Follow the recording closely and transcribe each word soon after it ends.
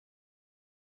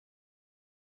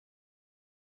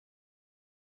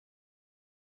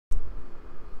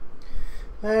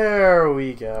There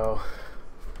we go.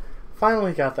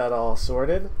 Finally got that all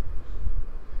sorted.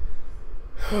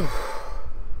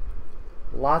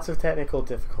 Lots of technical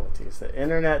difficulties. The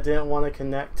internet didn't want to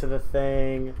connect to the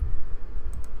thing,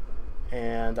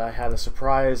 and I had a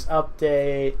surprise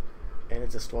update, and it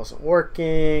just wasn't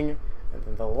working, and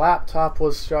then the laptop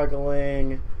was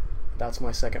struggling. That's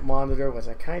my second monitor, which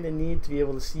I kind of need to be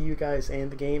able to see you guys and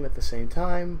the game at the same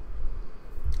time,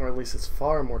 or at least it's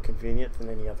far more convenient than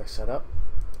any other setup.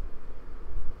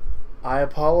 I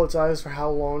apologize for how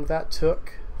long that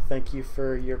took. Thank you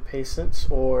for your patience,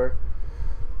 or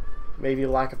maybe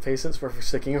lack of patience for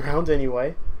sticking around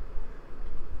anyway.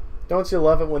 Don't you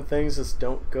love it when things just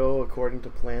don't go according to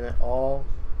plan at all?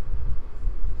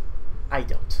 I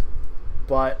don't.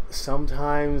 But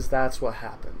sometimes that's what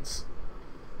happens.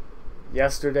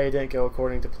 Yesterday didn't go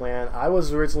according to plan. I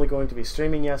was originally going to be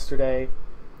streaming yesterday,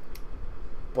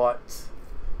 but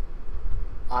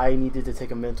I needed to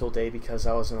take a mental day because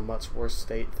I was in a much worse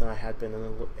state than I had been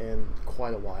in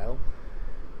quite a while.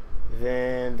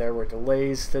 Then there were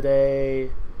delays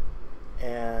today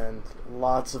and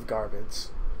lots of garbage.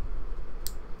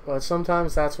 But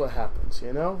sometimes that's what happens,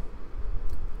 you know?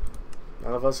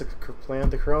 None of us could plan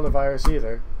the coronavirus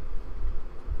either.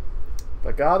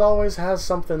 But God always has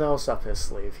something else up his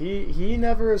sleeve. He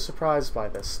never is surprised by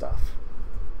this stuff.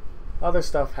 Other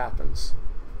stuff happens.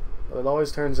 But it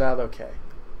always turns out okay.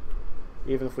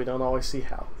 Even if we don't always see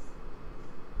how.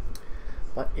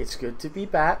 But it's good to be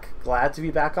back. Glad to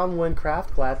be back on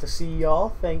Wynncraft. Glad to see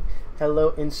y'all. Hello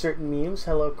Insert Memes.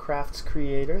 Hello Crafts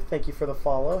Creator. Thank you for the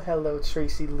follow. Hello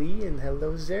Tracy Lee and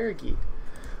hello Zergi.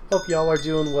 Hope y'all are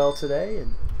doing well today,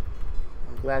 and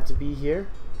I'm glad to be here.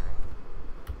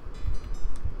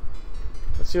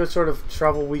 Let's see what sort of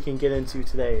trouble we can get into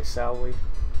today, shall we?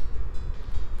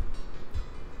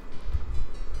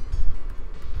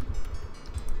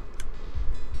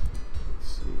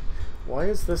 Why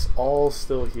is this all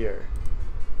still here?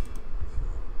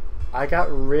 I got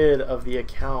rid of the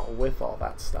account with all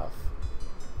that stuff.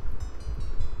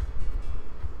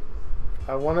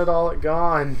 I wanted all it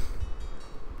gone.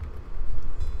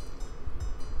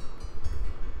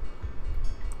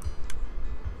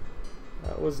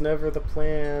 That was never the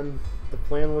plan. The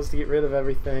plan was to get rid of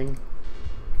everything.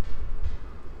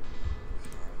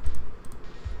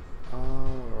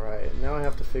 Alright, now I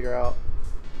have to figure out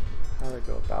how to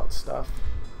go about stuff.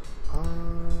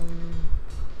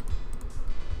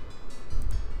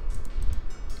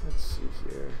 Let's see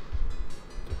here.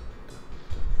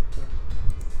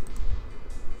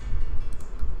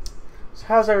 So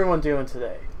how's everyone doing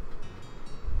today?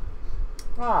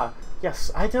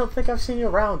 Yes, I don't think I've seen you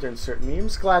around in certain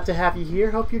memes. Glad to have you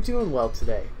here. Hope you're doing well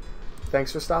today.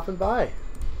 Thanks for stopping by.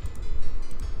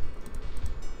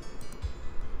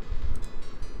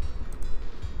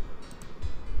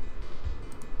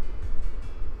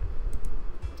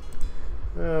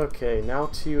 Okay, now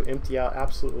to empty out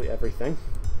absolutely everything.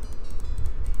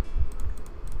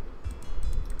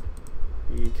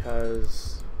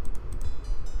 Because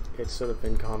it's sort of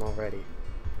been gone already.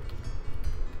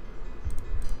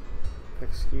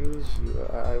 Excuse you,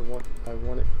 I want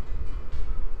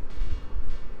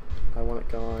it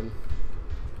gone.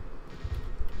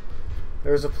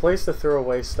 There's a place to throw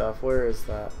away stuff. Where is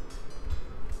that?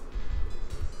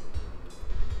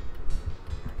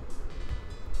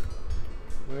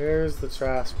 Where's the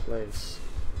trash place?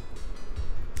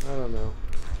 I don't know.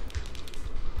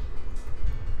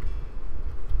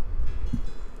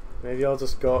 Maybe I'll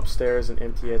just go upstairs and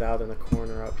empty it out in a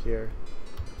corner up here.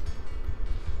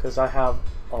 Because I have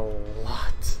a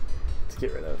lot to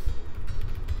get rid of.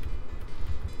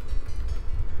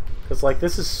 Because, like,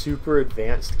 this is super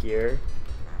advanced gear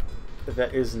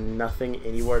that is nothing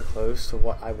anywhere close to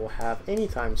what I will have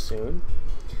anytime soon.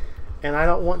 And I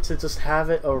don't want to just have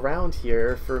it around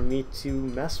here for me to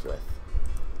mess with.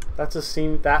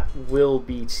 That will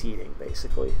be cheating,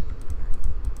 basically.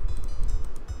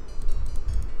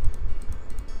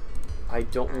 I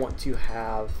don't want to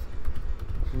have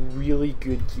really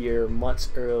good gear much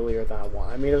earlier than I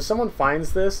want. I mean, if someone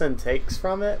finds this and takes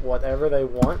from it whatever they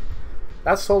want,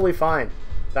 that's totally fine.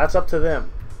 That's up to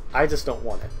them. I just don't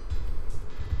want it.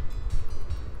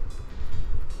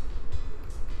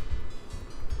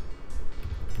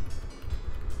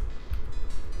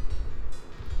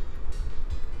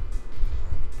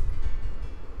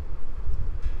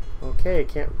 Okay,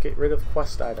 can't get rid of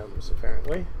quest items,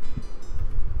 apparently.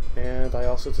 And I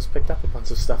also just picked up a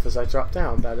bunch of stuff as I dropped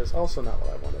down. That is also not what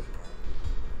I wanted.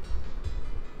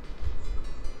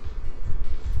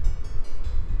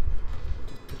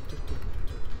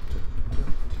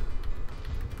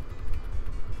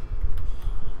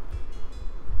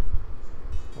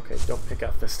 don't pick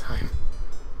up this time.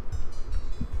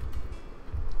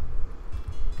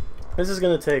 This is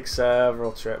going to take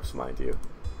several trips, mind you.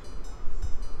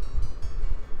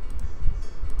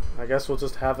 I guess we'll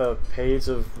just have a page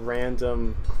of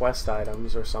random quest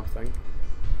items or something.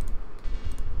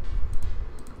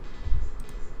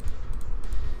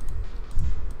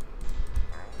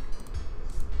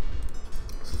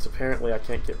 Since apparently I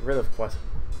can't get rid of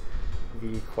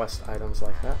the quest items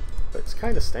like that. It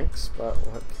kind of stinks, but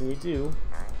what can you do?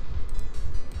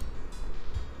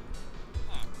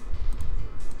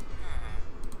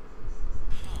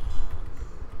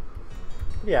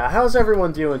 Yeah, how's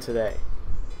everyone doing today?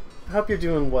 I hope you're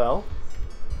doing well.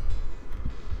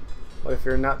 But if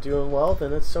you're not doing well,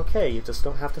 then it's okay. You just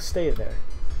don't have to stay there.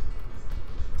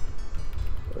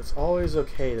 But it's always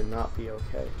okay to not be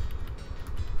okay.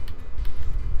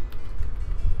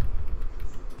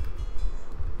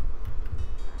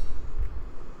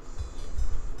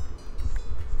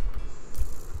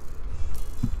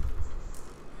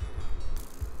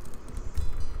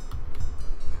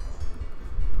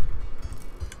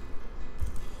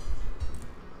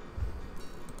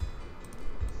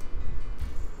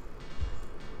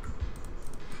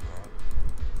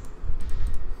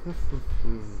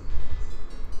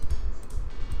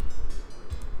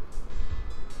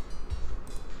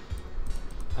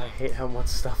 I hate how much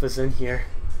stuff is in here.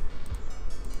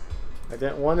 I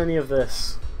didn't want any of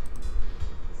this.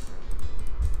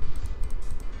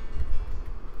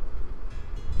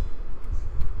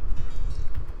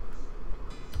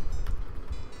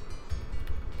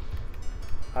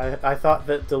 I thought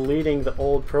that deleting the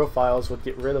old profiles would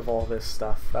get rid of all this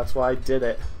stuff. That's why I did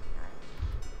it.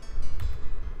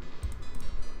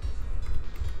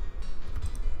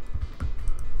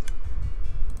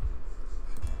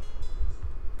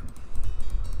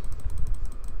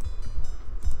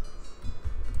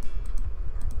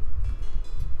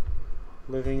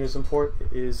 Living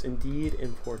is indeed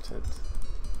important.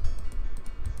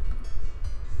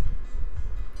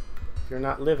 If you're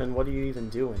not living, what are you even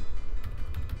doing?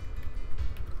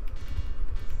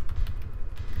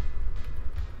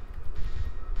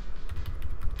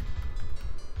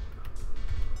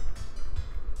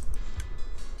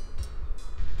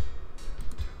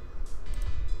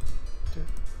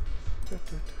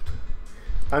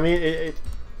 I mean,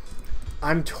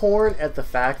 I'm torn at the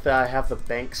fact that I have the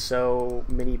bank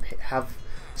have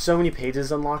so many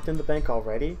pages unlocked in the bank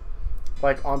already.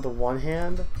 Like, on the one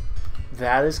hand,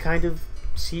 that is kind of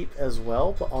cheap as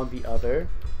well, but on the other,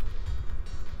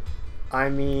 I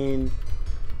mean,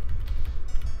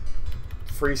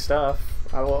 free stuff.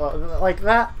 Like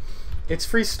that, it's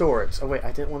free storage. Oh wait,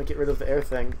 I didn't want to get rid of the air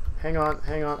thing. Hang on,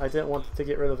 I didn't want to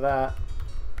get rid of that.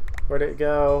 Where'd it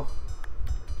go?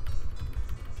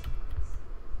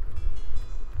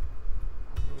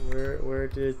 Where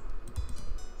did...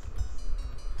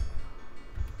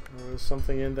 There was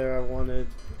something in there I wanted.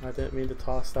 I didn't mean to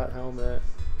toss that helmet.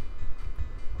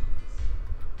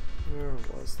 Where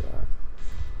was that?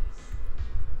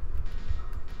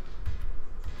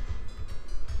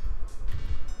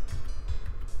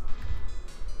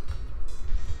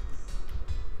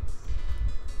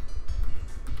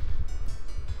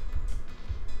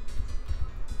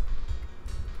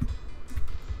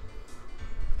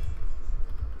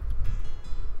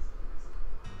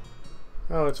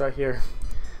 Oh, it's right here.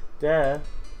 Duh.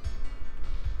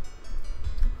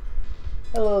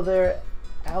 Hello there,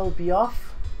 Albioff.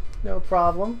 No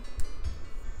problem.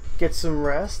 Get some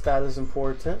rest, that is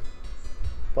important.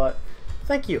 But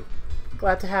thank you.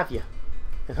 Glad to have you.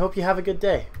 And hope you have a good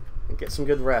day. And get some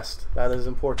good rest. That is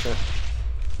important.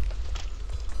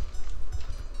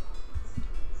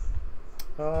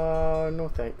 No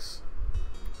thanks.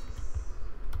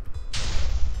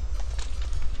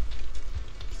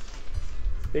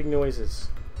 Big noises.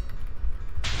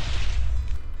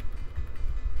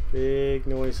 Big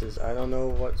noises. I don't know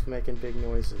what's making big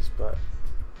noises, but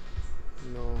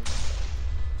no.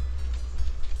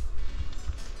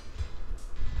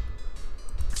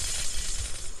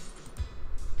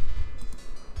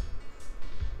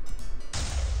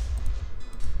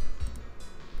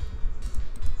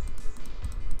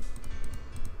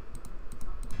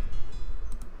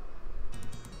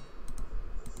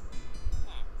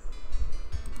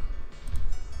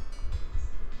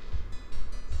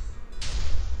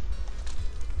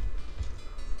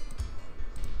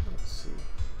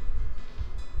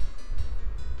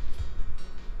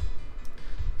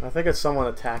 I think it's someone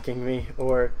attacking me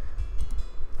or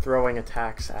throwing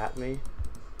attacks at me.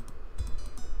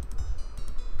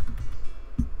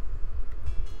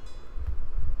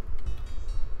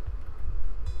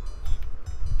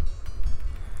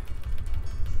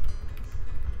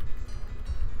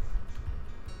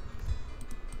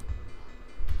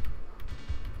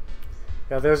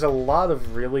 Yeah, there's a lot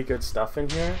of really good stuff in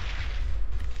here.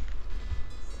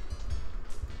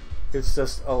 It's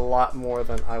just a lot more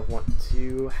than I want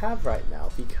to have right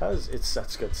now because it's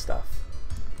such good stuff.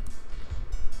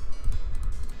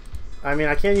 I mean,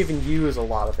 I can't even use a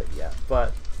lot of it yet,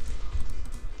 but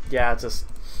yeah, just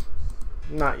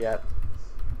not yet.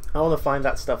 I want to find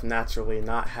that stuff naturally,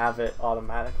 not have it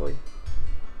automatically.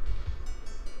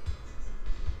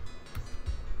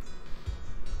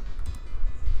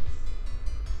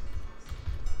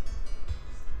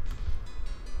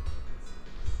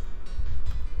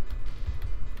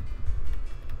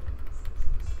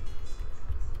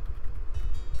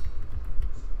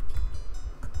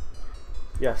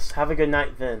 Yes, have a good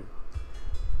night then.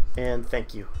 And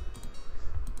thank you.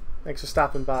 Thanks for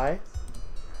stopping by.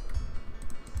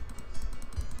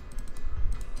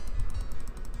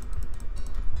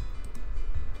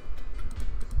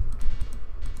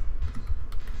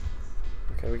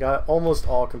 Okay, we got it almost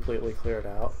all completely cleared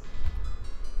out.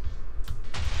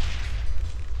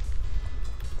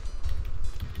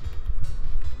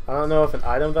 I don't know if an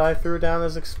item that I threw down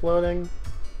is exploding,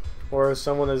 or if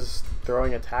someone is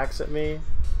throwing attacks at me.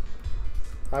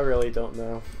 I really don't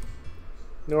know.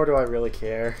 Nor do I really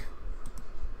care.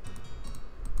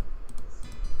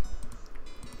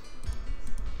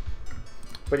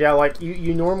 But yeah, like,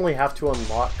 you normally have to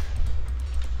unlock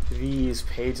these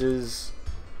pages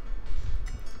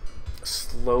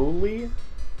slowly.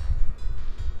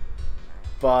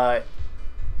 But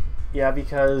yeah,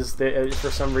 because for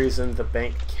some reason the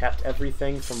bank kept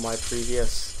everything from my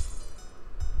previous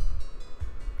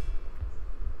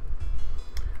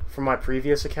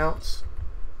accounts,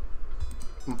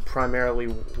 primarily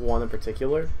one in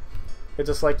particular. It's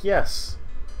just like, yes,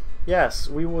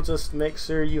 we will just make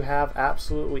sure you have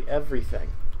absolutely everything.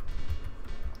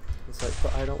 It's like,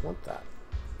 but I don't want that.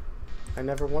 I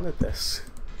never wanted this.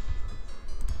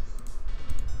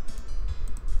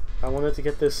 I wanted to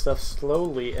get this stuff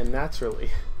slowly and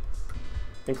naturally.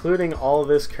 Including all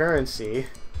this currency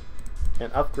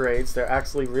and upgrades. They're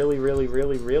actually really, really,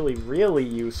 really, really, really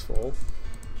useful.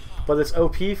 But it's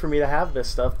OP for me to have this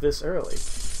stuff this early.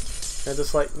 And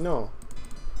just like, no.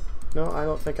 No, I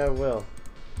don't think I will.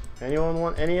 Anyone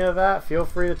want any of that? Feel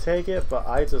free to take it, but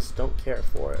I just don't care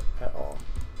for it at all.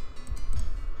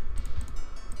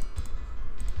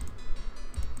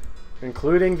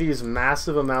 Including these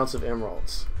massive amounts of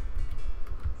emeralds.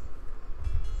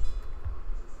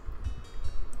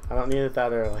 I don't need it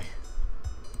that early.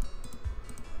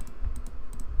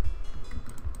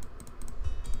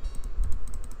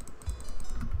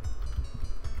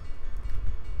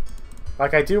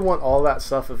 Like, I do want all that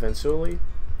stuff eventually.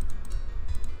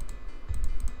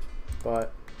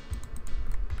 But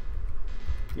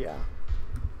yeah.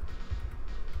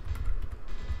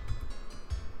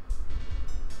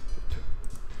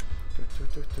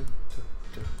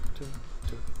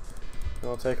 And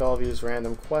I'll take all these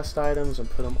random quest items and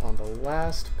put them on the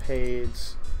last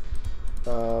page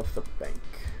of the bank.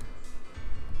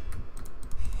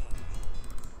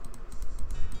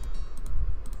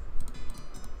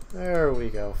 There we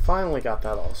go. Finally got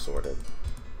that all sorted.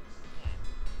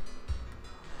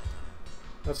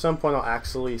 At some point I'll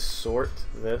actually sort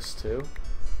this too.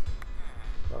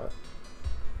 But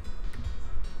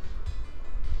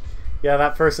yeah,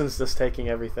 that person's just taking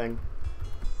everything.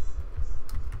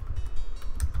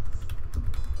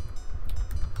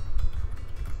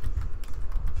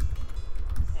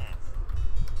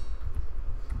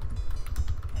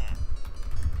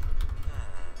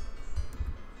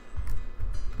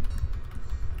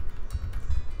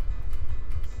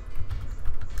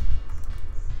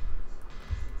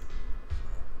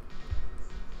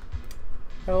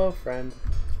 Hello, friend.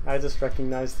 I just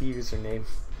recognized the username.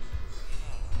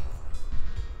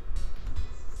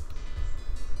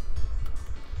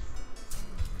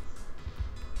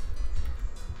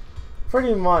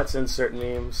 Pretty much insert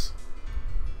memes.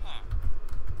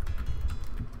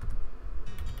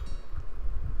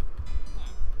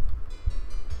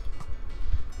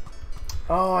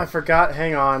 Oh, I forgot.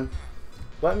 Hang on.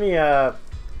 Let me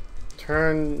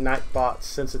turn Nightbot's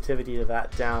sensitivity to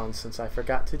that down since I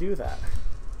forgot to do that.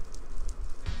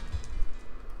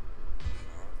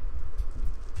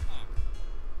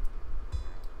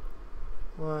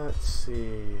 Let's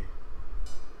see.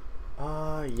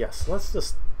 Yes, let's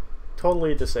just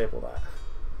totally disable that.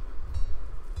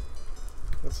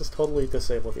 Let's just totally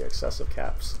disable the excessive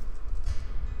caps.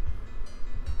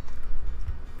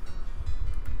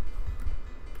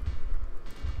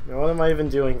 Now, what am I even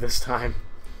doing this time?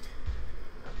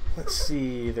 Let's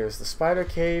see, there's the spider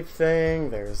cave thing,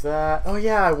 there's that. Oh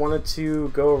yeah, I wanted to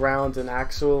go around and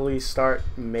actually start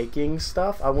making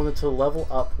stuff. I wanted to level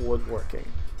up woodworking.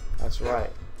 That's right.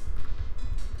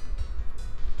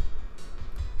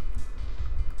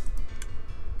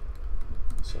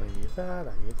 So I need that,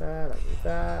 I need that, I need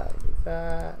that, I need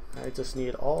that. I just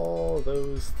need all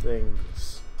those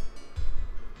things.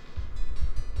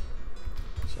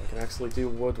 So I can actually do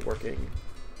woodworking.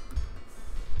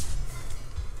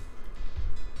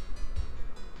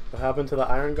 What happened to the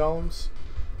iron golems?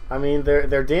 I mean,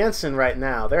 they're dancing right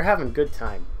now. They're having a good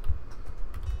time.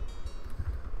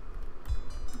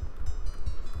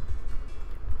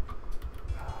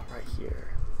 Oh, right here.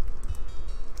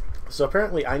 So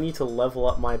apparently I need to level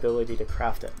up my ability to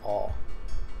craft at all.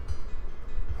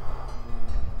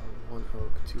 1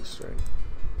 oak, 2 string.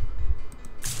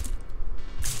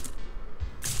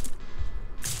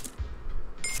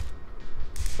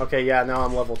 Okay, yeah, now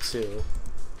I'm level 2.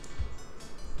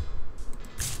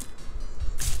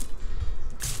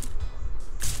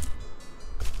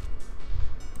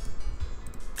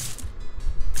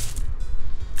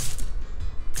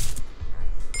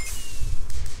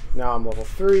 Now I'm level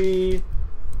 3.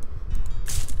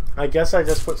 I guess I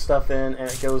just put stuff in and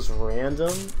it goes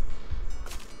random.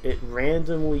 It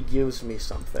randomly gives me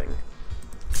something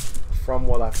from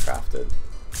what I've crafted.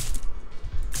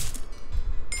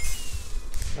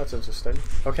 That's interesting.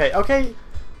 Okay, okay.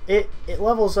 It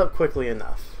levels up quickly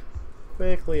enough.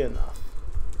 Quickly enough.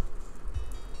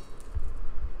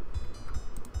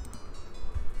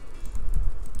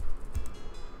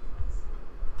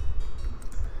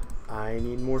 I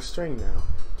need more string now.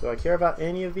 Do I care about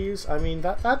any of these? I mean,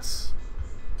 that's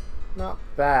not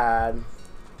bad.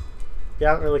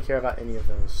 Yeah, I don't really care about any of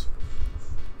those.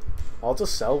 I'll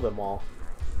just sell them all.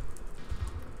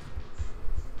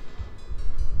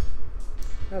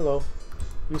 Hello.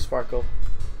 You sparkle.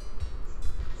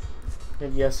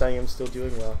 And yes, I am still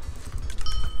doing well.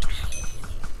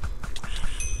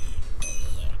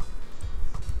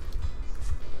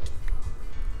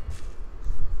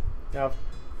 Now,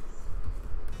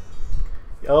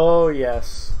 oh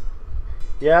yes.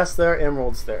 Yes, there are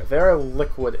emeralds there. There are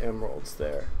liquid emeralds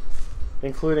there.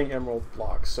 Including emerald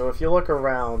blocks. So if you look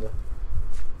around,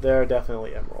 there are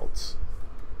definitely emeralds.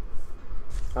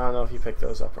 I don't know if you pick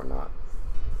those up or not.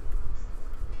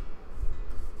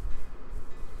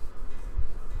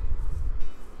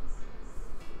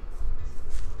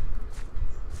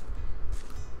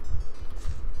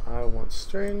 I want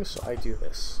string, so I do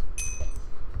this.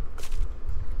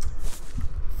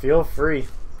 Feel free.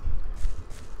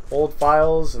 Old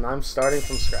files, and I'm starting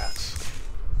from scratch.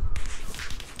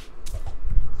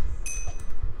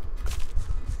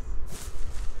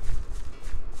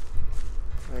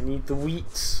 I need the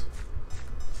wheats.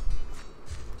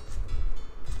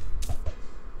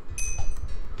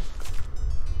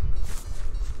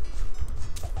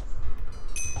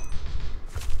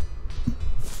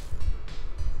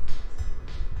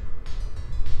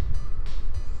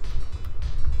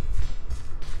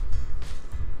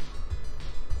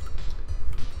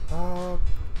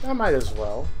 I might as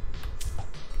well.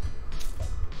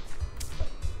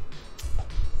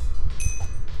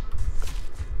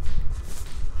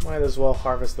 Might as well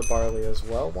harvest the barley as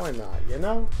well. Why not, you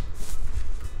know?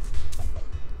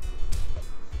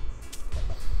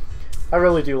 I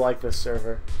really do like this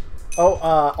server. Oh,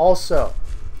 also,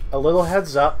 a little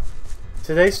heads up.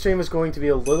 Today's stream is going to be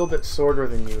a little bit shorter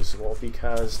than usual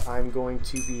because I'm going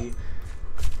to be...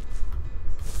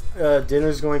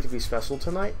 dinner's going to be special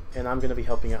tonight, and I'm going to be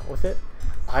helping out with it.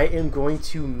 I am going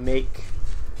to make...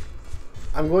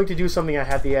 I'm going to do something I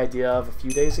had the idea of a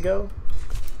few days ago,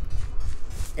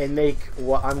 and make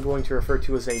what I'm going to refer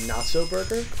to as a nacho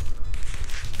burger.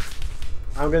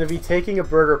 I'm going to be taking a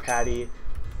burger patty,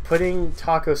 putting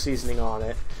taco seasoning on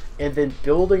it, and then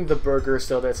building the burger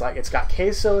so that it's like it's got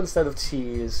queso instead of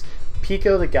cheese,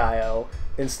 pico de gallo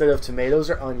instead of tomatoes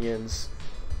or onions,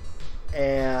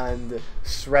 and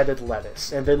shredded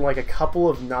lettuce, and then like a couple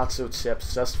of nacho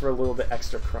chips just for a little bit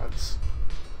extra crunch.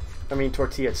 I mean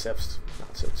tortilla chips,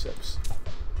 nacho chips.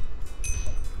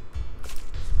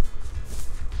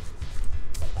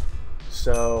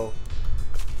 So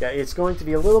yeah, it's going to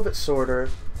be a little bit shorter,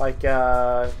 like 2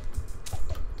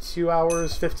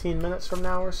 hours, 15 minutes from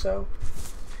now or so.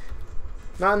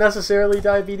 Not necessarily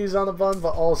diabetes on a bun,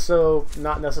 but also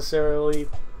not necessarily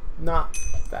not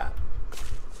that.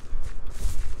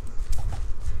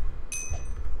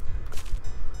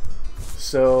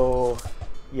 So,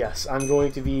 yes, I'm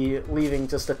going to be leaving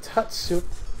just a touch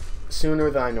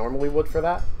sooner than I normally would for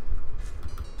that.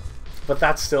 But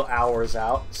that's still hours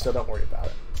out, so don't worry about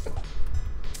it.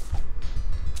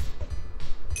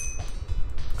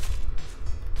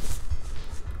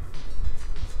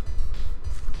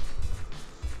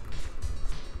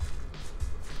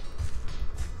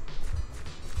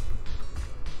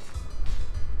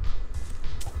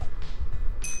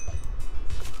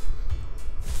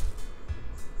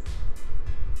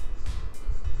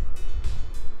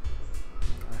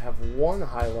 one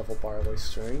high-level barley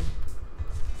string,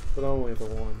 but only the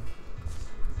one.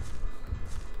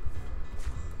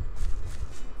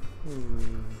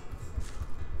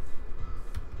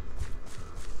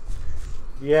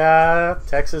 Yeah,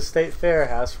 Texas State Fair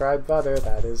has fried butter.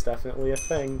 That is definitely a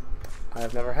thing. I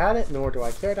have never had it, nor do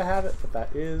I care to have it, but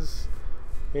that is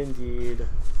indeed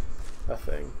a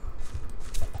thing.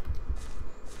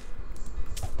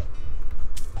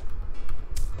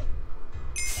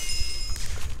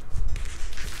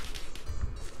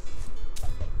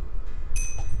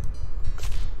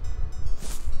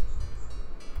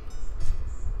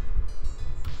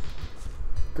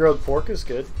 Grilled pork is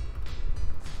good.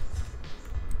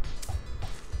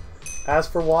 As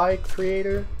for why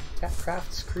creator,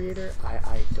 Catcraft's creator,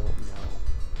 I don't know.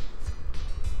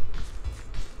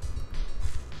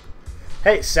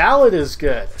 Hey, salad is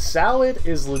good. Salad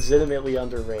is legitimately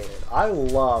underrated. I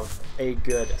love a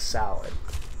good salad.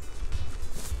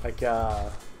 Like, there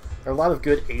are a lot of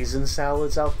good Asian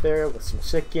salads out there with some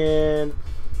chicken,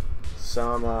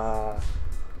 some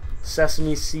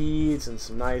sesame seeds, and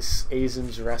some nice Asian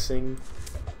dressing.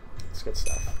 It's good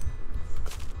stuff.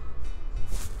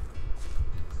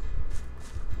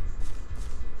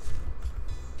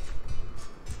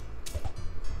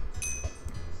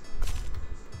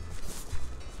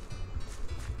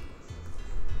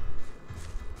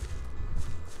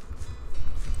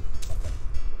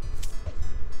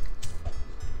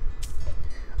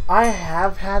 I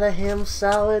have had a ham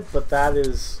salad, but that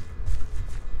is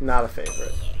not a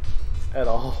favorite at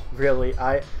all, really.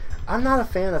 I'm not a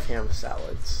fan of ham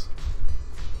salads.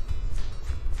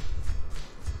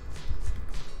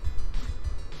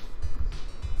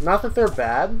 Not that they're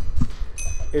bad,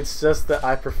 it's just that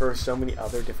I prefer so many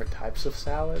other different types of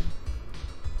salad.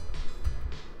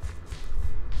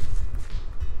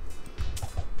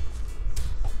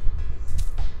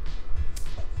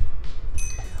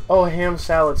 Oh, ham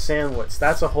salad sandwich.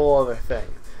 That's a whole other thing.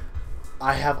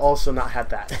 I have also not had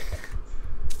that.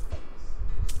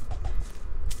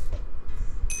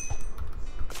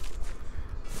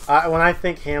 When I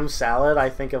think ham salad, I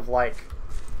think of like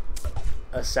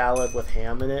a salad with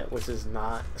ham in it, which is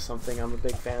not something I'm a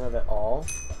big fan of at all.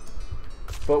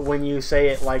 But when you say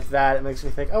it like that, it makes me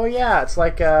think, oh yeah, it's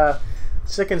like a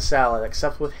chicken salad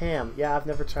except with ham. Yeah, I've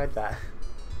never tried that.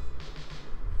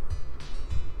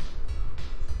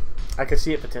 I could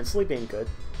see it potentially being good.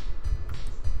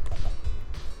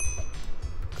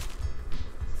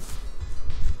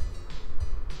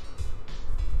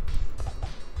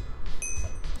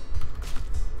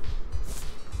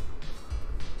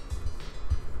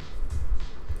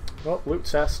 Oh, loot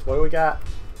chest. What do we got?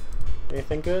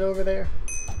 Anything good over there?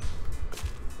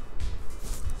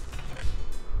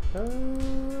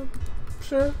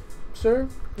 Sure.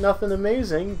 Nothing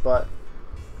amazing, but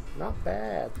not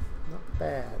bad. Not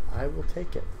bad. I will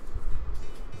take it.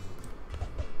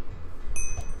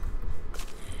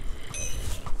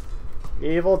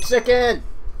 Evil chicken!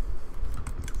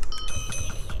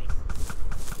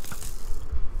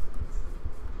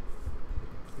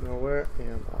 Now where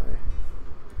am I?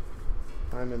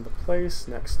 I'm in the place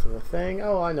next to the thing.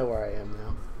 Oh, I know where I am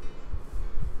now.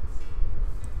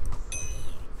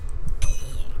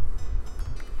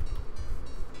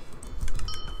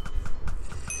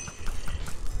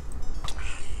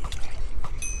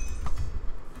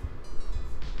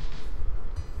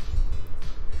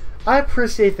 I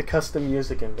appreciate the custom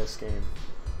music in this game.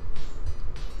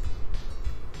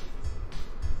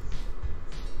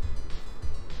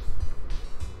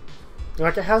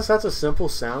 Like, it has such a simple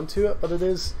sound to it, but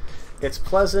it's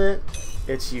pleasant,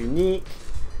 it's unique,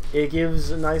 it gives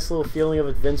a nice little feeling of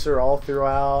adventure all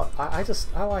throughout. I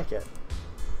like it.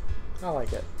 I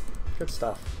like it. Good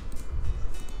stuff.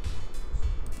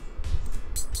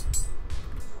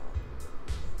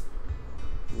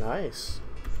 Nice.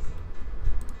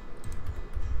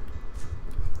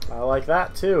 I like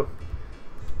that too.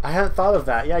 I hadn't thought of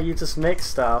that. Yeah, you just make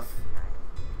stuff,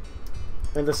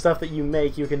 and the stuff that you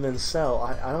make you can then sell.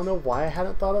 I don't know why I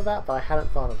hadn't thought of that, but I hadn't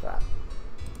thought of that.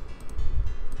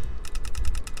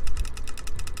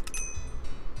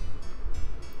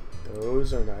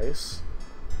 Those are nice.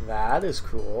 That is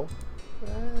cool.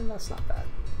 And that's not bad.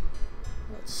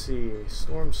 Let's see.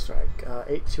 Storm Strike.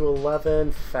 8 to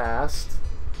 11. Fast.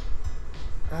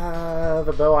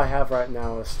 The bow I have right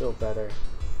now is still better.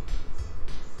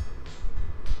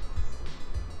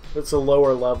 It's a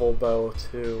lower level bow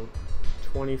too.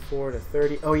 24 to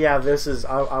 30. Oh yeah, this is,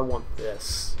 I want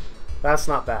this. That's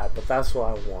not bad, but that's what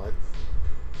I want.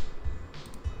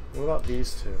 What about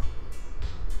these two?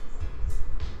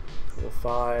 Level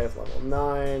 5, level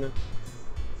 9.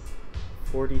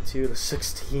 42 to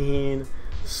 16.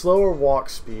 Slower walk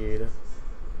speed.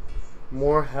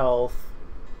 More health.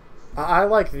 I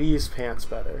like these pants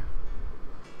better.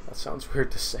 That sounds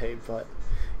weird to say, but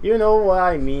you know what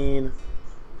I mean.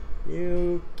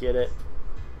 You get it.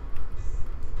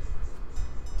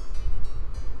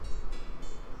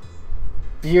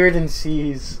 Beard and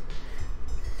cheese.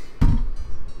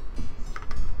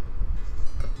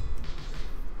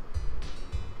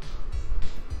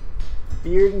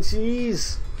 Beard and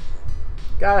cheese.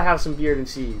 Gotta have some beard and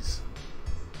cheese.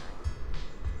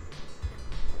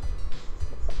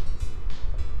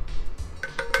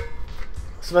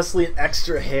 Especially an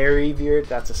extra hairy beard.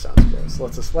 That just sounds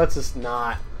gross. Let's just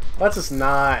not.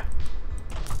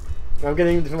 I'm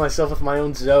getting into myself with my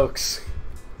own jokes.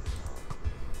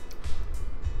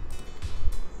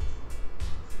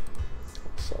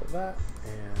 Sell that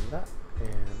and that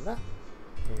and that,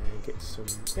 and get some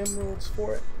emeralds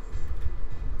for it.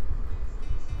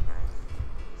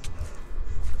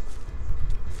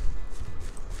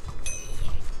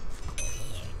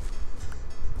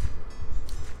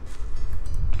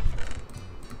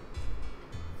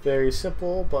 Very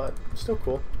simple, but still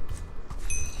cool.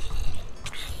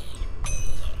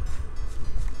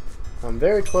 I'm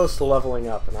very close to leveling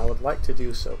up, and I would like to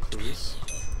do so, please.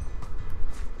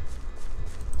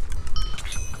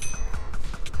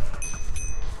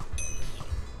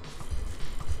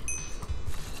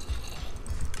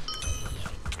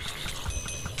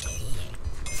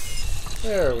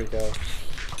 There we go.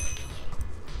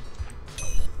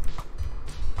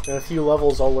 In a few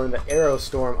levels, I'll learn the Arrow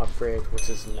Storm upgrade, which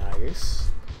is nice.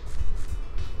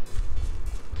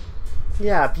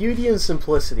 Yeah, beauty and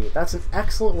simplicity. That's an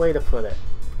excellent way to put it.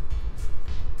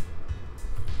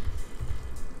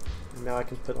 And now I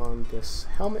can put on this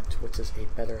helmet, which is a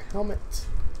better helmet.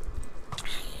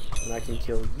 And I can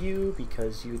kill you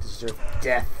because you deserve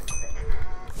death.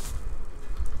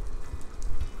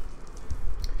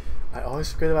 I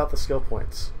always forget about the skill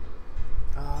points.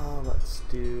 Let's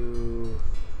do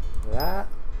that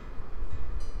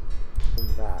and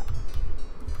that.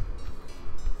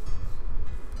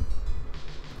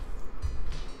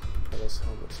 That is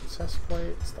helmets and chest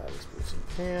plates. That is boots and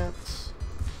pants.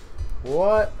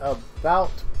 What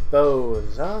about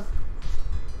bows, huh?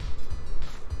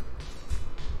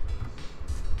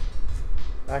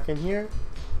 Back in here?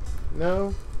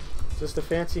 No? Just a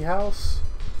fancy house?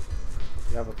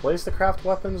 You have a place to craft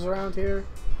weapons around here?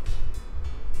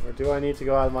 Or do I need to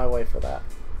go out of my way for that?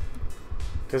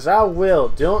 Because I will.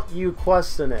 Don't you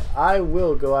question it. I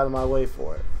will go out of my way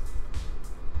for it.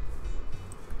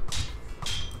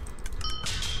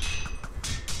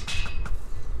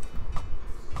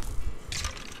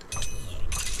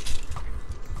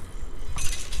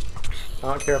 I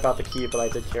don't care about the key, but I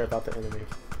did care about the enemy.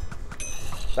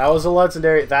 That was a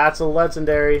legendary. That's a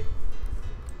legendary.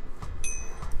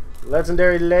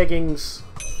 Legendary leggings.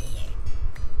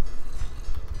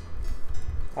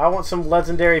 I want some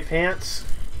legendary pants.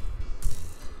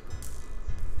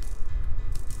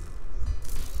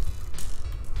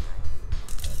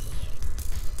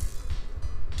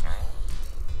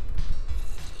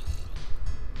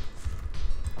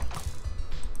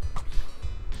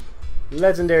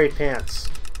 Legendary pants.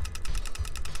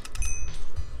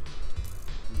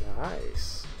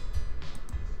 Nice.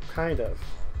 Kind of.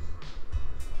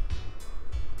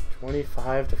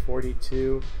 25 to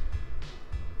 42.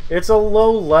 It's a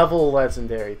low-level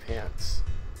legendary pants.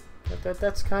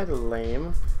 That's kind of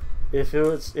lame.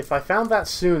 If I found that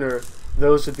sooner,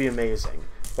 those would be amazing.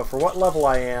 But for what level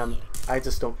I am, I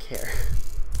just don't care.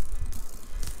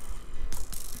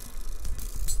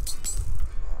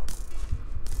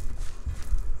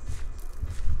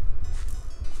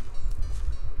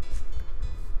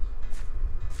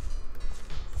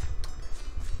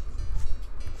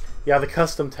 Yeah, the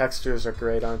custom textures are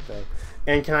great, aren't they?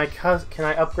 And can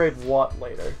I upgrade what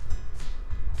later?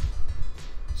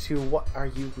 To what are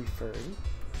you referring?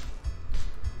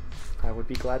 I would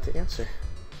be glad to answer.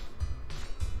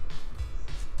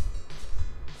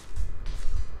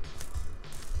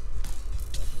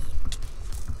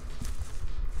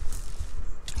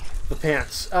 The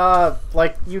pants.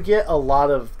 Like, you get a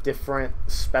lot of different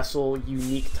special,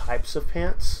 unique types of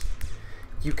pants.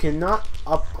 You cannot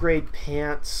upgrade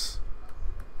pants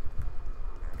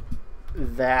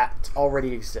that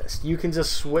already exist. You can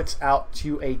just switch out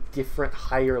to a different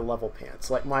higher level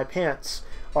pants. Like my pants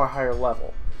are higher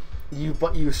level.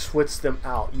 But you switch them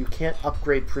out. You can't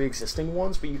upgrade pre-existing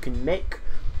ones, but you can make,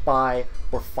 buy,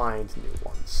 or find new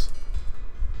ones.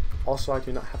 Also, I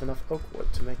do not have enough oak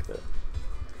wood to make that.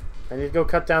 I need to go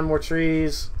cut down more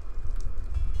trees.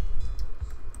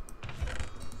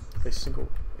 A single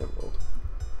emerald.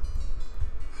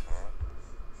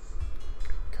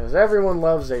 Because everyone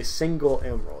loves a single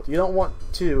emerald. You don't want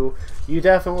two. You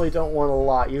definitely don't want a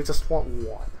lot. You just want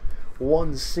one.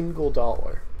 One single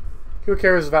dollar. Who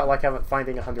cares about like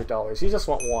finding $100? You just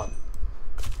want one.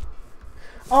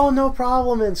 Oh, no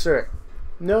problem, insert.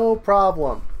 No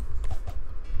problem.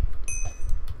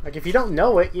 Like, if you don't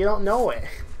know it, you don't know it.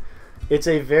 It's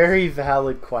a very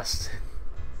valid question.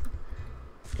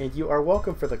 And you are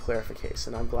welcome for the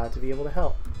clarification. I'm glad to be able to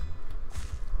help.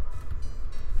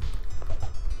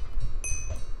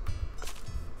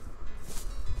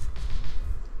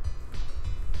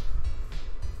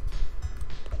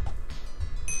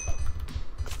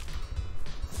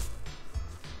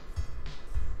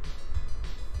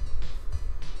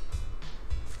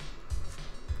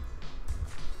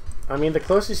 I mean, the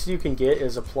closest you can get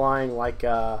is applying like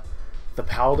the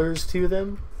powders to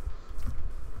them.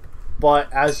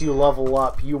 But as you level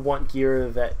up, you want gear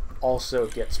that also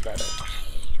gets better.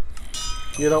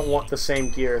 You don't want the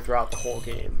same gear throughout the whole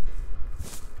game.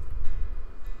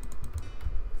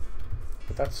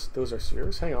 But those are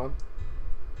spheres? Hang on.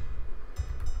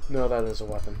 No, that is a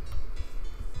weapon.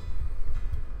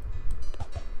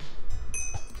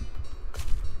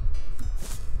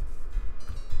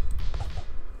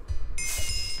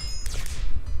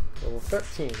 Level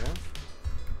 13, huh?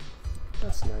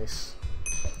 That's nice.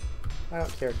 I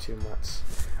don't care too much.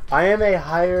 I am a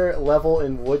higher level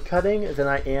in woodcutting than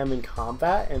I am in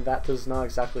combat, and that does not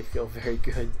exactly feel very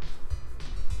good.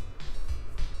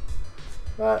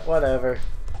 But whatever.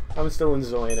 I'm still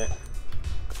enjoying it.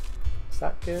 Is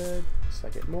that good? Should I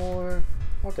get more?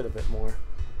 I'll get a bit more.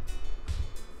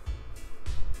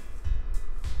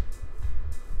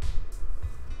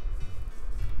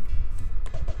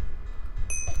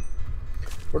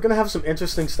 We're going to have some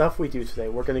interesting stuff we do today.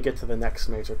 We're going to get to the next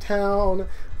major town,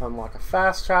 unlock a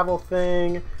fast travel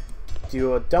thing,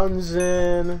 do a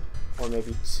dungeon, or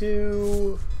maybe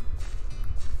two,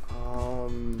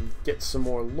 get some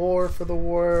more lore for the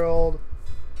world,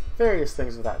 various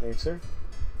things of that nature.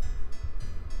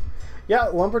 Yeah,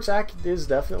 Lumberjack is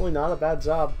definitely not a bad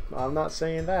job. I'm not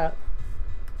saying that.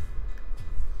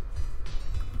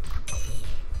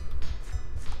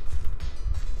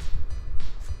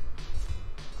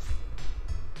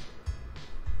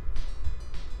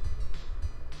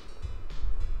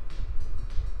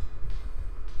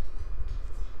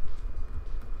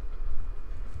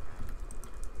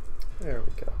 There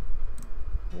we go.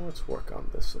 Let's work on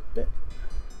this a bit.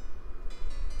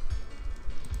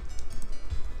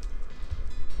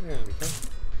 There we go.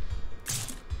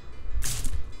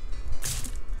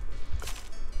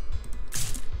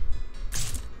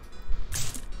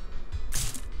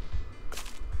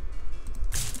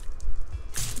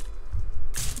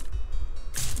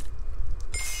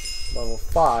 Level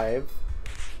 5.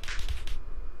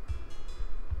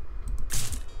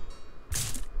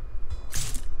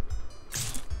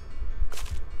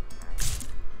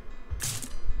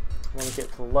 I want to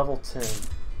get to level 10.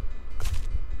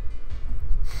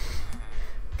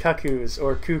 Cuckoos,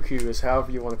 or cuckoos,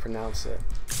 however you want to pronounce it.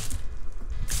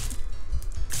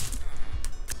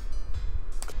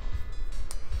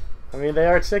 I mean, they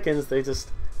are chickens, they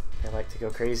like to go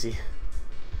crazy.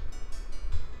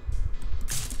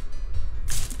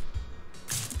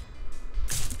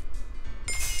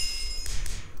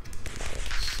 Level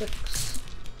 6.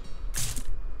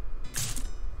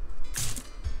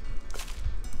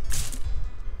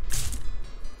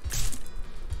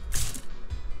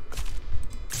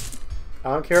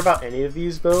 I don't care about any of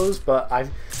these bows, but I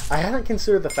hadn't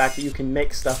considered the fact that you can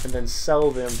make stuff and then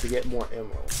sell them to get more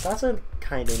emeralds. That's a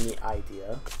kind of neat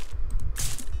idea.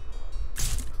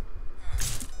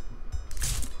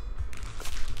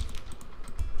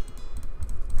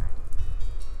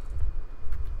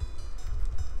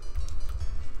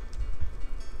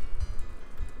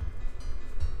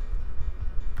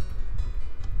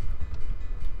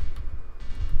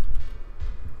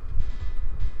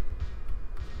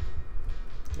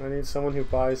 I need someone who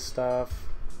buys stuff.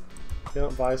 You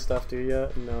don't buy stuff, do you?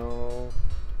 No.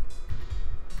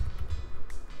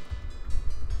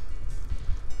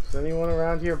 Does anyone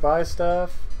around here buy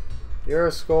stuff? You're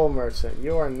a skull merchant.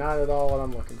 You are not at all what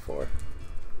I'm looking for.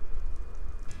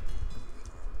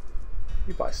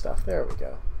 You buy stuff. There we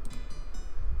go.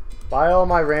 Buy all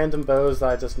my random bows that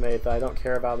I just made that I don't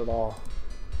care about at all.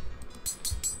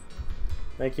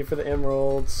 Thank you for the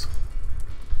emeralds.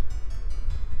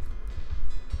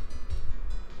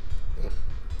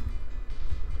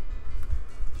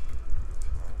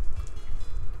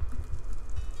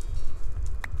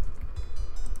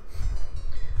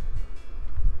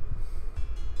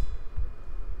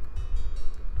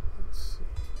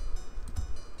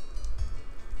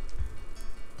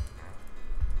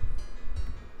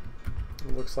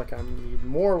 It looks like I need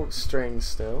more string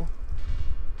still.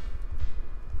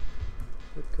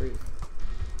 Good grief.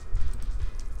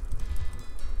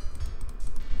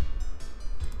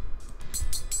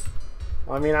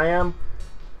 I mean, I am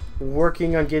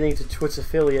working on getting to Twitch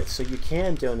affiliates so you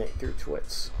can donate through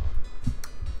Twitch.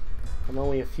 I'm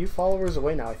only a few followers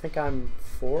away now. I think I'm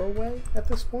 4 away at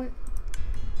this point.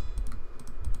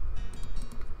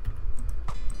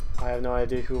 I have no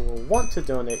idea who will want to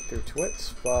donate through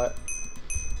Twitch, but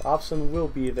the option will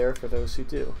be there for those who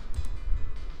do.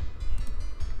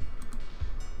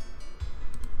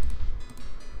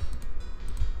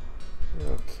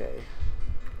 Okay.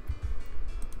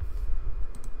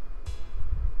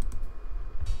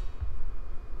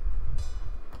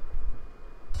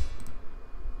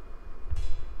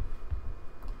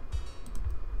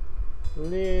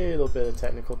 Little bit of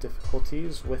technical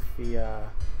difficulties with the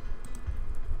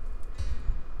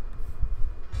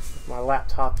my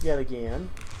laptop yet again.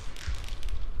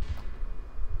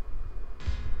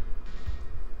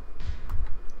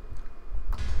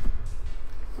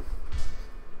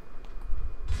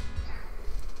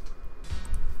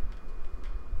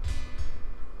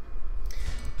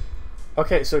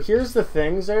 Okay, so here's the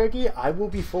thing, Zergi. I will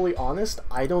be fully honest,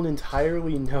 I don't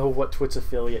entirely know what Twitch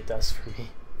affiliate does for me.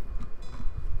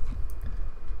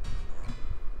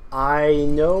 I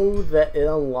know that it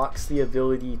unlocks the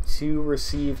ability to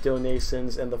receive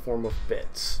donations in the form of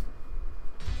bits.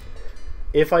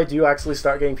 If I do actually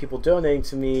start getting people donating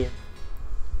to me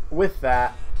with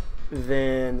that,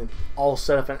 then I'll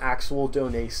set up an actual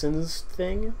donations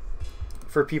thing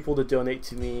for people to donate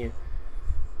to me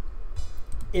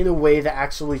in a way that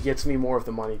actually gets me more of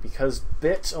the money, because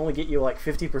bits only get you like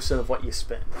 50% of what you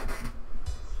spend,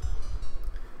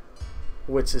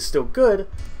 which is still good,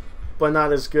 but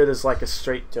not as good as like a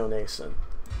straight donation.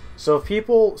 So if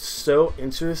people so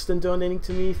interested in donating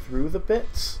to me through the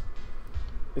bits,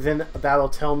 then that'll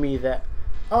tell me that,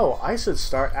 oh, I should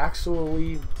start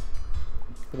actually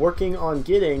working on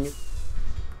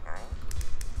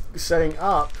setting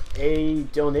up a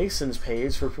donations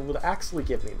page for people to actually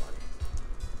give me money.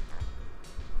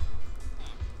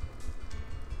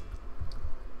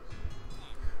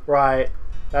 Right,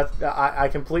 I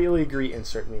completely agree,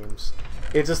 insert memes.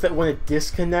 It's just that when it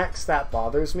disconnects, that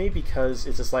bothers me, because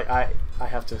it's just like I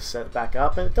have to set it back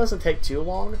up, and it doesn't take too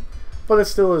long, but it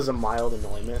still is a mild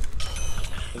annoyance.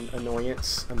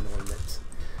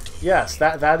 Yes,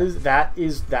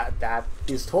 that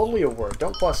is totally a word.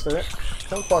 Don't question it.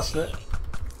 Don't question it.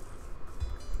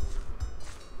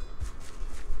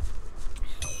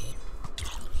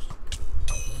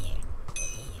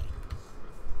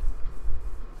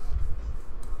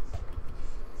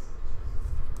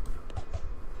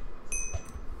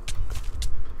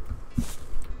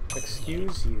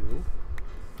 Excuse you.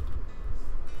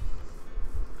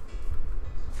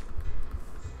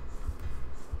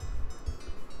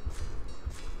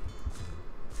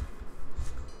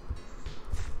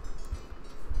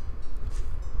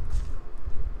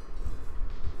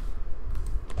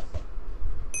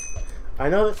 I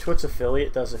know that Twitch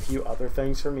affiliate does a few other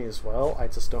things for me as well. I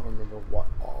just don't remember what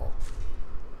all.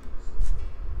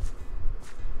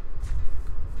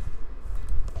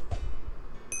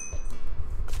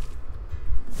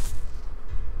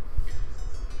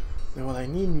 Now what I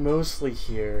need mostly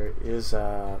here is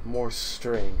more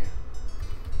string.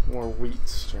 More wheat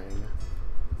string.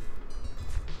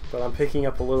 But I'm picking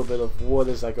up a little bit of wood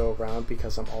as I go around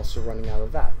because I'm also running out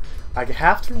of that. I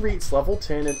have to reach level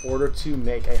 10 in order to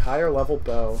make a higher level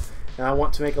bow, and I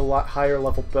want to make a lot higher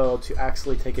level bow to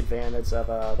actually take advantage of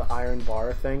the iron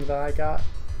bar thing that I got.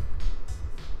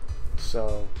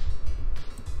 So,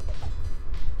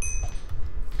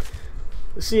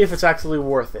 let's see if it's actually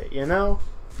worth it, you know?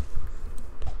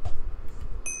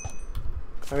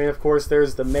 I mean, of course,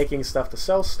 there's the making stuff to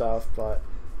sell stuff, but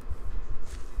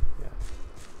yeah.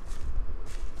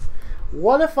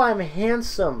 What if I'm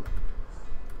handsome?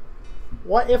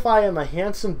 What if I am a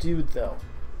handsome dude, though?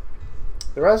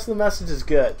 The rest of the message is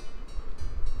good.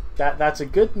 That's a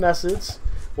good message.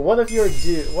 But what if you're a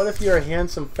dude? What if you're a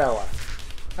handsome fella?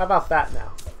 How about that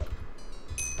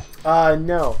now?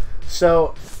 No.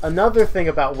 So another thing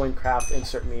about Wynncraft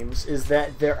insert memes is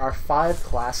that there are 5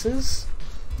 classes.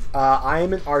 I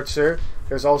am an archer.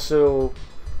 There's also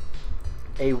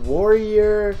a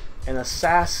warrior, an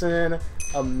assassin,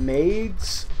 a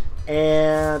mage,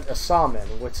 and a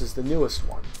shaman, which is the newest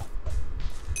one.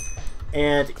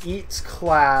 And each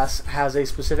class has a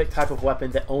specific type of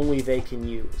weapon that only they can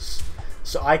use.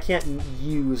 So I can't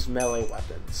use melee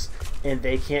weapons, and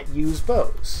they can't use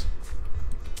bows.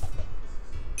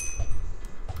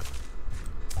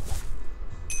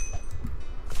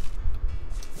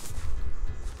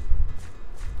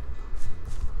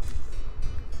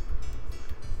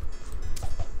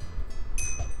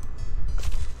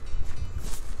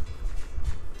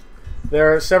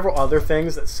 There are several other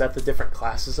things that set the different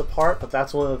classes apart, but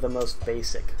that's one of the most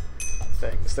basic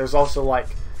things. There's also like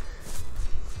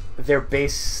their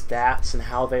base stats and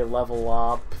how they level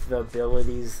up, the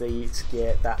abilities they each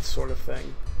get, that sort of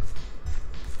thing.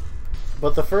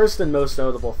 But the first and most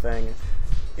notable thing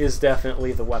is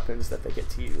definitely the weapons that they get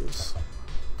to use.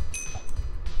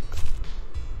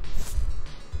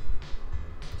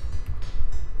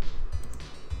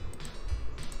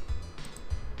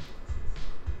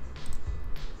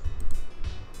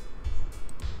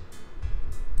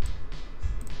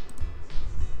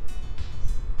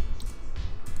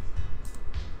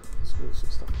 Let's move some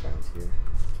stuff around here.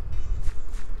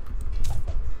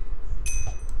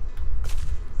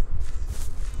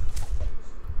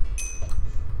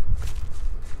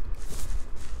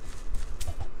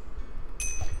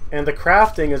 And the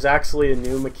crafting is actually a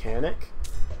new mechanic.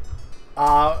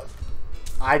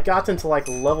 I got into like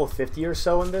level 50 or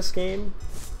so in this game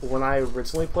when I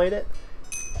originally played it.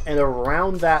 And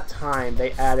around that time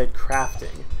they added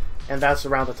crafting. And that's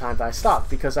around the time that I stopped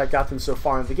because I'd gotten so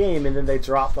far in the game, and then they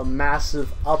dropped a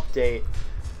massive update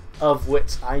of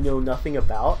which I know nothing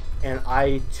about, and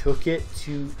I took it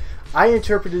to... I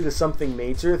interpreted it as something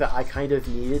major that I kind of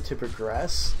needed to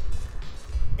progress,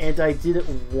 and I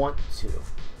didn't want to.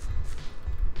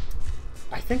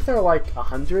 I think they're like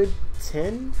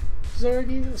 110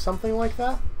 Zergi, something like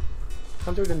that.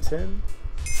 110.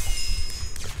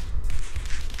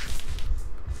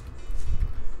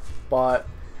 But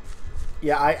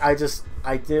yeah,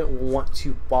 I didn't want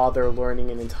to bother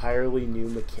learning an entirely new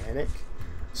mechanic,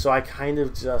 so I kind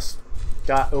of just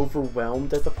got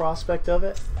overwhelmed at the prospect of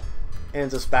it and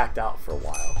just backed out for a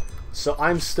while. So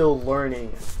I'm still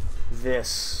learning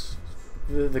this,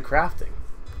 the crafting,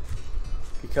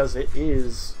 because it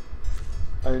is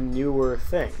a newer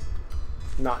thing.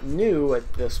 Not new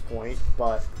at this point,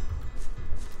 but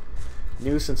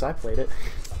new since I played it.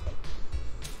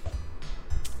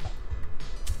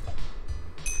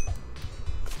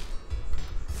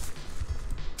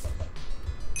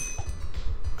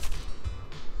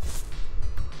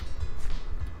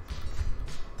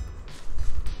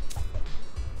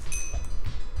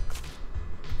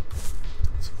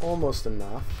 It's almost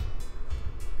enough.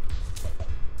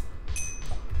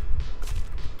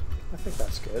 I think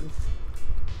that's good.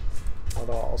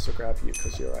 Although I'll also grab you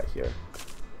because you're right here.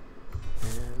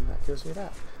 And that gives me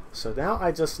that. So now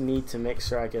I just need to make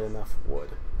sure I get enough wood.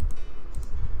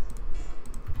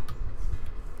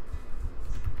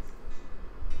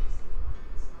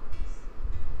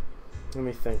 Let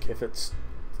me think. If it's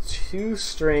 2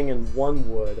 string and 1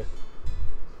 wood,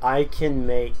 I can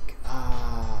make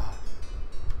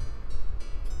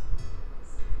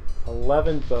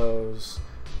 11 bows.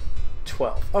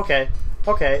 12. Okay.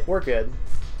 Okay, we're good.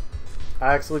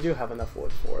 I actually do have enough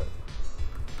wood for it.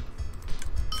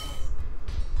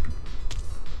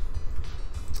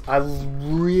 I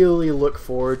really look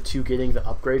forward to getting the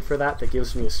upgrade for that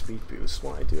gives me a speed boost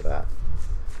when I do that.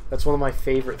 That's one of my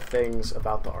favorite things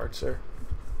about the Archer.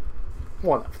 I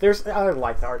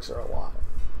like the Archer a lot.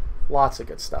 Lots of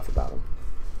good stuff about him.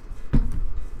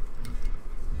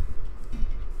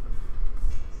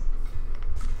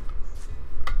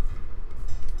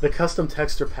 The custom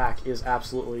texture pack is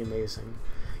absolutely amazing.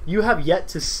 You have yet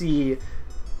to see...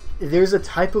 There's a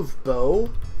type of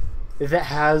bow that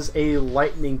has a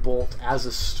lightning bolt as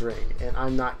a string, and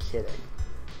I'm not kidding.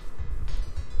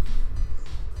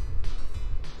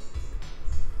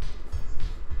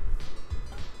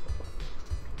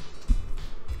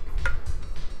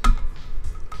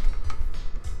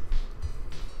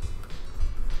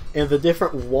 And the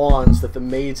different wands that the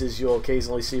mages you'll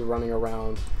occasionally see running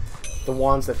around, the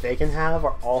wands that they can have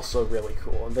are also really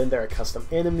cool. And then there are custom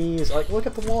enemies. Like, look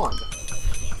at the wand.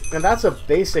 And that's a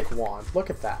basic wand. Look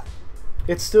at that.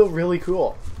 It's still really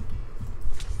cool.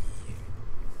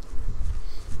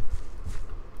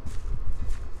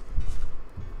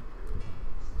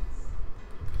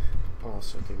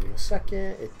 Also, give me a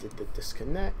second. It did the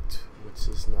disconnect, which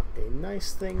is not a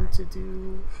nice thing to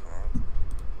do.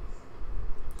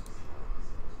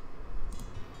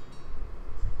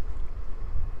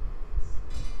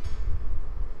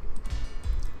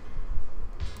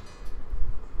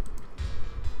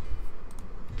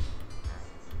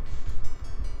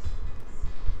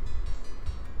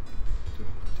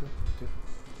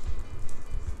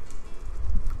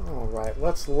 Alright,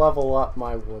 let's level up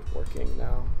my woodworking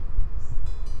now.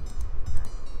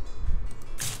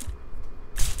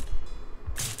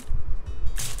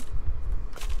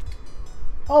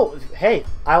 Oh, hey,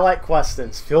 I like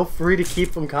questions. Feel free to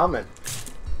keep them coming.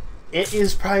 It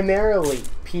is primarily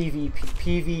PvP,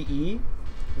 PvE.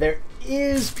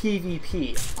 is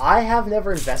PvP. I have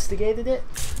never investigated it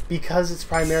because it's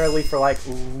primarily for like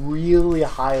really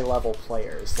high level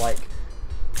players, like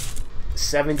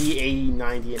 70, 80,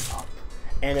 90 and up.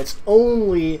 And it's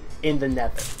only in the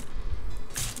Nether.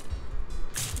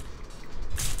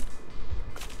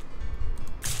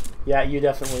 Yeah, you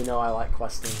definitely know I like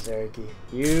questing, Zergi.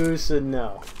 You should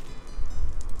know.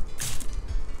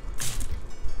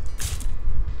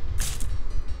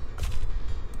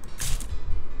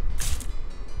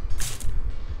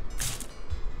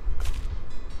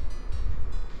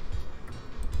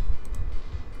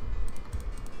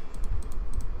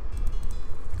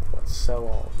 Let's sell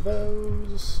all of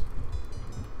those.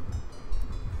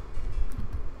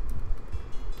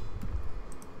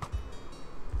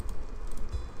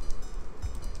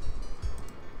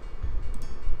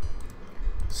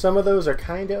 Some of those are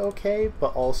kinda okay,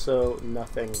 but also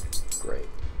nothing great.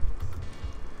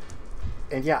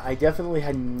 And yeah, I definitely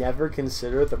had never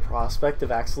considered the prospect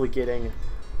of actually getting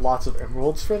lots of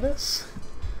emeralds for this.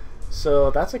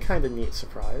 So that's a kinda neat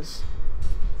surprise.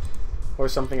 Or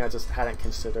something I just hadn't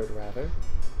considered, rather.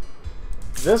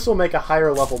 This will make a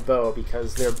higher level bow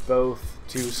because they're both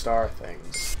 2-star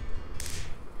things.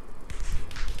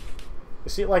 You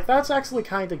see, like, that's actually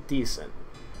kinda decent.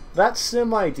 That's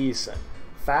semi-decent.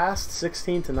 Fast,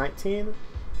 16 to 19.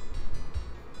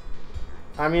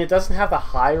 I mean, it doesn't have the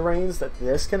high range that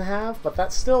this can have, but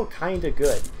that's still kind of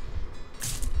good.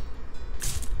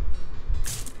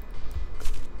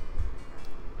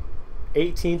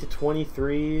 (18 to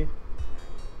 23).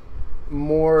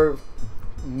 More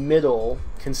middle,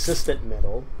 consistent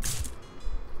middle.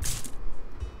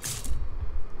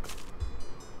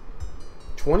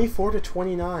 24 to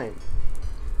 29.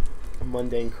 A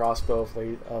mundane crossbow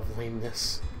of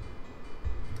lameness.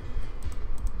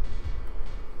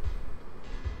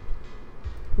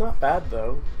 Not bad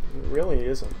though. It really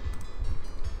isn't.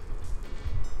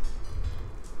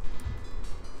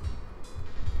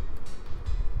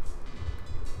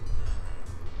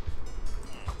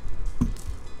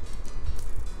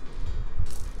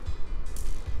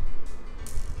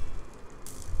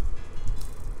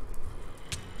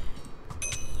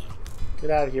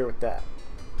 Get out of here with that.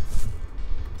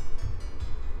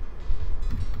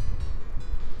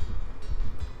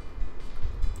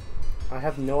 I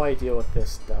have no idea what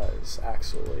this does,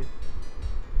 actually.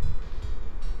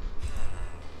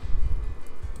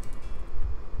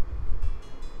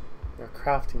 They're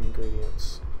crafting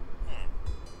ingredients.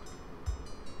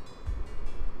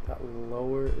 That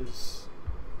lowers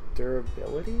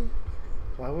durability?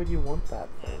 Why would you want that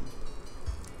then?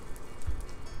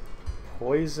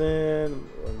 Poison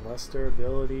and less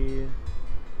durability.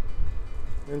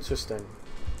 Interesting.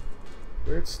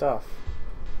 Weird stuff.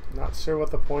 Not sure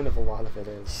what the point of a lot of it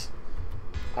is.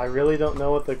 I really don't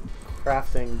know what the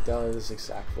crafting does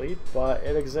exactly, but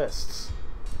it exists.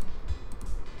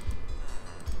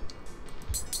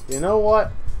 You know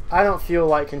what? I don't feel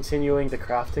like continuing the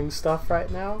crafting stuff right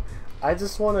now. I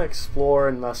just want to explore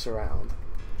and mess around.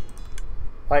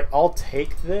 Like, I'll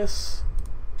take this,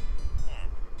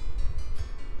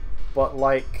 but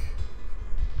like,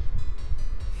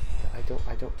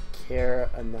 I don't care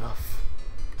enough.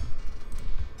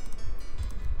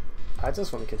 I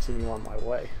just want to continue on my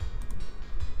way.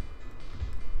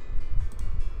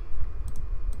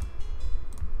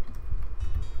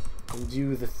 And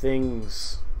do the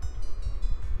things.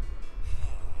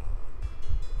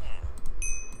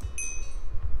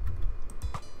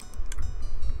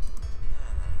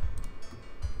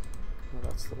 Oh,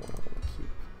 that's the one I want to keep.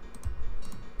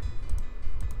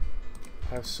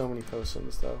 I have so many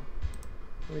potions though.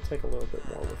 Let me take a little bit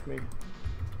more with me.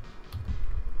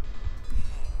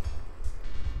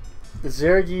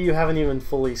 Zergi, you haven't even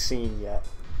fully seen yet.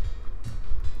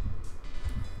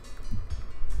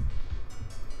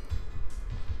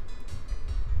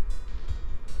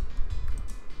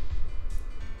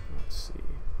 Let's see.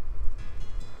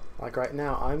 Like right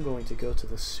now, I'm going to go to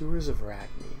the sewers of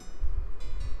Ragni.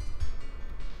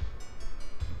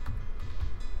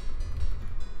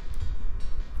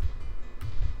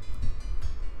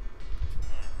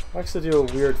 I like to do a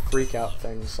weird freak out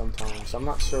thing sometimes. I'm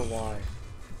not sure why.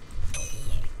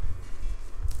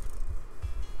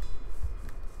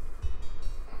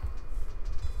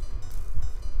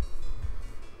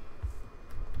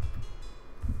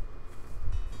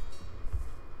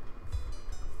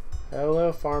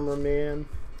 Hello, farmer man.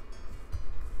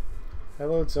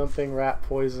 Hello, jumping rat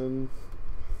poison.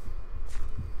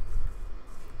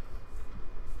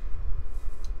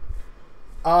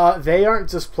 They aren't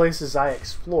just places I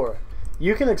explore.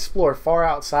 You can explore far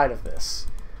outside of this.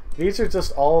 These are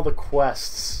just all the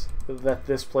quests that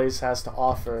this place has to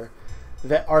offer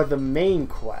that are the main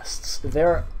quests. There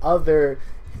are other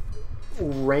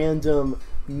random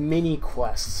mini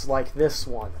quests like this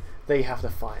one that you have to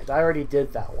find. I already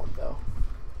did that one though.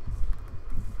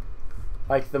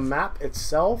 Like the map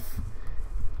itself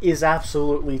is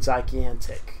absolutely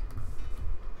gigantic.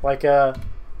 Like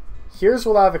here's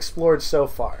what I've explored so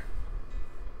far.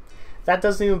 That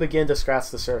doesn't even begin to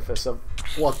scratch the surface of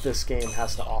what this game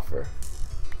has to offer.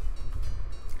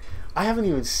 I haven't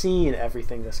even seen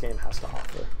everything this game has to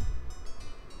offer.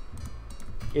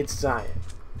 It's giant.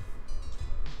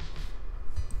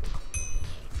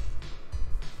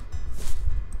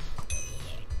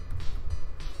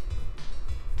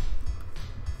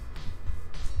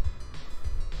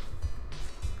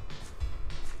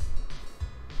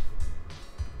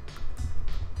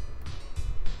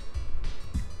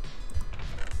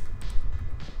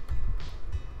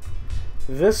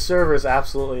 This server is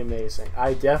absolutely amazing.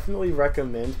 I definitely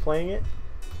recommend playing it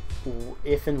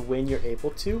if and when you're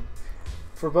able to.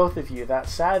 For both of you,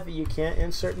 that's sad that you can't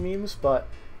insert memes, but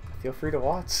feel free to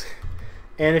watch.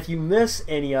 And if you miss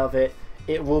any of it,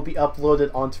 it will be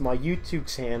uploaded onto my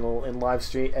YouTube channel and live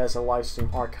stream as a live stream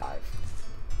archive.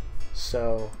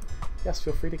 So, yes,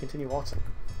 feel free to continue watching.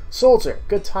 Soldier,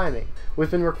 good timing.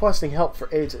 We've been requesting help for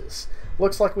ages.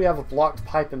 Looks like we have a blocked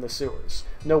pipe in the sewers.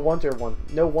 No wonder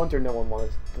no one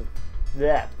wanted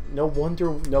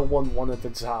the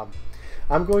job.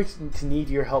 I'm going to need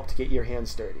your help to get your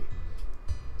hands dirty.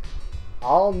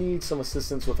 I'll need some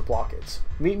assistance with the blockage.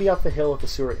 Meet me up the hill at the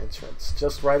sewer entrance,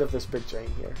 just right of this big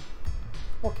drain here.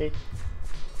 Okay.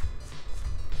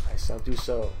 I shall do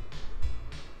so.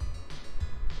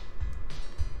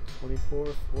 24,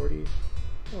 40.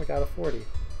 Oh, I got a 40.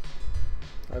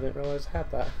 I didn't realize I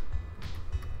had that.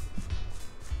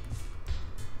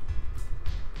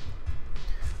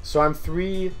 So I'm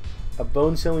 3. A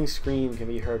bone-chilling scream can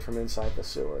be heard from inside the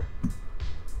sewer.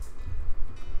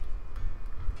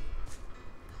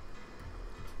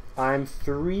 I'm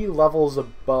 3 levels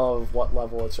above what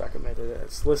level it's recommended.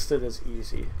 It's listed as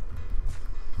easy.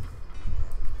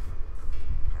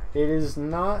 It is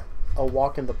not a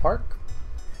walk in the park,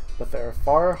 but there are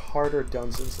far harder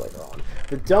dungeons later on.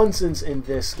 The dungeons in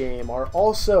this game are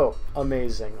also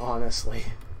amazing, honestly.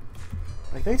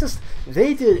 Like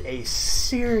they did a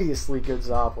seriously good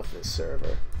job with this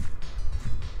server.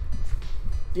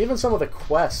 Even some of the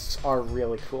quests are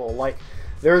really cool. Like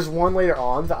there's one later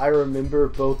on that I remember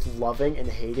both loving and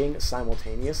hating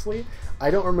simultaneously.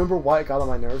 I don't remember why it got on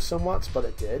my nerves so much, but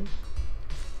it did.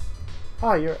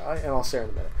 Ah, and I'll say in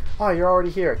a minute. Ah, you're already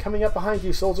here. Coming up behind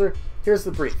you, soldier. Here's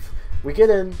the brief. We get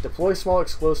in, deploy small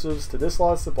explosives to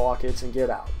dislodge the blockades, and get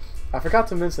out. I forgot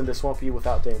to mention this won't be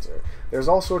without danger. There's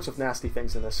all sorts of nasty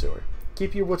things in this sewer.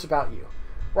 Keep your wits about you.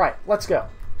 Right, let's go.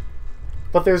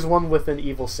 But there's one with an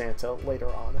evil Santa later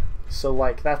on. So,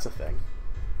 like, that's a thing.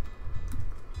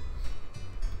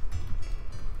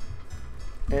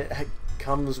 And it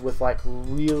comes with, like,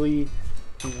 really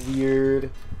weird,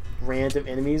 random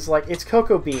enemies. Like, it's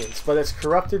cocoa beans, but it's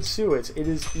corrupted sewage. It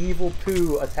is evil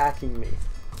poo attacking me.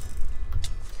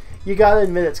 You gotta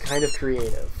admit it's kind of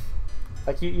creative.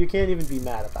 Like, you can't even be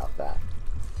mad about that.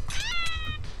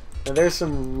 And there's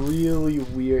some really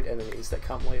weird enemies that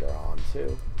come later on,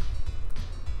 too.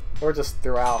 Or just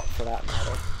throughout, for that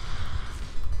matter.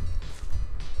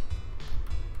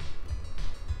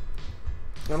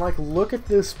 And, like, look at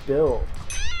this build.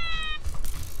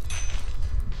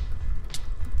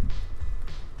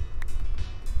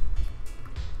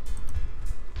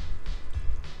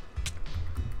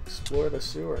 Explore the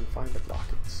sewer and find the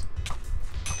blockades.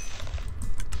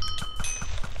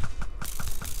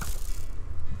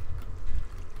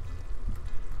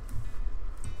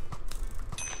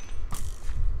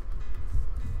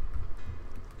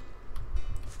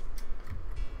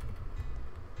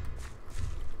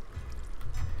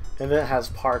 And then it has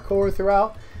parkour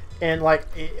throughout, and like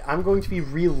I'm going to be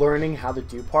relearning how to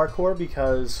do parkour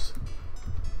because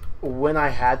when I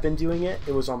had been doing it,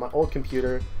 it was on my old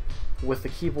computer with the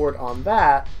keyboard on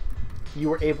that. You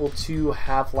were able to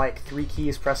have like 3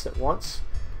 keys pressed at once.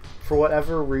 For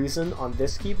whatever reason on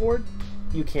this keyboard,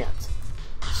 you can't.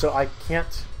 So I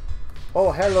can't.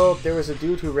 Oh, hello, there was a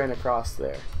dude who ran across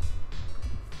there.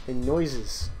 And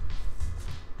noises.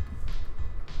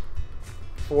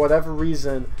 For whatever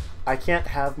reason, I can't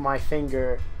have my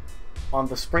finger on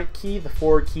the sprint key, the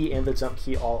forward key, and the jump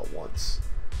key all at once.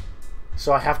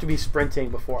 So I have to be sprinting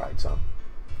before I jump.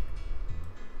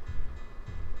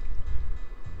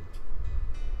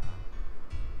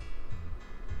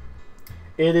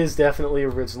 It is definitely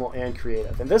original and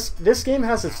creative. And this game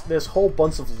has this whole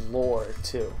bunch of lore,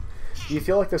 too. Do you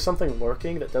feel like there's something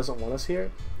lurking that doesn't want us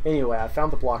here? Anyway, I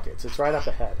found the blockades. It's right up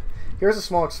ahead. Here's a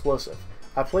small explosive.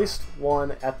 I placed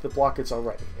one at the blockades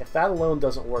already. If that alone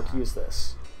doesn't work, use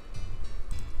this.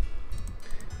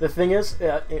 The thing is,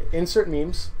 insert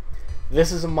memes.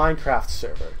 This is a Minecraft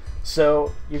server.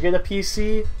 So you get a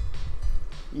PC,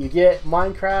 you get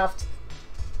Minecraft,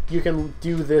 you can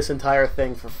do this entire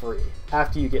thing for free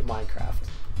after you get Minecraft.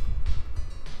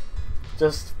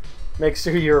 Just make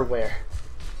sure you're aware.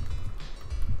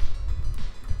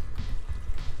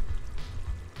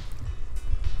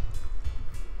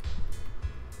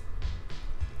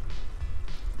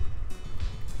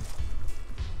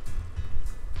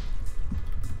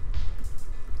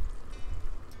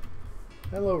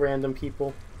 Hello, random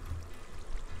people.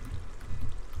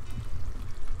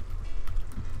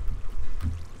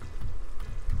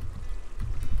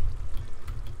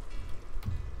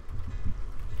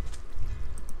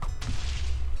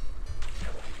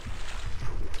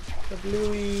 The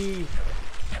bluey.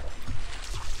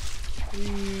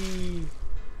 Whee.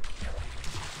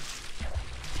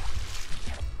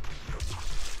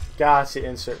 Gotcha,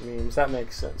 insert memes. That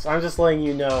makes sense. I'm just letting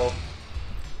you know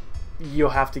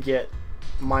you'll have to get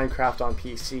Minecraft on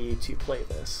PC to play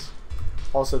this.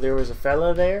 Also, there was a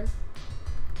fella there.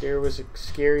 There was a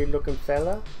scary looking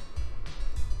fella.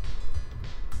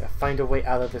 Gotta find a way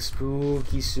out of the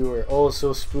spooky sewer. Oh,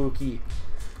 so spooky.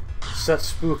 Such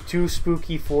spook. Too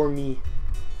spooky for me.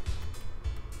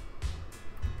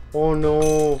 Oh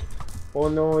no. Oh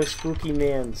no, it's spooky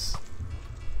mans.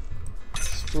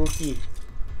 Spooky.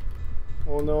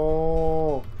 Oh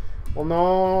no. Oh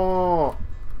no.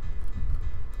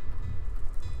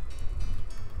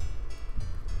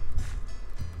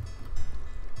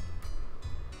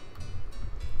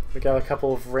 We got a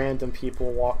couple of random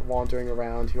people wandering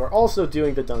around who are also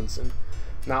doing the dungeon.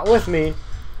 Not with me,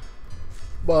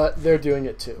 but they're doing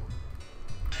it too.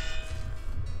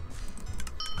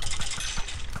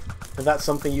 And that's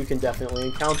something you can definitely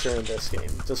encounter in this game.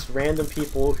 Just random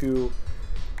people who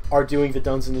are doing the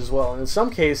dungeon as well. And in some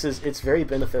cases, it's very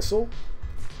beneficial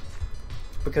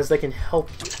because they can help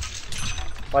you.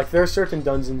 Like, there are certain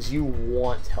dungeons you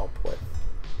want help with.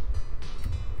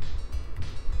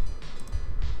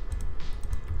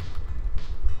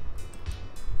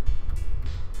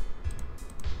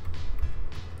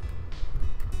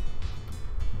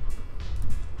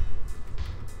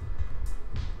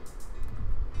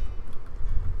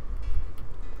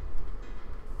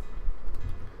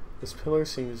 This pillar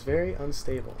seems very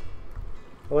unstable.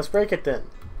 Well, let's break it then.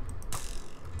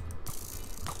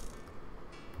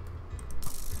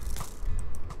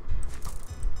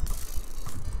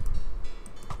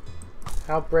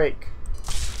 How break?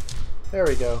 There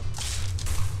we go.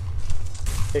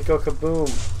 It go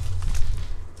kaboom.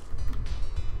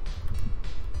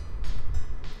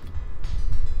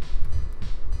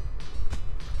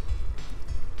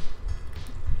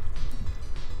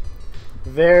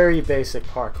 Very basic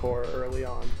parkour early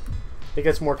on. It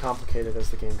gets more complicated as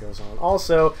the game goes on.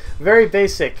 Also, very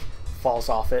basic falls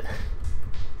off it.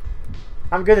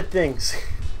 I'm good at things.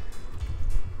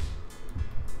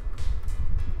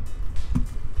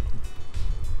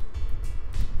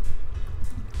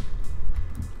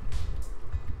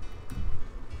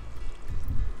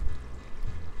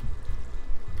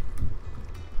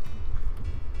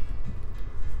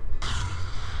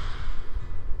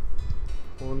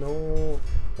 Oh no.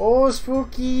 Oh,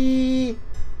 spooky!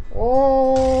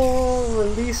 Oh,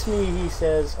 release me, he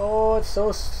says. Oh, it's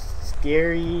so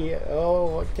scary.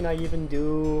 Oh, what can I even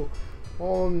do?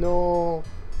 Oh no.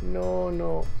 No,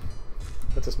 no.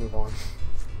 Let's just move on.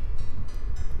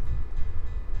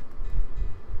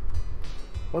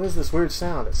 What is this weird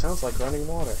sound? It sounds like running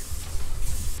water.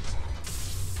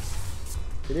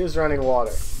 It is running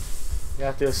water. You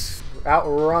have to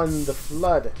outrun the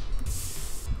flood.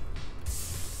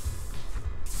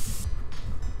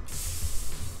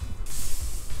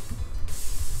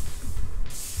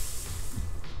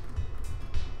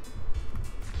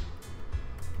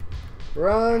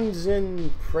 Runs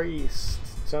in priest.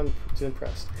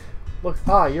 Impressed. Look,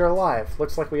 you're alive.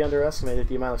 Looks like we underestimated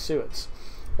the amount of suets.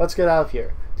 Let's get out of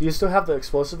here. Do you still have the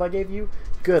explosive I gave you?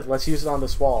 Good, let's use it on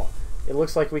this wall. It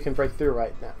looks like we can break through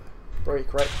right now.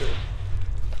 Break right through.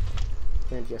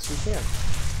 And yes, we can.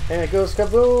 And it goes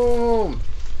kaboom!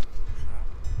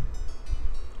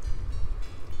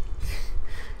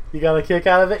 You got a kick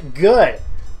out of it? Good!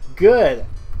 Good!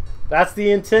 That's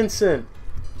the intention.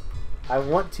 I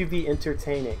want to be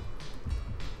entertaining.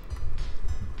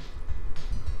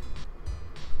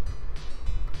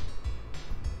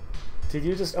 Did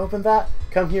you just open that?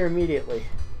 Come here immediately.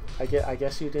 I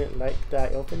guess you didn't like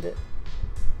that I opened it.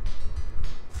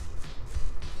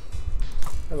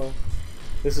 Hello.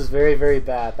 This is very, very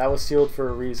bad. That was sealed for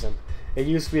a reason. It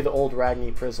used to be the old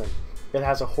Ragni prison. It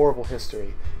has a horrible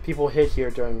history. People hid here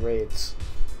during raids.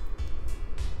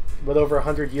 But over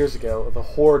 100 years ago, the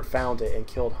Horde found it and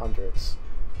killed hundreds.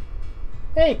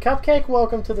 Hey, Cupcake,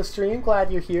 welcome to the stream.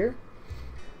 Glad you're here.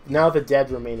 Now the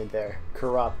dead remain in there,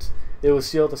 corrupt. It was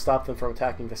sealed to stop them from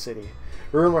attacking the city.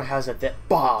 Rumor has it that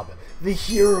Bob, the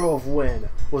hero of Wynn,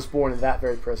 was born in that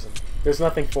very prison. There's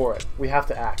nothing for it. We have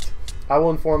to act. I will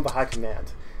inform the High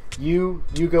Command. You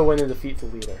go in and defeat the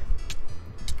leader.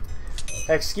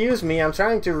 Excuse me, I'm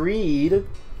trying to read.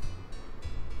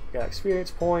 Got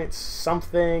experience points,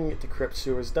 something, decrypt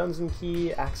sewers dungeon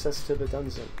key, access to the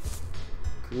dungeon.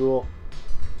 Cool.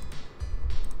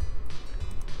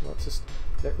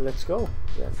 Let's go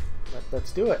then.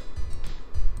 Let's do it.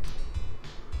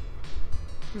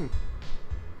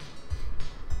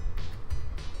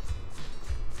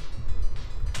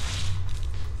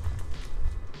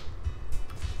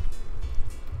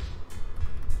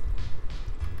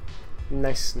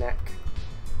 Nice snack.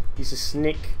 He's a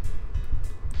snake.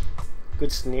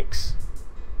 Good snakes.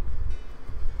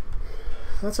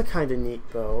 That's a kind of neat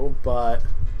bow, but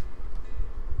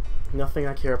nothing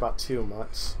I care about too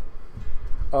much.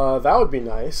 That would be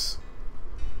nice.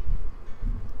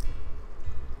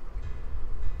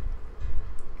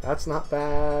 That's not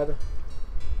bad.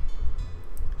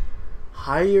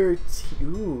 Higher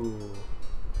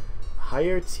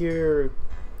tier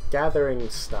gathering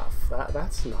stuff.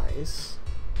 That's nice.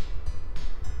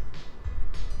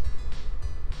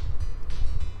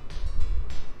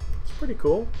 It's pretty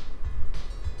cool.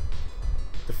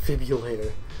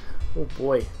 Defibrillator. Oh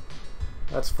boy.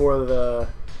 That's for the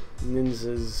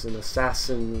ninjas and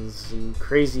assassins and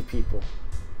crazy people.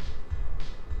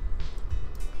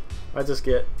 I just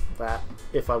get that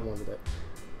if I wanted it.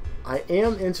 I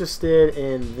am interested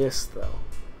in this though.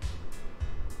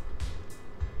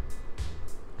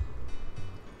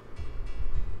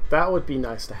 That would be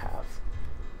nice to have.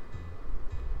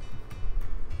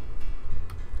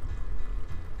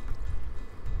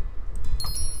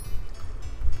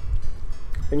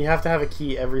 And you have to have a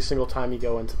key every single time you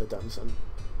go into the dungeon.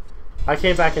 I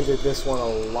came back and did this one a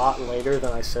lot later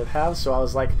than I should have, so I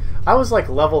was like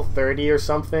level 30 or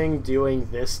something doing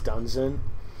this dungeon.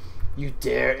 You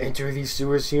dare enter these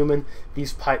sewers, human?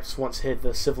 These pipes once hid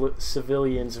the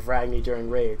civilians of Ragni during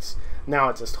raids. Now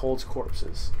it just holds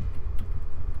corpses.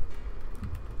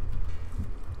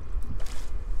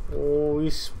 Oh,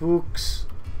 these spooks.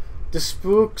 The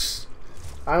spooks.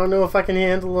 I don't know if I can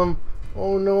handle them.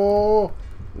 Oh no.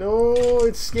 No,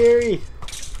 it's scary.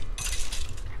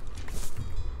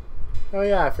 Oh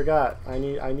yeah, I forgot. I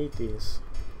need these.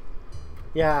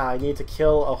 Yeah, I need to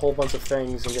kill a whole bunch of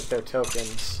things and get their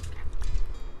tokens.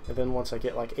 And then once I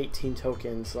get like 18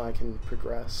 tokens, then I can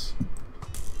progress.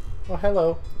 Oh,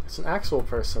 hello. It's an actual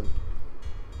person.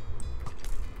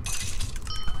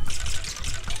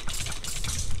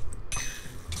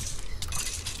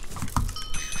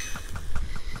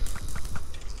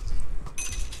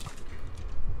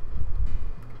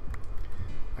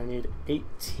 I need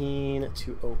 18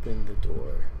 to open the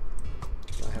door.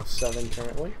 I have 7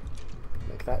 currently.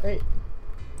 Make that 8.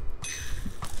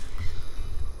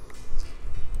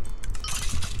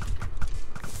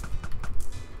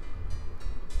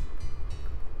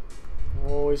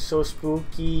 Oh, it's so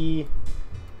spooky.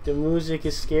 The music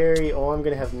is scary. Oh, I'm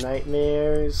gonna have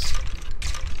nightmares.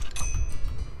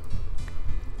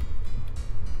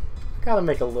 Gotta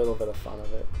make a little bit of fun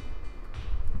of it.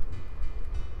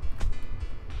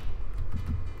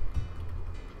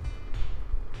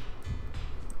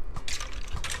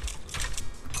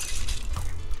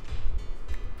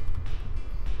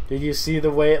 Did you see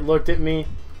the way it looked at me?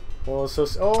 Oh, so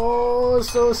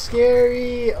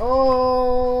scary!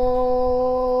 Oh!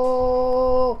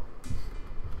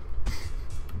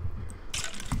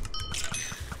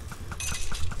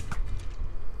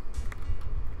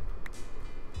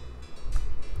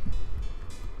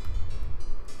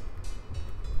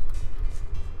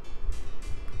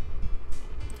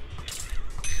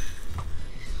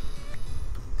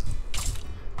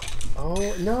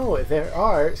 Oh no, there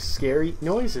are scary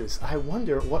noises. I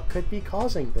wonder what could be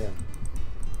causing them.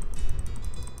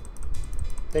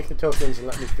 Take the tokens and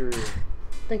let me through.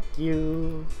 Thank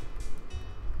you.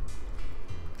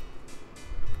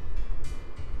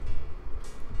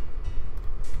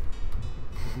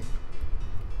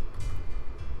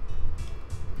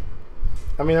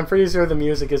 I mean, I'm pretty sure the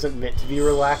music isn't meant to be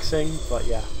relaxing, but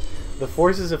yeah. The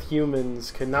forces of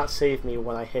humans could not save me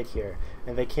when I hit here,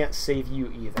 and they can't save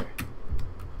you either.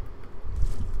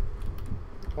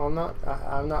 Well,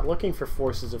 I'm not looking for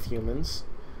forces of humans.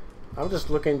 I'm just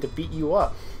looking to beat you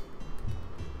up.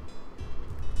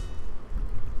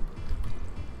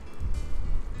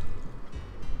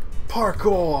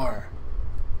 Parkour!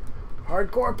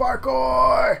 Hardcore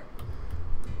parkour!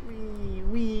 Wee,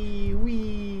 wee,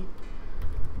 wee.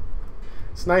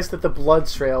 It's nice that the blood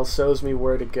trail shows me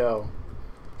where to go.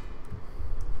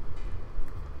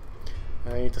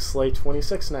 I need to slay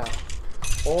 26 now.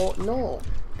 Oh no!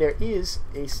 There is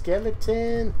a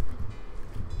skeleton!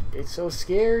 It's so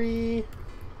scary!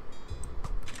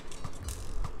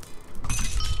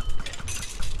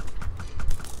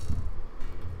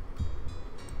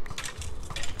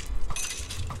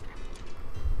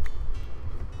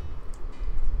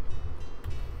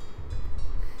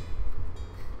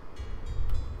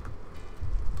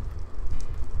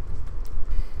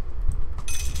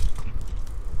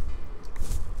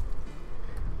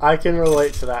 I can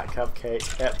relate to that,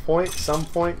 Cupcake. At some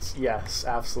points, yes,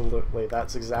 absolutely.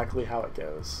 That's exactly how it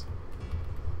goes.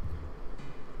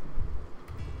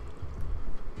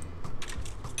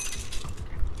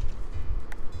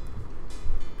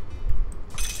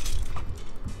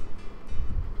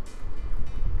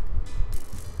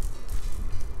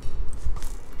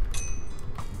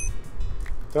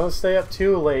 Don't stay up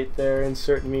too late there,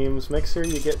 insert memes. Make sure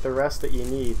you get the rest that you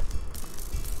need.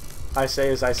 I say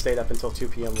as I stayed up until 2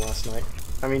 p.m. last night.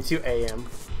 I mean 2 a.m.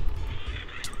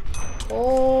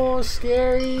 Oh,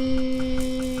 scary!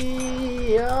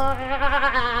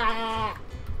 Ah!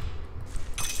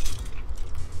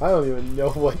 I don't even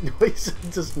know what noise I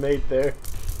just made there.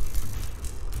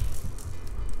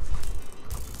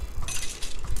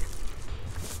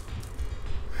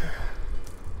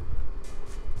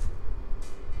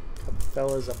 Couple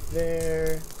fellas up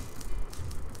there.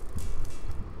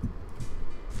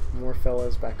 More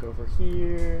fellas back over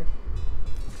here.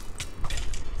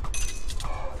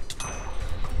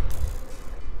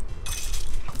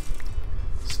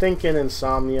 Stinking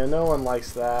insomnia. No one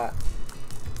likes that.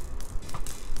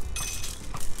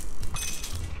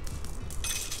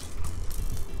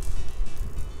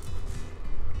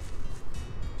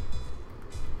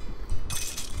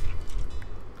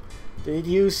 Did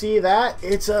you see that?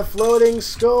 It's a floating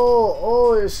skull.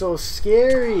 Oh, it's so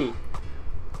scary.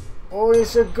 Oh,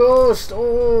 it's a ghost!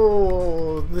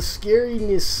 Oh, the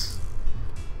scariness.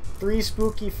 3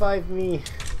 spooky, 5 me.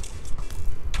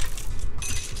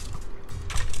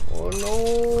 Oh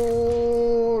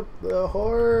no! The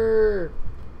horror!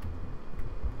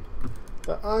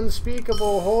 The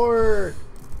unspeakable horror!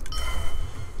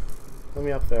 Let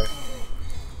me up there.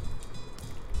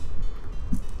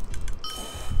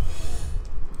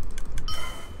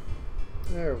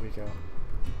 There we go.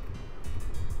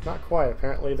 Not quite.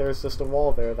 Apparently there's just a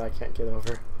wall there that I can't get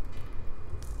over.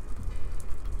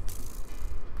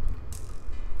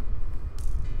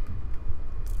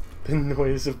 The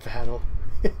noise of battle.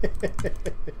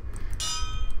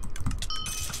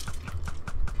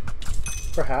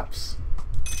 Perhaps.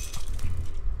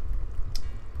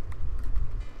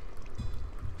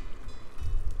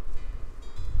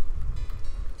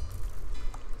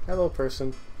 Hello,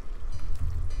 person.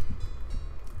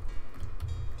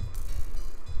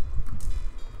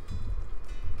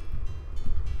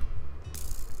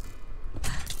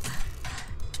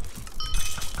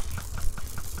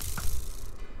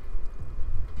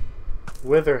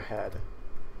 Witherhead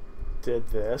did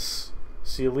this,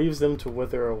 so he leaves them to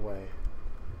wither away.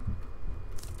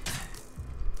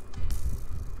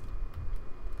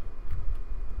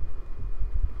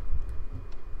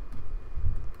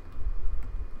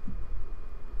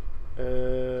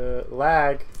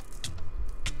 Lag.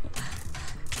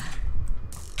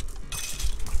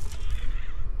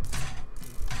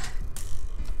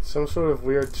 Some sort of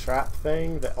weird trap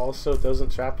thing that also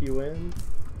doesn't trap you in.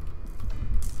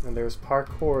 And there's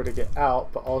parkour to get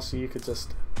out, but also you could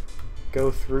just go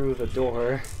through the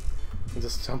door and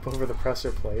just jump over the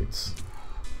pressure plates.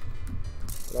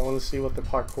 But I want to see what the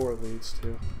parkour leads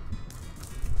to.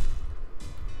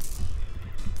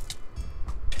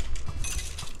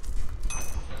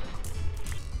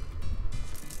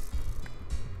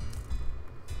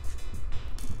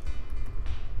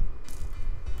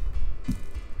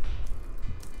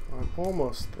 I'm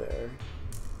almost there.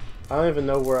 I don't even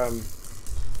know where I'm...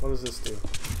 What does this do?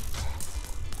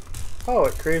 Oh,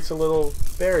 it creates a little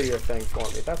barrier thing for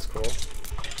me. That's cool.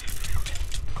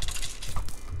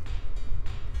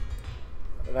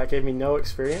 That gave me no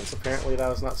experience. Apparently that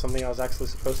was not something I was actually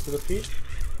supposed to defeat.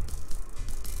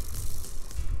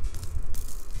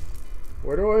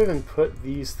 Where do I even put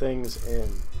these things in?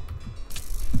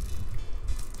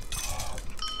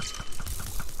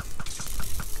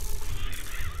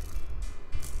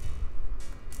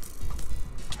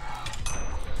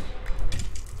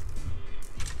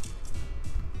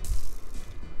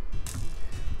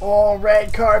 Oh,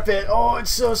 red carpet. Oh, it's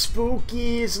so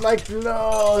spooky. It's like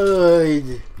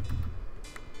blood.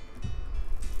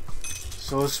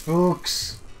 So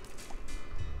spooks.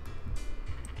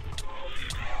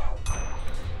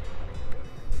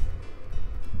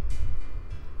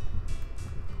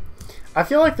 I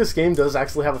feel like this game does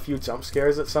actually have a few jump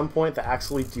scares at some point that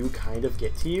actually do kind of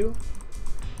get to you.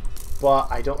 But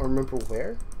I don't remember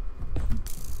where.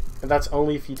 And that's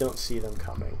only if you don't see them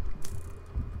coming.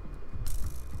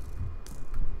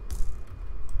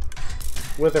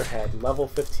 Witherhead, level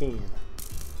 15.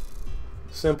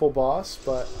 Simple boss,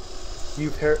 but you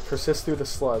persist through the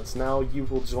sludge. Now you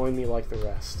will join me like the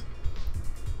rest.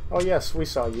 Oh yes, we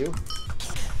saw you.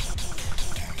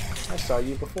 I saw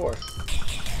you before.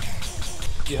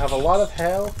 You have a lot of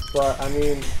health, but I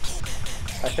mean,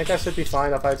 I think I should be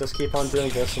fine if I just keep on doing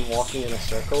this and walking in a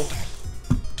circle.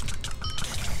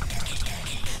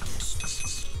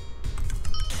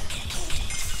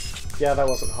 Yeah, that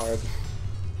wasn't hard.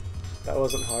 That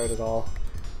wasn't hard at all.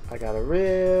 I got a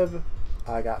rib,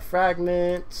 I got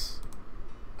fragments,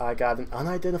 I got an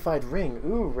unidentified ring.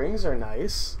 Ooh, rings are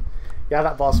nice. Yeah,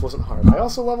 that boss wasn't hard. I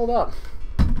also leveled up.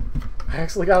 I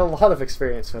actually got a lot of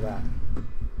experience for that.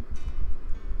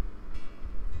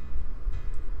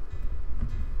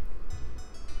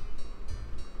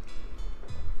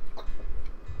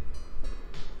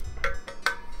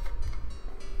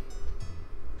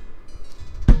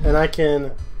 And I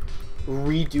can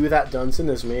redo that dungeon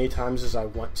as many times as I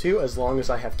want to, as long as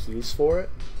I have keys for it.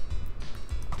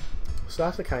 So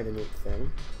that's a kind of neat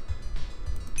thing.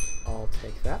 I'll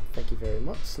take that. Thank you very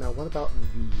much. Now what about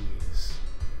these?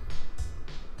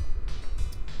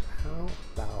 How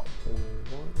about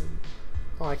one?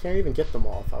 Oh, I can't even get them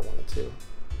all if I wanted to.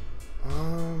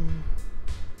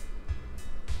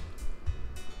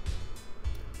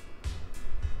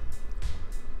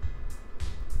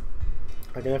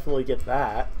 I can definitely get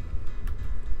that.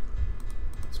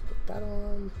 Let's put that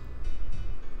on.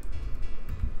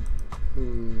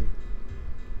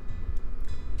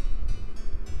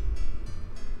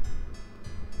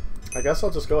 I guess I'll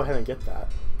just go ahead and get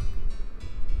that.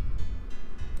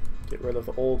 Get rid of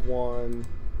the old one.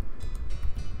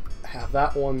 I have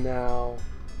that one now.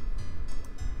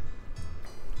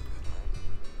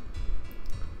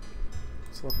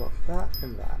 Let's level up that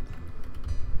and that.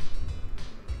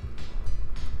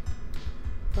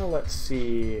 Now let's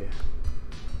see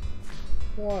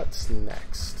what's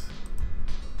next.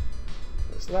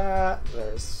 There's that.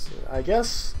 There's I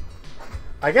guess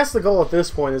the goal at this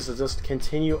point is to just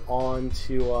continue on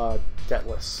to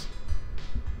Deathless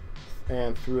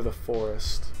and through the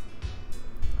forest.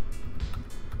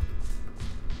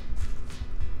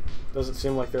 Doesn't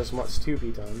seem like there's much to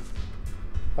be done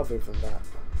other than that.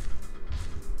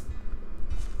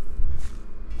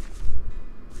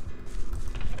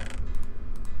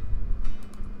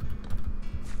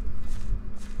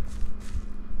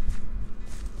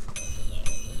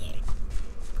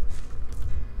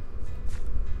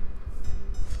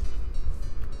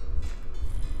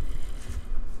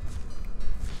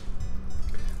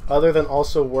 Other than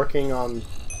also working on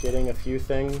getting a few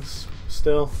things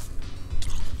still.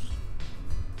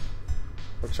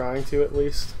 We're trying to, at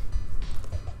least.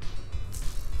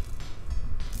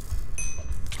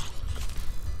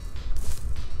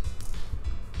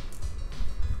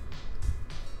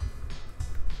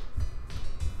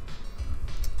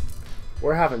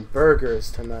 We're having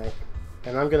burgers tonight,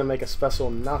 and I'm gonna make a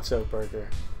special nacho burger.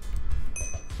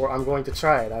 Or I'm going to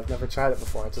try it. I've never tried it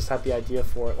before. I just had the idea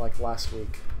for it like last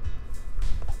week.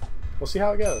 We'll see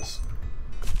how it goes.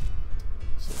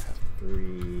 So I have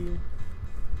 3.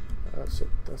 That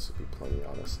should be plenty,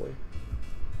 honestly.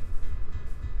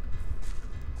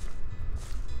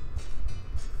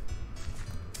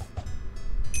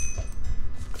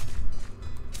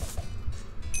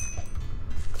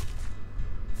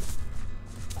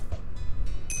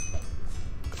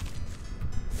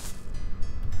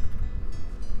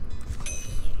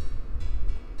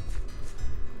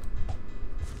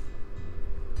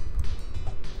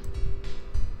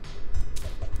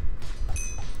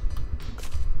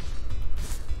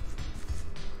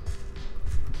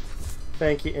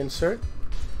 Thank you, insert.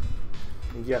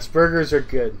 And yes, burgers are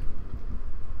good.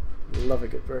 Love a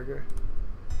good burger.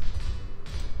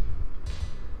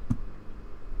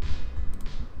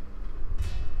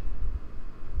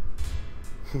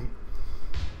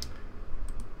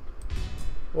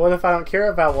 What if I don't care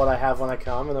about what I have when I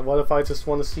come, and then what if I just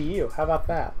want to see you? How about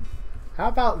that? How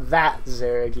about that,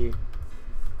 Zaragi?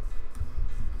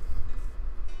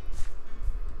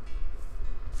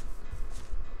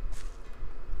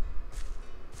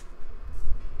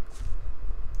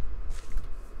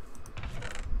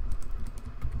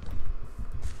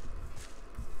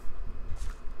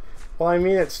 Well, I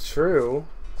mean, it's true.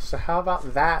 So how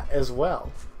about that as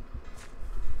well?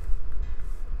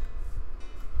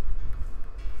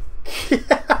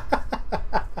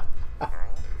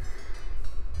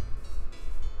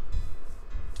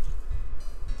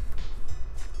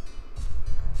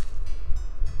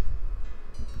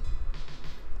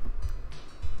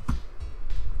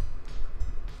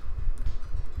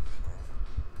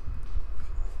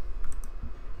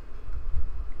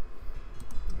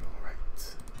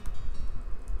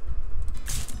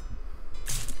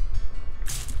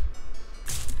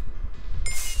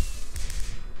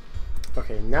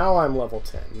 Okay, now I'm level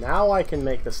 10. Now I can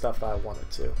make the stuff that I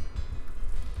wanted to.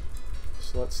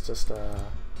 So let's just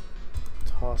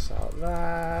toss out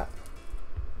that.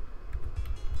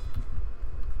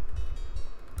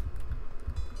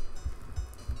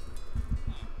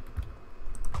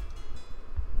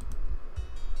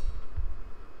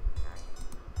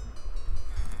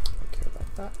 Don't care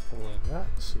about that or that,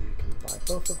 so you can buy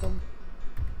both of them.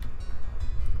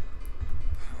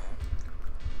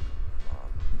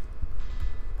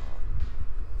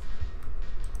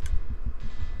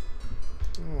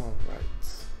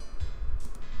 Alright.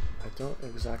 I don't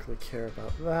exactly care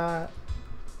about that.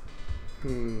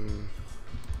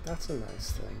 That's a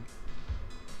nice thing.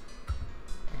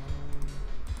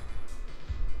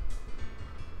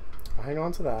 I'll hang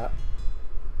on to that.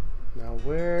 Now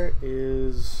where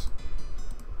is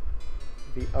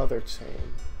the other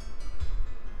chain?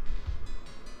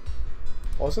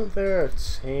 Wasn't there a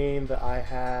chain that I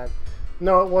had?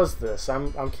 No, it was this.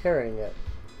 I'm carrying it.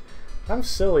 I'm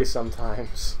silly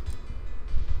sometimes.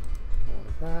 All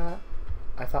of that.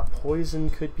 I thought poison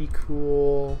could be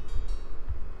cool.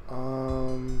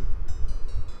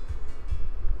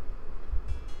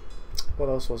 What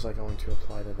else was I going to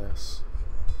apply to this?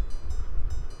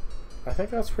 I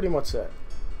think that's pretty much it.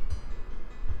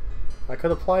 I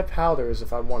could apply powders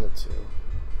if I wanted to.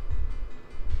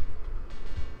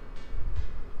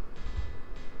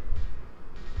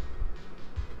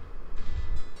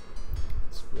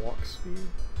 Walk speed?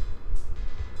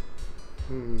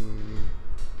 I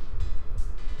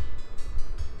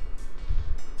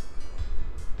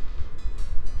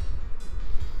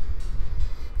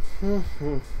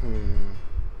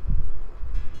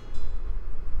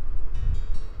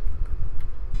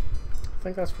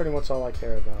think that's pretty much all I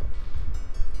care about.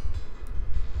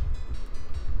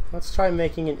 Let's try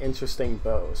making an interesting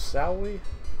bow, shall we?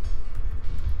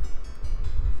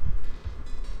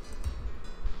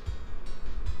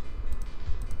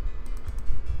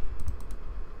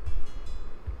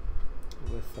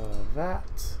 With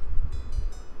that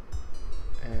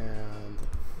and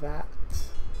that.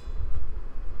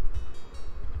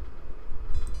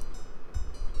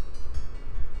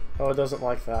 Oh, it doesn't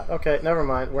like that. Okay, never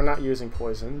mind. We're not using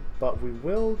poison, but we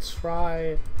will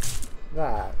try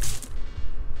that.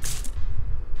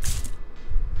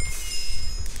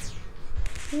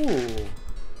 Ooh.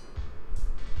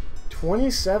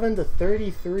 27 to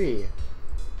 33.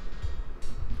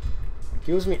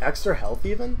 Gives me extra health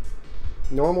even?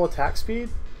 Normal attack speed?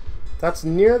 That's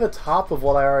near the top of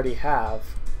what I already have,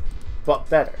 but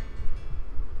better.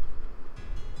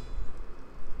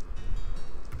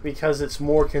 Because it's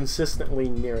more consistently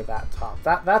near that top.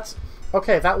 That's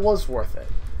okay, that was worth it.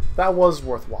 That was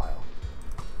worthwhile.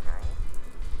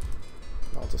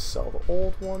 I'll just sell the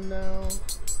old one now.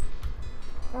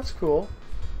 That's cool.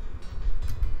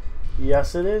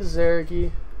 Yes, it is,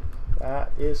 Zergy.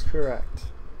 That is correct.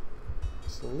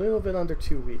 It's a little bit under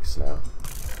 2 weeks now.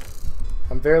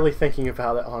 I'm barely thinking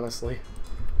about it, honestly.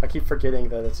 I keep forgetting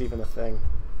that it's even a thing.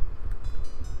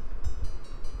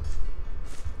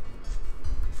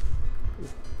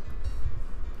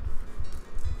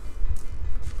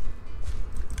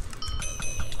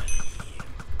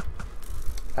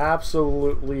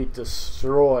 Absolutely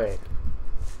destroyed.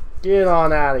 Get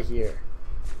on out of here.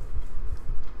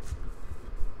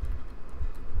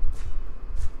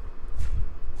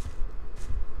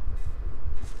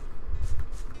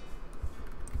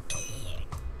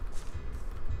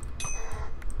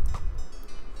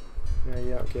 Yeah,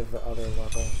 you don't give the other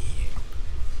level.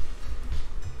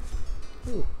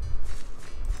 Ooh.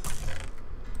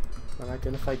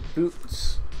 Unidentified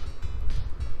boots.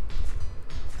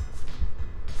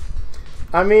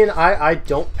 I mean, I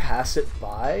don't pass it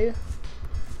by,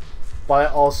 but I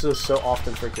also so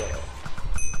often forget it.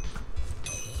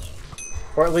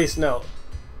 Or at least, no,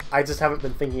 I just haven't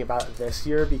been thinking about it this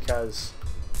year because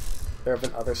there have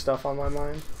been other stuff on my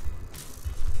mind.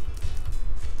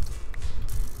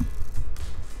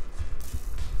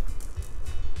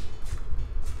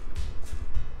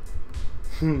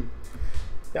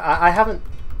 Yeah, I haven't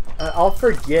I'll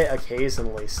forget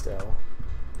occasionally still.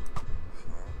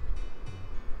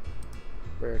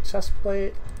 Rare chest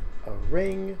plate, a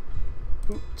ring,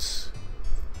 boots,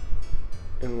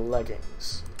 and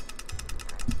leggings.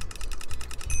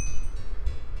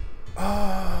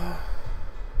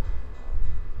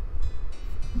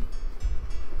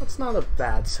 That's not a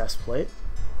bad chest plate.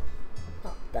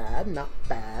 Not bad, not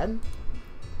bad.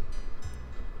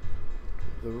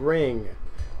 The ring.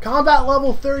 Combat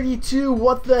level 32,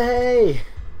 what the hey?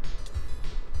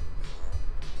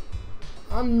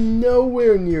 I'm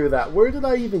nowhere near that. Where did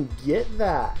I even get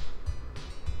that?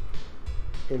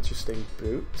 Interesting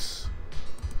boots.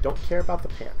 Don't care about the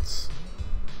pants.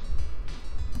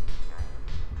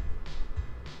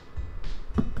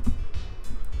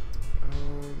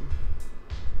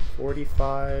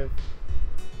 45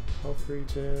 health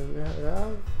regen.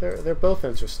 Yeah, they're both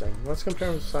interesting. Let's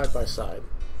compare them side by side.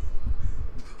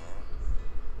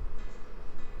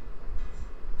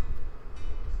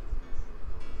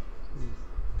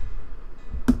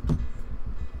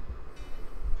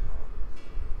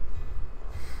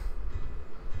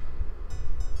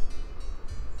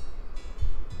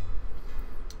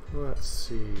 Let's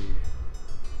see.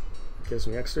 It gives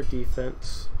me extra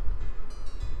defense.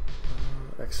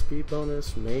 XP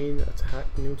bonus, main attack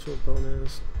neutral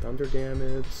bonus, thunder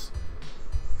damage,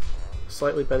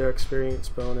 slightly better experience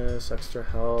bonus, extra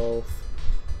health.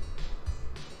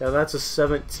 Yeah, that's a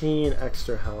 17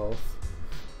 extra health.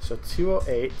 So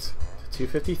 208 to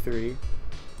 253 to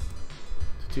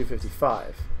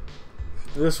 255.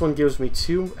 This one gives me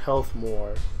 2 health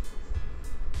more.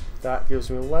 That gives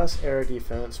me less air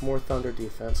defense, more thunder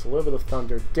defense, a little bit of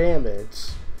thunder damage,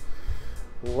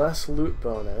 less loot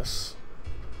bonus.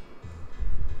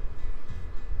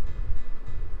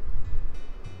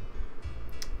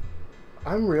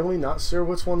 I'm really not sure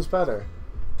which one's better.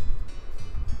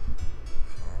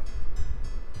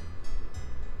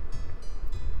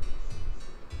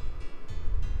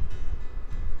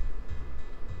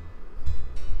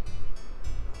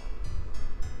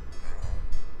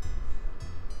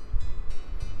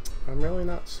 I'm really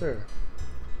not sure.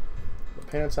 The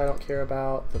pants I don't care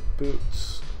about, the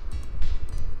boots.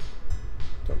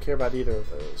 Don't care about either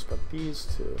of those, but these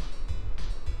two.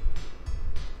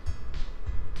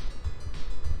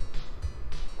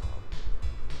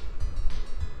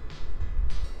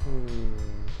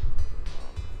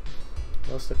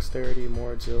 Less dexterity,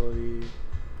 more agility.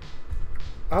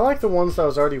 I like the ones that I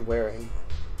was already wearing.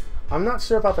 I'm not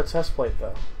sure about the chest plate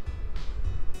though.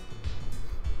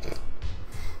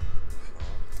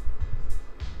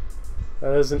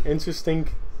 That is an interesting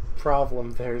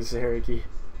problem there, Zerigi.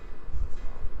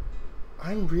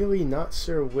 I'm really not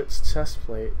sure which chest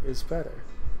plate is better.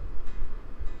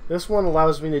 This one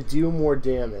allows me to do more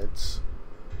damage.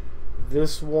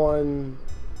 This one,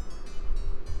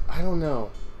 I don't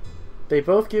know. They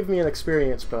both give me an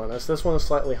experience bonus. This one is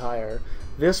slightly higher.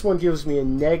 This one gives me a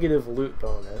negative loot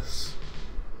bonus,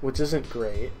 which isn't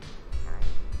great.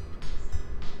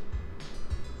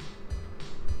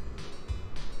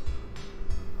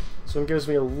 This one gives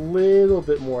me a little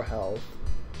bit more health.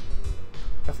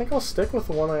 I think I'll stick with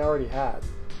the one I already had.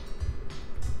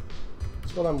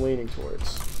 That's what I'm leaning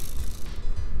towards.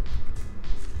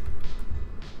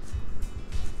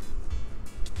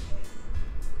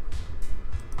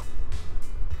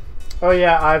 Oh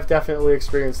yeah, I've definitely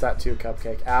experienced that too,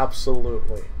 Cupcake.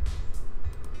 Absolutely.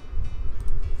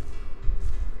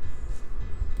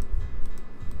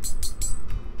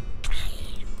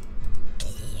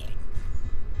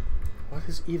 What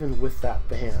is even with that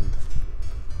band?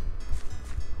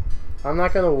 I'm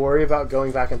not going to worry about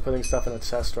going back and putting stuff in a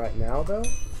chest right now, though,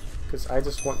 because I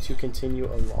just want to continue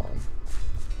along.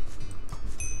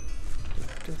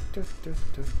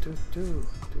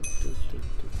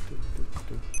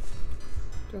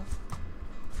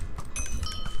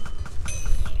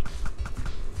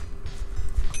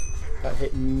 That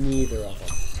hit neither of them.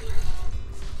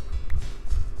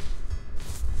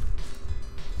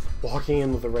 Walking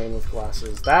into the rain with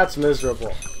glasses. That's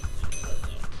miserable.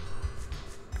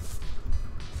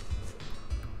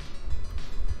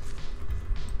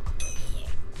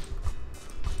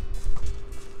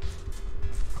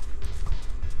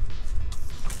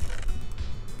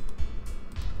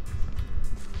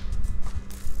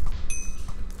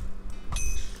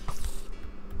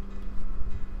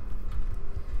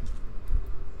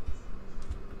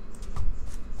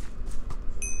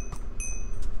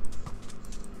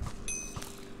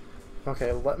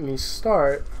 Okay, let me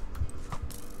start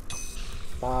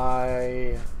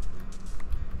by...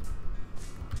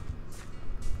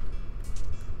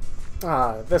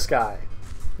 this guy.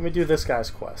 Let me do this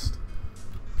guy's quest.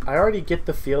 I already get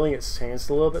the feeling it's changed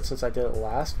a little bit since I did it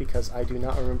last, because I do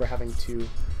not remember having to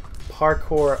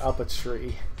parkour up a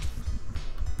tree.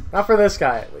 Not for this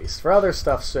guy, at least. For other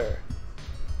stuff, sure.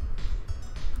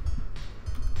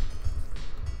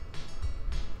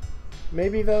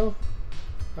 Maybe, though?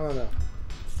 I don't know.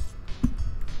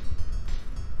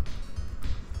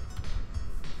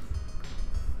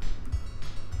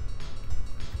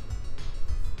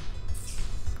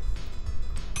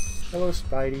 Hello,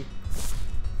 Spidey.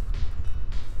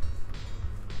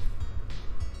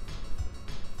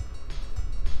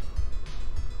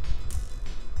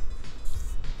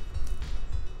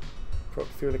 Poke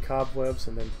through the cobwebs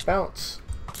and then bounce.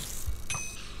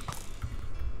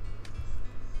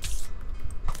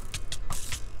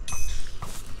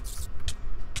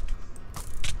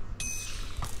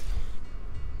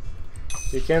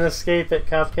 You can't escape it,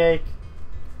 Cupcake.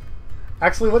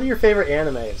 Actually, what are your favorite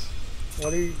animes?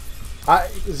 What are you...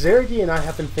 Zergy and I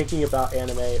have been thinking about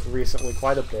anime recently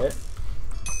quite a bit,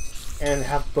 and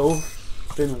have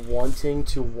both been wanting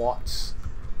to watch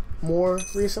more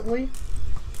recently.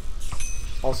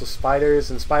 Also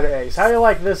spiders and spider eggs. How do you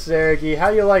like this, Zergy?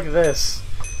 How do you like this?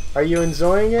 Are you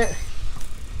enjoying it?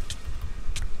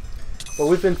 But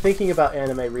we've been thinking about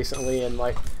anime recently, and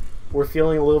like we're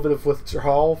feeling a little bit of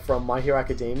withdrawal from My Hero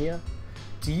Academia.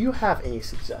 Do you have any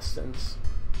suggestions?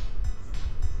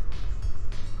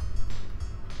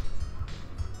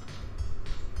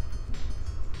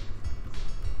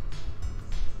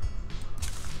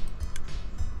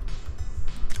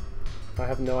 I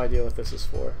have no idea what this is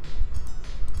for.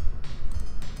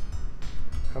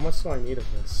 How much do I need of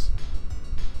this?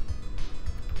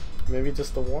 Maybe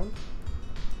just the one?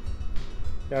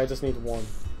 Yeah, I just need one.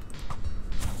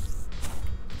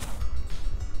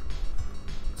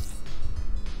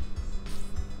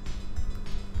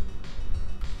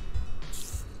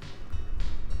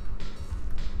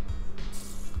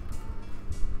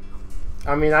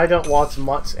 I mean, I don't watch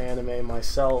much anime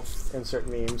myself, insert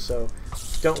meme, so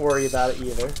don't worry about it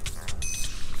either.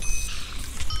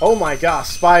 Oh my gosh,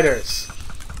 spiders!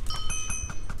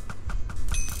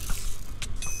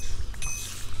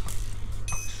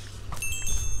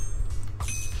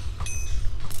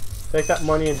 Take that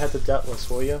money and head to Debtless,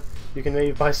 will you? You can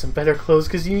maybe buy some better clothes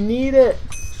because you need it!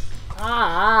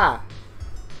 Ah!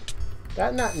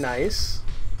 That's not nice.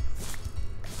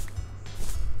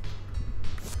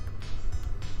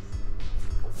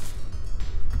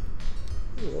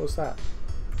 Ooh, what was that?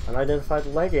 Unidentified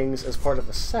leggings as part of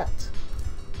a set.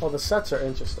 Oh, the sets are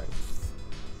interesting.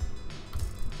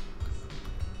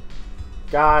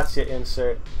 Gotcha,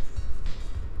 insert.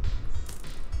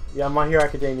 Yeah, My Hero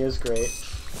Academia is great.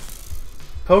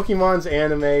 Pokemon's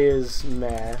anime is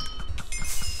meh,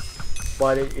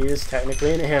 but it is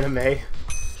technically an anime.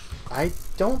 I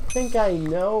don't think I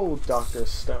know Dr.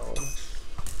 Stone.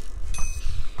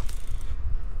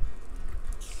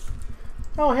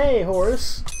 Oh hey,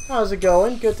 Horace. How's it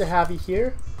going? Good to have you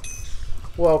here.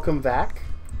 Welcome back.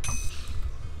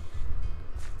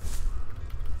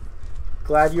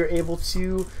 Glad you're able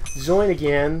to join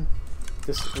again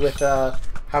this with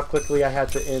how quickly I had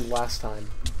to end last time.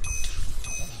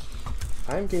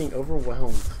 I'm getting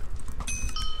overwhelmed.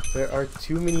 There are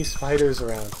too many spiders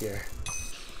around here.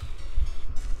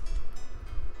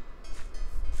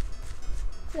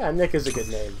 Yeah, Nick is a good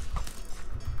name.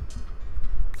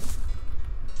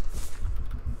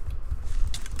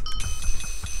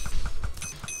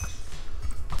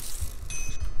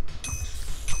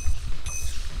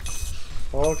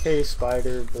 Okay,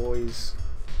 spider boys.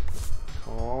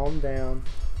 Calm down.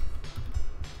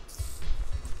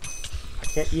 I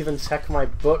can't even check my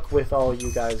book with all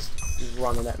you guys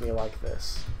running at me like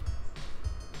this.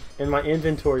 And my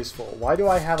inventory's full. Why do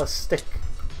I have a stick?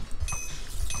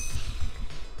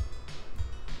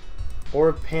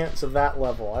 Or pants of that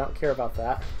level. I don't care about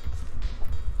that.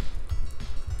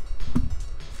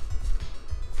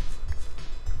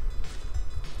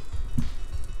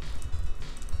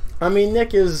 I mean,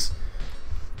 Nick is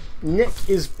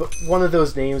one of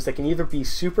those names that can either be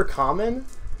super common,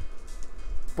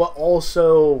 but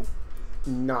also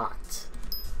not.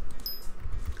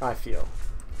 I feel.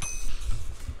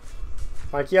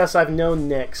 Like, yes, I've known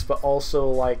Nicks, but also,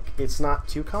 like, it's not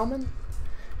too common.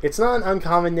 It's not an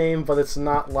uncommon name, but it's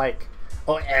not like,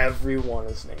 oh, everyone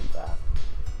is named that.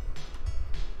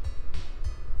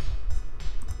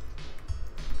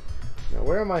 Now,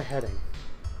 where am I heading?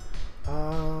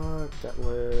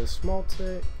 Debtless,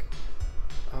 Maltic.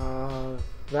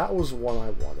 That was one I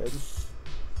wanted.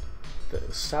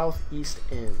 The southeast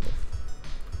end.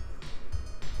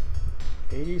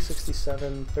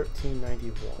 8067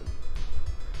 1391.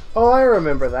 Oh, I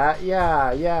remember that.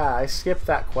 Yeah, yeah. I skipped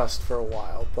that quest for a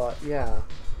while, but yeah.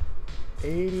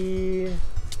 80...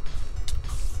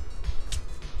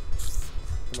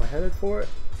 Am I headed for it?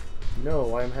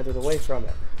 No, I am headed away from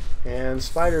it. And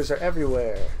spiders are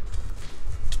everywhere.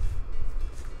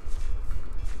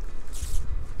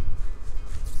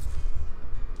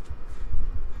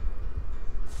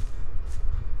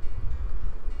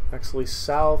 Actually,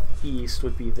 southeast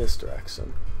would be this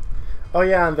direction. Oh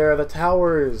yeah, and there are the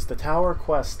towers, the tower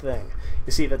quest thing.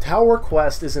 You see, the tower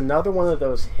quest is another one of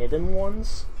those hidden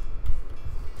ones.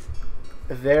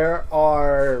 There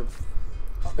are...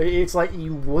 It's like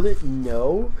you wouldn't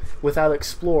know without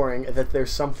exploring that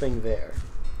there's something there.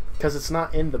 Because it's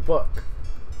not in the book.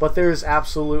 But there's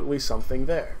absolutely something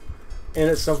there. And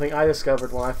it's something I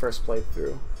discovered when I first played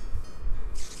through.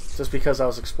 Just because I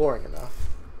was exploring enough.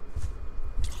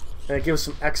 And it gives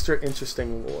some extra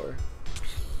interesting lore.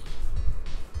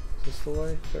 Is this the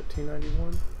way?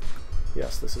 1391?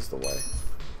 Yes, this is the way.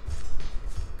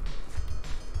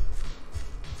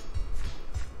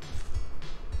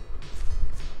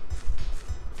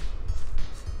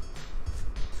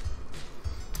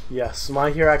 Yes, My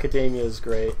Hero Academia is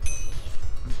great.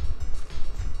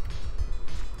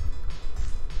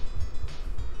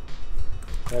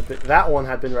 That one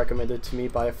had been recommended to me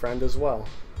by a friend as well.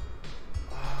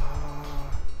 I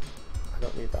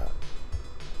don't need that.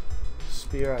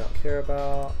 Spear I don't care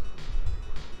about.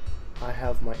 I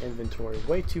have my inventory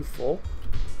way too full.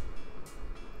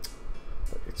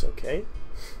 But it's okay.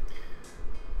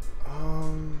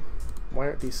 Why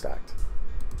aren't these stacked?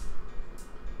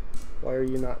 Why are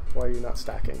you not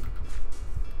stacking?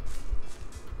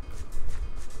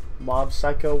 Mob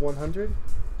Psycho 100?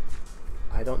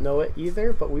 I don't know it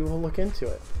either, but we will look into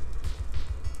it.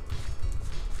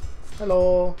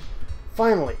 Hello!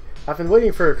 Finally! I've been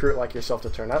waiting for a recruit like yourself to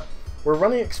turn up. We're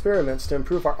running experiments to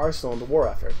improve our arsenal in the war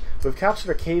effort. We've captured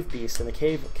a cave beast in a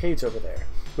cage over there.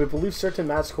 We believe certain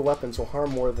magical weapons will harm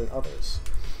more than others.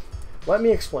 Let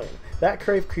me explain. That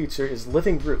cave creature is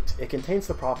living root. It contains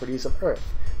the properties of earth.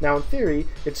 Now in theory,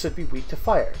 it should be weak to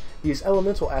fire. These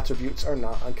elemental attributes are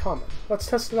not uncommon. Let's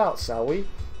test it out, shall we?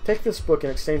 Take this book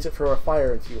and exchange it for a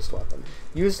fire-infused weapon.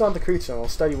 Use it on the creature and I'll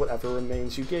study whatever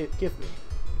remains you give me.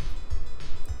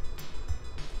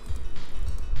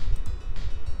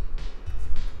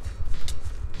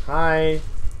 Hi.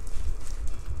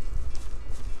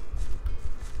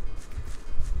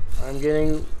 I'm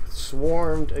getting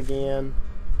swarmed again.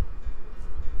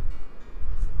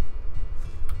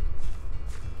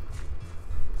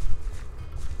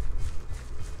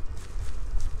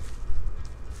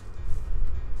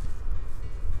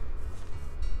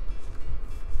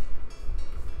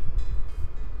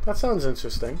 That sounds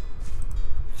interesting.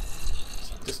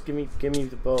 Just give me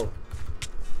the bow.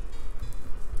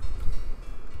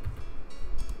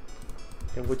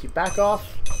 And would you back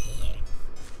off?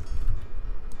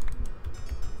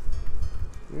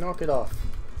 Knock it off.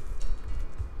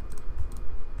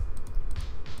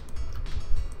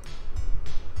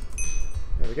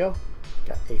 There we go.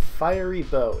 Got a fiery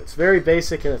bow. It's very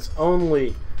basic and it's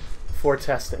only for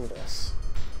testing this.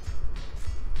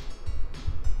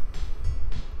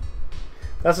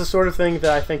 That's the sort of thing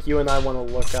that I think you and I want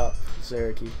to look up,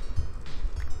 Zergy.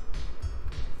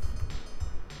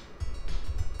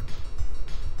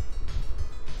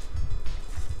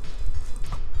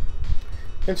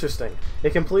 Interesting.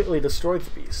 It completely destroyed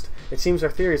the beast. It seems our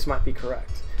theories might be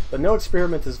correct. But no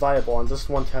experiment is viable on just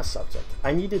one test subject.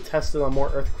 I need to test it on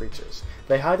more earth creatures.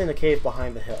 They hide in a cave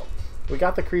behind the hill. We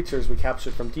got the creatures we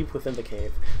captured from deep within the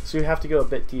cave, so we have to go a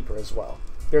bit deeper as well.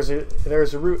 There's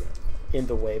a route in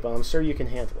the way, but I'm sure you can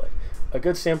handle it. A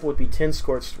good sample would be 10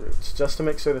 scorched roots, just to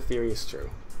make sure the theory is true.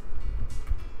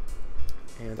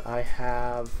 And I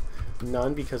have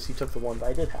none because he took the one that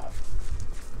I did have.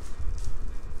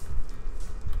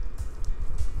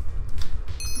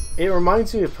 It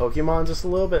reminds me of Pokemon just a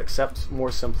little bit, except more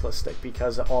simplistic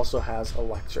because it also has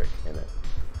electric in it.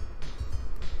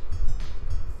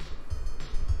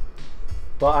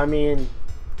 But I mean,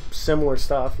 similar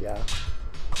stuff, yeah.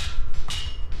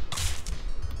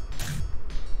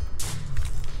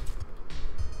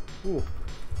 Ooh,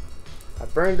 I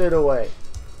burned it away.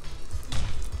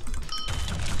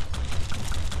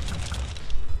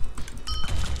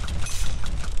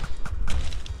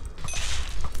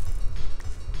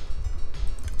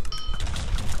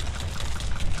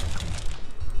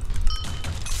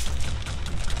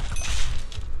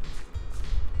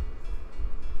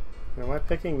 Am I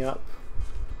picking up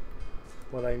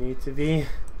what I need to be?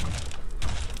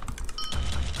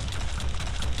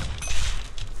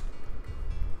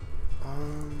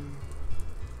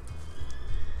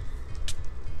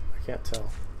 Can't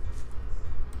tell.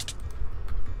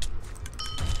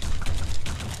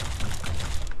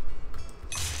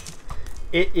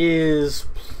 It is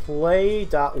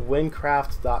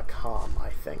play.wynncraft.com, I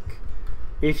think.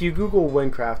 If you Google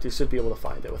Wynncraft, you should be able to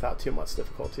find it without too much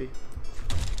difficulty.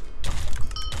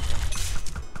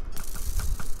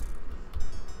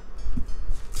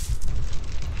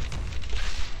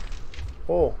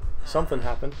 Oh, something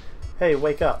happened. Hey,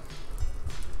 wake up.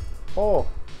 Oh,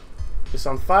 it's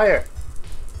on fire.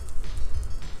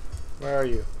 Where are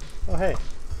you? Oh, hey.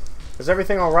 Is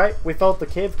everything alright? We felt the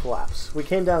cave collapse. We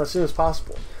came down as soon as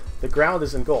possible. The ground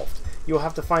is engulfed. You will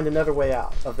have to find another way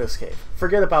out of this cave.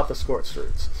 Forget about the scorched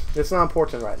roots. It's not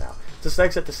important right now. Just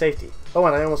exit to safety. Oh,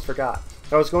 and I almost forgot.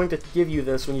 I was going to give you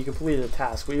this when you completed a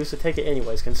task. We used to take it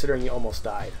anyways, considering you almost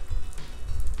died.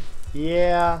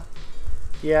 Yeah.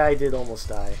 Yeah, I did almost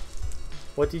die.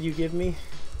 What did you give me?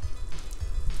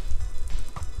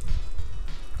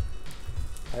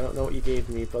 I don't know what you gave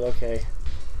me, but okay.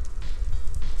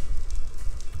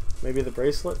 Maybe the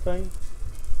bracelet thing?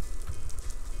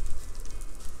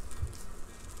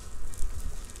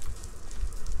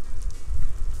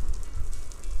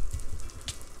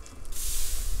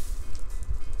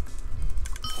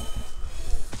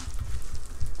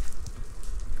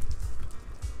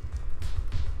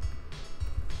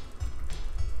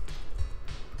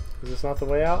 Is this not the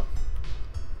way out?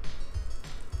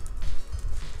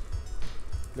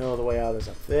 No, the way out is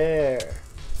up there.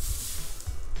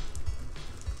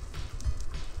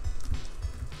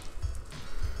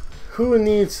 Who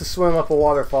needs to swim up a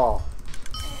waterfall?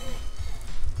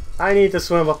 I need to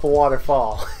swim up a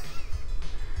waterfall.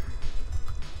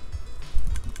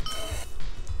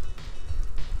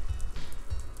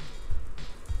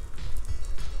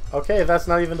 Okay, that's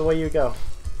not even the way you go.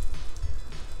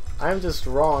 I'm just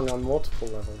wrong on multiple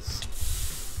levels.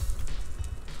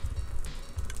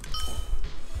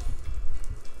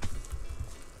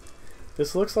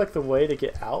 This looks like the way to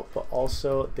get out, but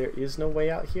also there is no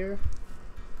way out here.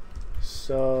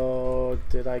 So,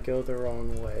 did I go the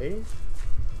wrong way?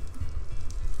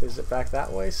 Is it back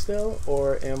that way still?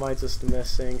 Or am I just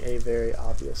missing a very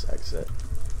obvious exit?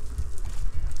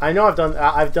 I know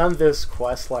I've done this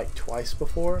quest like twice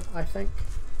before, I think.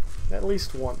 At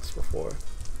least once before.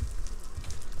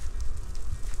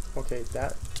 Okay,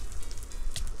 that...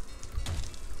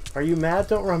 Are you mad?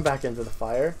 Don't run back into the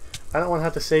fire. I don't want to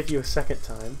have to save you a second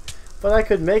time. But I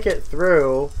could make it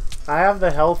through. I have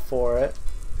the health for it.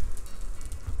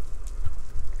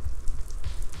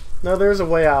 No, there's a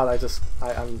way out.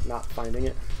 I'm not finding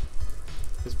it.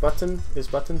 Is button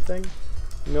thing?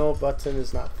 No, button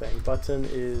is not thing. Button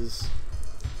is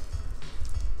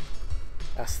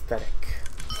aesthetic.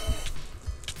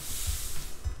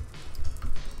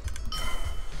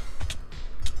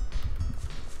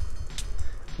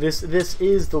 This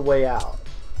is the way out.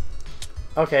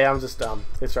 Okay, I'm just dumb.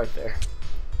 It's right there.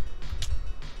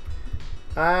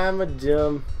 I'm a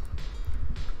dumb.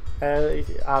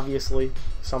 Obviously,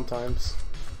 sometimes.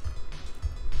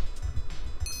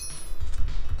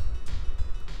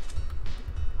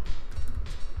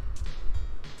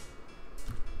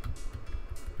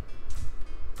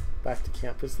 Back to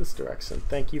camp is this direction.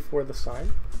 Thank you for the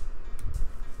sign.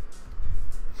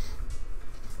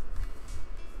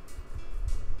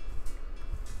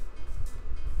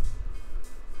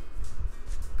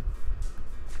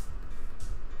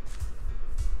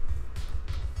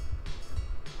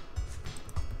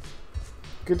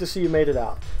 Good to see you made it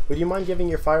out. Would you mind giving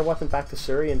your fire weapon back to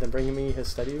Suri and then bringing me his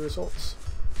study results?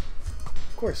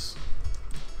 Of course.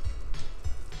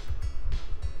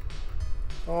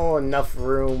 Oh, enough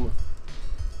room.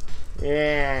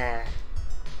 Yeah.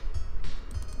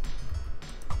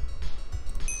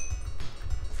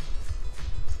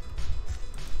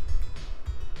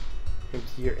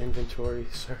 Empty your inventory,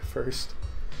 sir, first.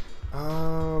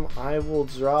 I will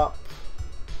drop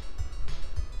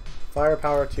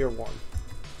firepower tier 1.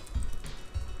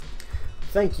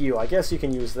 Thank you. I guess you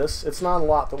can use this. It's not a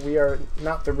lot, but we are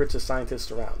not the richest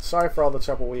scientists around. Sorry for all the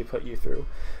trouble we put you through.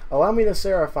 Allow me to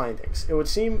share our findings. It would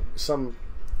seem some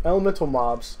elemental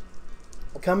mobs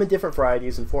come in different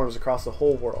varieties and forms across the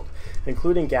whole world,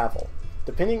 including Gavel.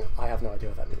 I have no idea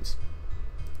what that means.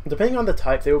 Depending on the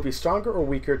type, they will be stronger or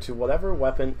weaker to whatever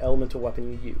elemental weapon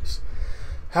you use.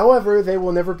 However, they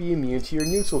will never be immune to your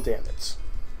neutral damage.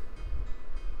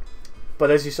 But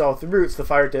as you saw with the roots, the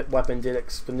fire weapon did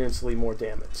exponentially more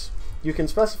damage. You can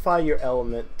specify your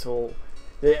element in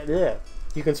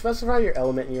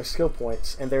your skill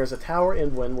points, and there is a tower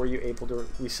in Wynn where you're able to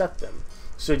reset them,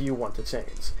 should you want to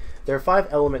change. There are 5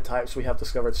 element types we have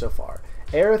discovered so far: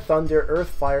 air, thunder, earth,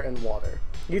 fire, and water.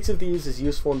 Each of these is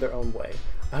useful in their own way.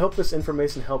 I hope this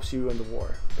information helps you in the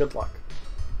war. Good luck.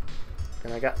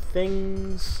 And I got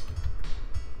things.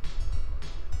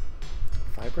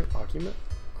 Vibrant argument?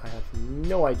 I have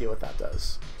no idea what that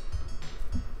does.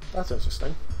 That's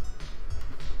interesting.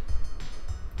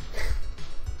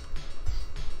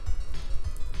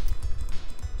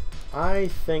 I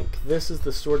think this is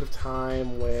the sort of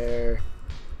time where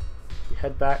we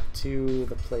head back to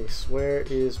the place. Where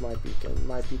is my beacon?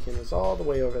 My beacon is all the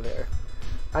way over there.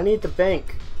 I need the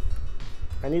bank.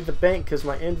 I need the bank because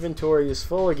my inventory is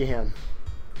full again.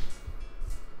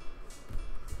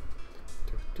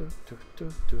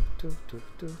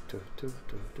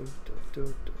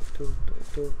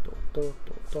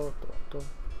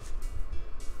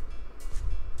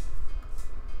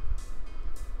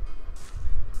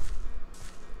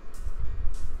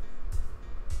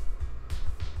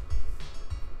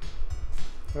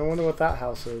 I wonder what that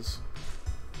house is.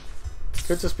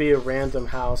 Could just be a random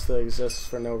house that exists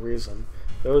for no reason.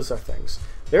 Those are things.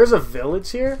 There's a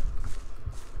village here?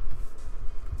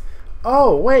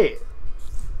 Oh, wait.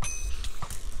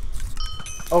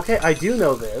 Okay, I do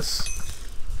know this.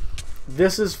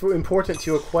 This is important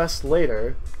to a quest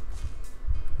later.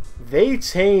 They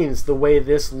changed the way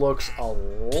this looks a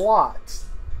lot.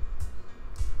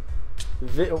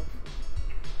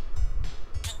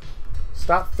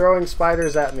 Stop throwing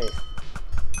spiders at me.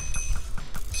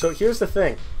 So here's the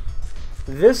thing.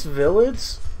 This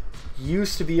village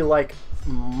used to be like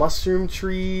mushroom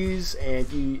trees, and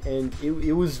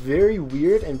it was very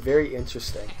weird and very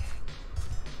interesting.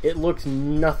 It looked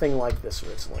nothing like this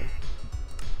originally.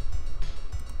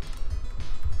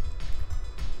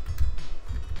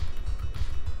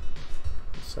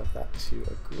 Set that to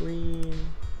a green.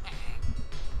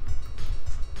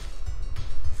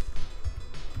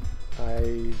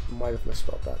 I might have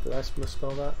misspelled that. Did I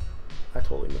misspell that? I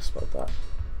totally misspelled that.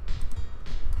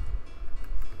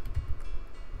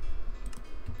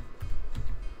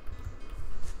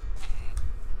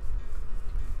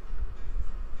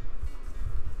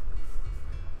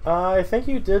 I think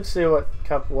you did see what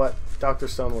Dr.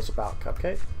 Stone was about,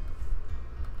 Cupcake.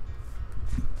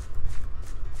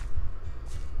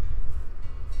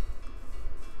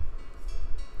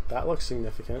 That looks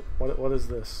significant. What is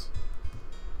this?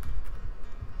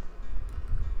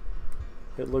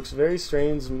 It looks very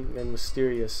strange and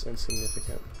mysterious and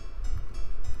significant.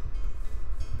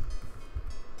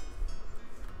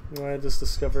 I just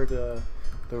discovered the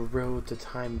road to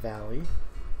Time Valley.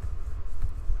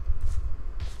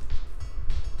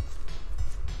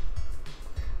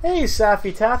 Hey,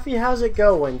 Saffy Taffy, how's it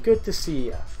going? Good to see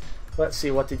ya. Let's see,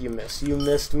 what did you miss? You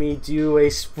missed me do a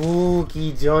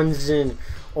spooky dungeon.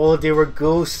 Oh, there were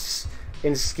ghosts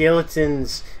and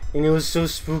skeletons, and it was so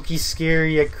spooky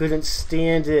scary I couldn't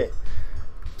stand it.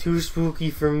 Too spooky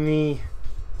for me.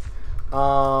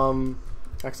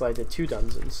 Actually I did 2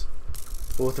 dungeons,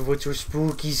 both of which were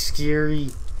spooky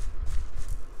scary.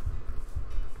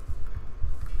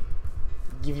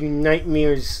 Give you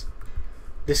nightmares.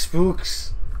 The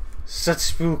spooks. Such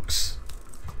spooks.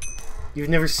 You've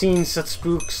never seen such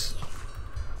spooks.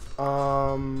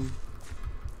 I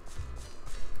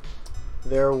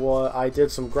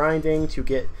did some grinding to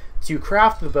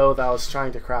craft the bow that I was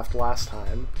trying to craft last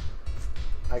time.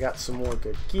 I got some more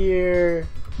good gear.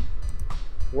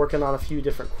 Working on a few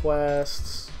different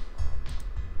quests.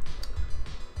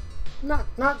 Not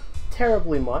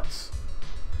terribly much.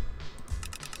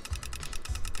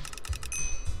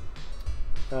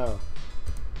 Oh.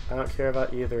 I don't care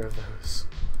about either of those.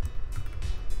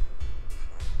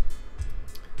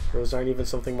 Those aren't even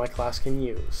something my class can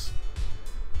use.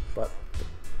 But the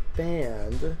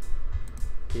band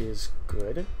is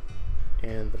good.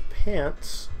 And the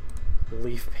pants, the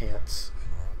leaf pants,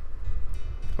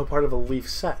 are part of a leaf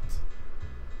set.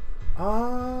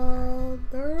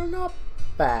 They're not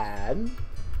bad.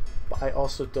 But I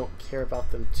also don't care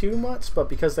about them too much. But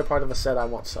because they're part of a set, I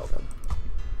won't sell them.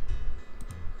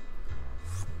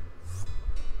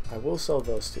 I will sell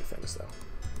those 2 things though.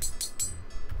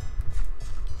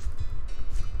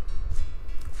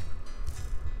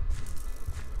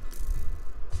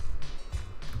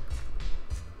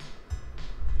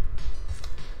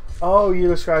 Oh, you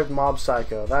described Mob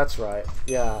Psycho. That's right.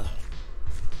 Yeah.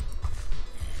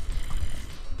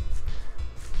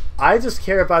 I just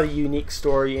care about a unique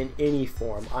story in any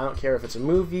form. I don't care if it's a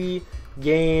movie,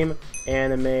 game,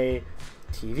 anime,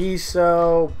 TV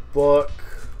show, book,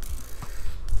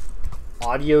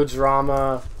 audio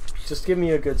drama. Just give me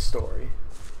a good story.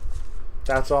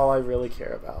 That's all I really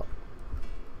care about.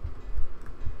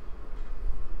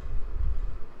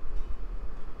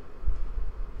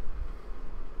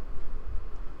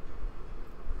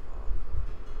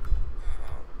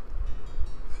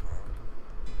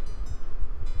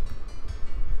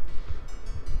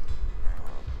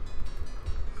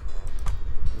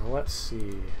 Let's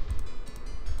see.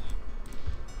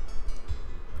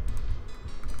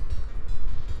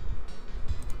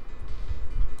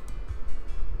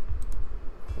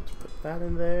 Let's put that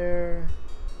in there.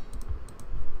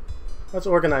 Let's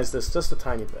organize this just a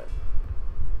tiny bit.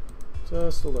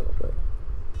 Just a little bit.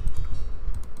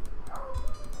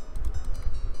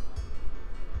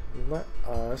 Let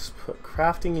us put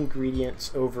crafting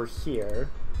ingredients over here.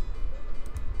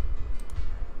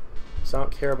 So I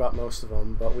don't care about most of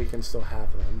them, but we can still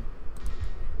have them.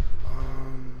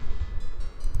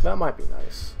 That might be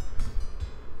nice.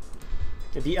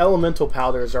 The elemental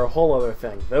powders are a whole other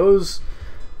thing. Those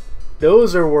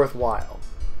are worthwhile.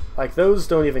 Like, those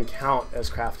don't even count as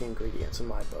crafting ingredients in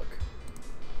my book.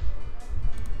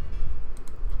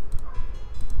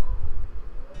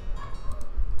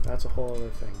 That's a whole other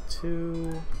thing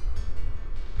too.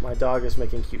 My dog is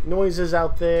making cute noises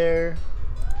out there.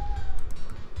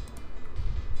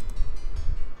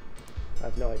 I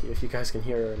have no idea if you guys can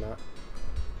hear her or not.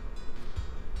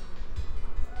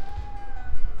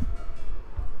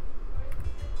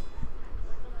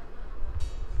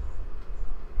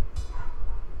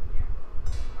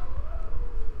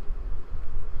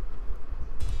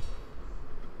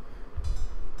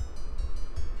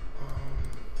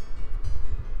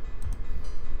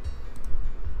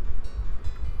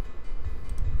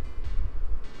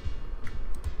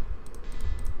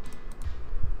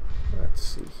 Let's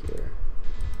see here.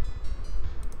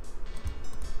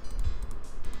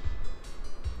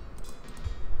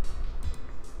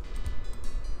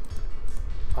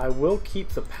 I will keep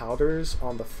the powders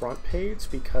on the front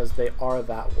page because they are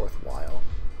that worthwhile.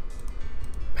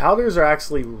 Powders are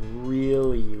actually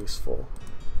really useful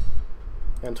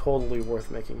and totally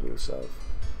worth making use of.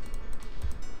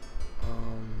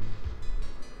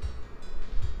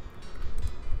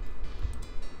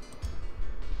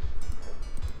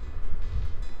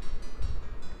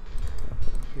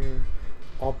 Here.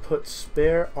 I'll put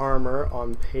spare armor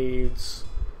on page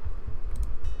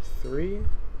 3,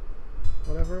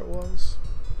 whatever it was.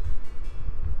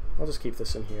 I'll just keep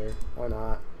this in here. Why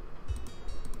not?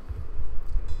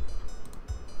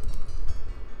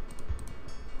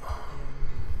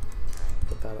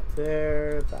 Put that up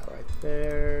there, that right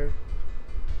there.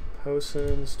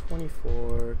 Potions,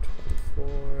 24,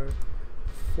 24,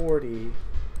 40, 24.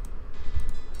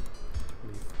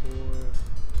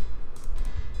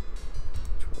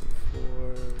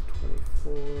 24,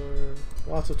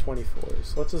 lots of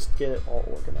 24s. Let's just get it all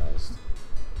organized.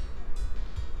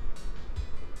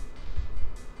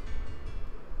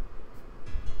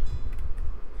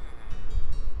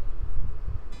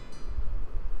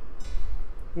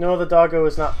 No, the doggo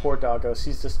is not poor doggo.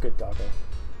 She's just good doggo.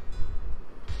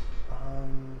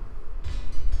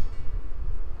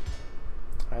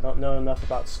 I don't know enough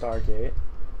about Stargate.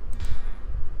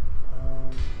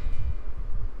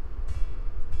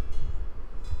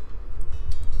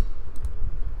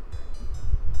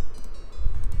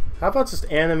 How about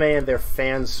just anime and their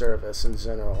fan service in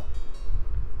general?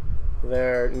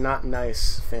 They're not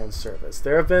nice fan service.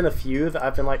 There have been a few that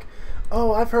I've been like,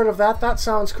 oh, I've heard of that. That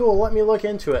sounds cool. Let me look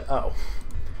into it. Oh.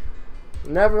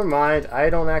 Never mind.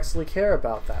 I don't actually care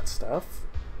about that stuff.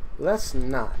 Let's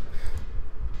not.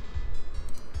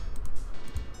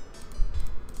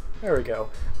 There we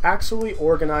go. Actually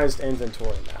organized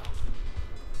inventory now.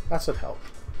 That should help.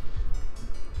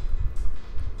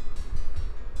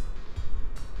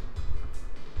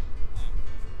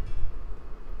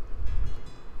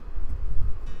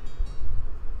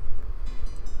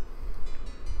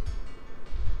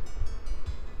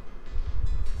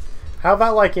 How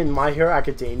about like in My Hero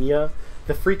Academia,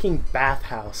 the freaking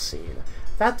bathhouse scene?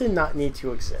 That did not need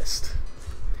to exist.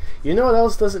 You know what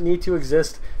else doesn't need to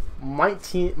exist?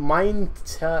 Minta,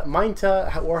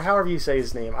 or however you say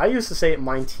his name. I used to say it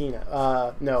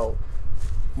Mintina. No.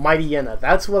 Mightyena.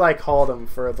 That's what I called him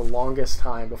for the longest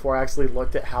time before I actually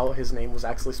looked at how his name was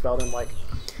actually spelled. And like,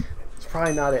 it's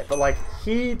probably not it. But like,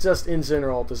 he just in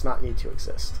general does not need to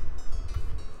exist.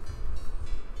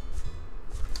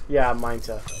 Yeah,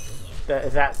 Minta.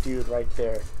 That dude right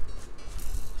there.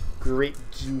 Great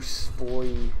juice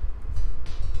boy.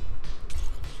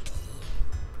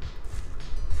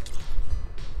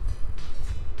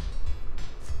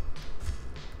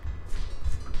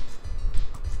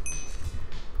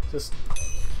 Just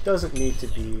doesn't need to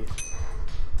be.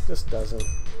 Just doesn't.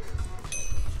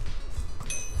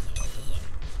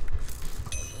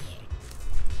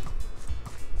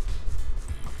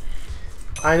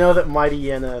 I know that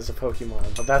Mightyena is a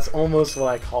Pokemon, but that's almost what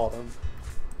I called him.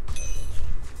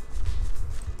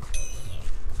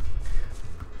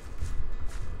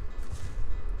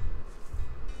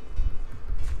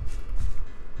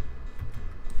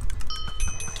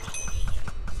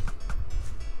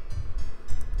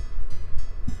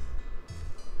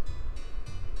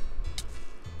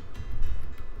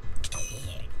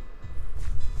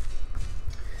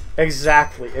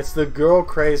 Exactly. It's the girl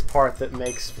craze part that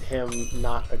makes him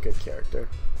not a good character.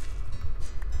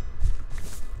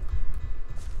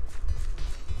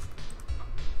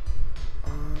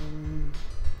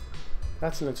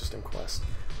 That's an interesting quest.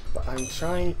 But I'm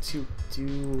trying to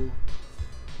do...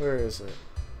 Where is it?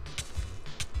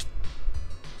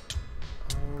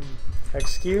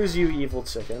 Excuse you, evil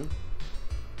chicken.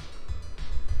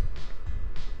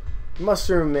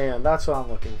 Mushroom Man, that's what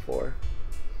I'm looking for.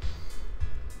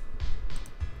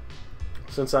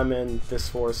 Since I'm in this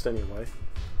forest anyway.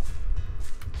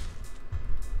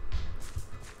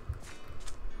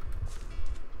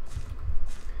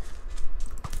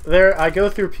 I go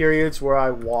through periods where I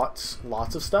watch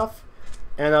lots of stuff,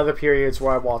 and other periods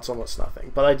where I watch almost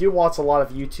nothing. But I do watch a lot of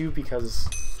YouTube because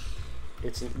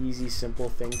it's an easy, simple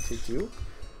thing to do.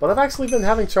 But I've actually been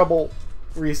having trouble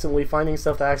recently finding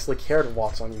stuff that I actually care to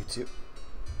watch on YouTube.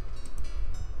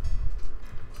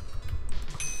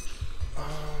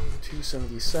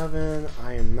 277.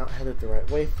 I am not headed the right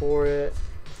way for it.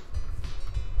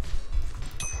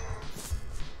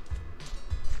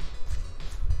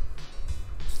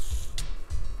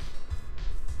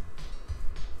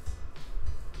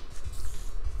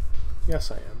 Yes,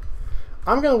 I am.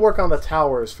 I'm going to work on the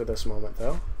towers for this moment,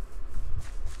 though.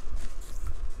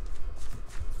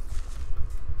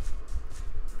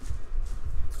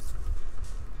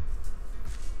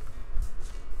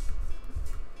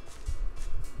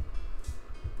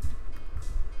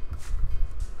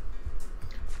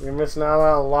 You're missing out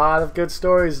on a lot of good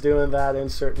stories doing that,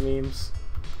 insert memes.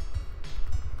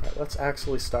 Alright, let's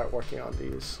actually start working on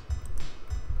these.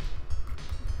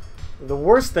 The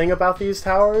worst thing about these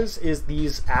towers is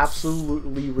these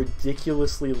absolutely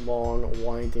ridiculously long,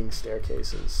 winding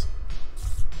staircases.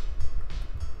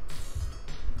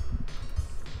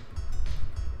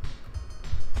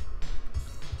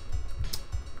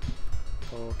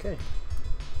 Okay.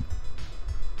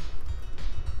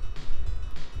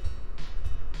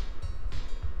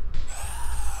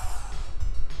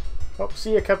 Oh,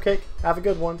 see ya, Cupcake. Have a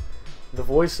good one. The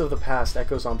voice of the past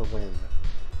echoes on the wind.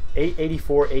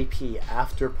 884 AP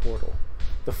after portal.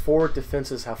 The forward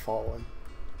defenses have fallen.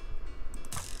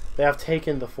 They have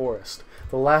taken the forest.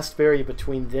 The last barrier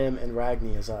between them and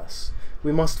Ragni is us.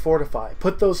 We must fortify.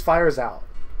 Put those fires out.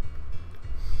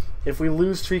 If we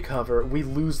lose tree cover, we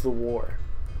lose the war.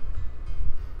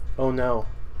 Oh no,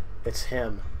 it's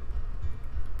him.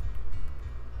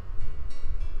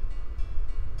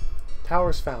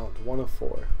 Towers found, 1 of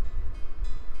 4.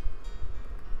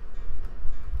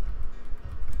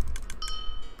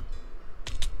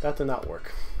 That did not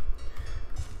work.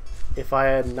 If I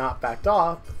had not backed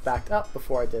up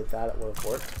before I did that, it would have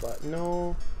worked. But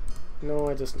no,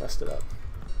 I just messed it up.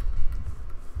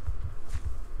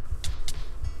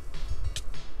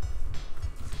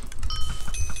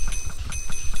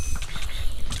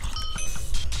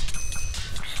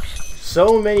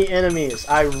 So many enemies.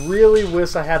 I really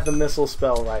wish I had the missile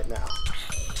spell right now.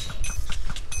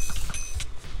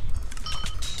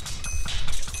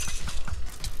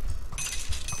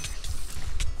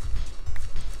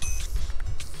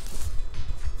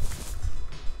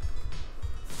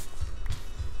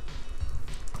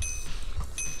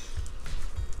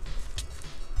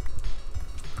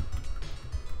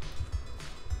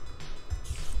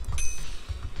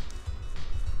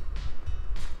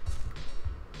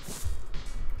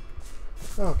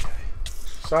 Okay.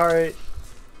 Sorry.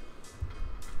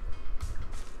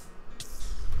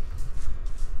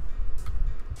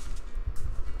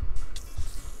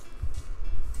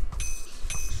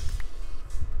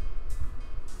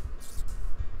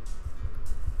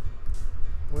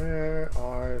 Where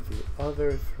are the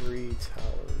other 3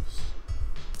 towers?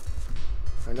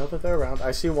 I know that they're around.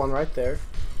 I see one right there.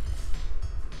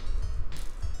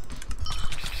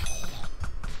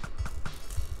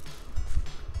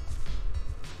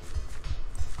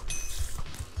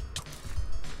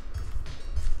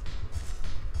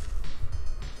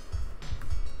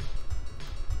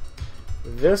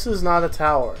 This is not a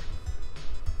tower.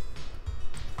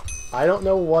 I don't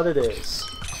know what it is.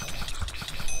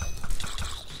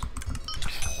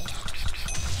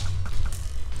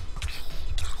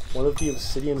 One of the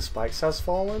obsidian spikes has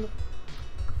fallen?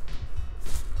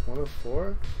 1 of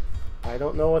 4? I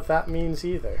don't know what that means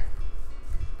either.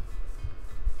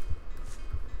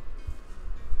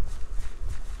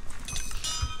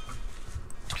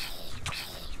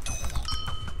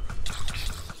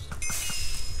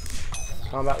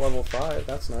 Combat level 5,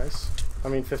 that's nice. I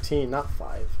mean 15, not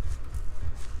 5.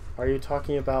 Are you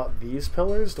talking about these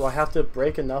pillars? Do I have to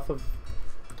break enough of...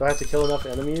 Do I have to kill enough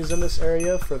enemies in this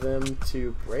area for them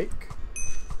to break?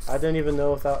 I didn't even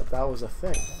know if that was a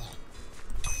thing.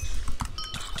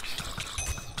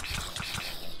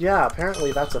 Yeah,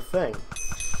 apparently that's a thing.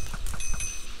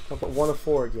 I'll put 1 of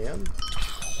 4 again.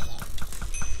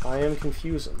 I am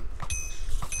confusing.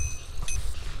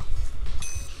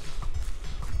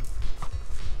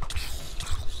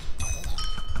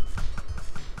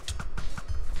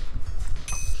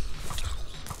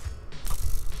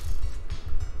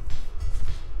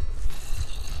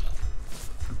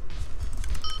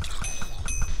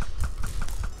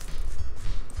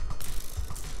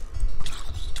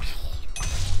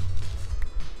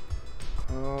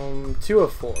 Two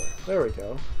of 4. There we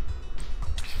go.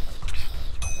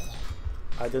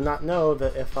 I did not know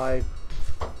that if I...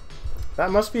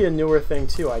 That must be a newer thing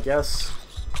too. I guess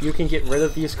you can get rid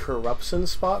of these corruption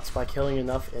spots by killing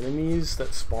enough enemies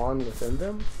that spawn within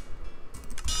them.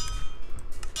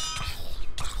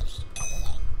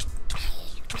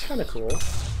 That's kind of cool.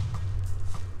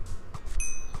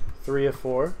 3 of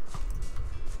 4.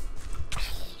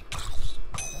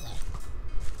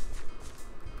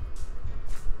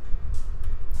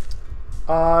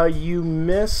 You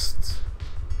missed...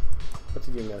 What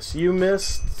did you miss? You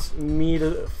missed me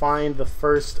to find the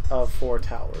first of 4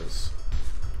 towers.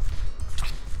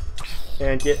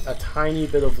 And get a tiny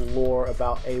bit of lore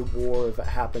about a war that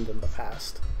happened in the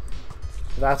past.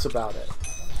 That's about it.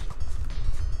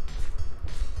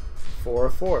 4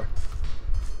 of 4.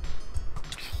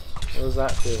 What does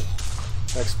that do?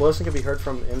 An explosion can be heard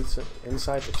from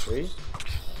inside the tree?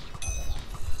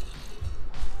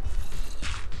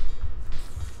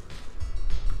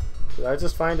 Did I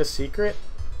just find a secret?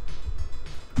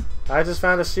 I just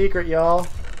found a secret, y'all.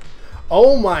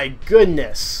 Oh my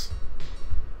goodness!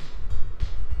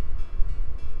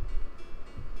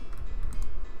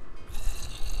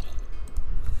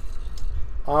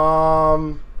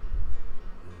 Bow.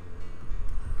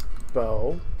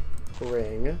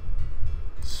 Ring.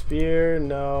 Spear,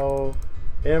 no.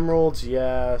 Emeralds,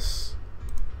 yes.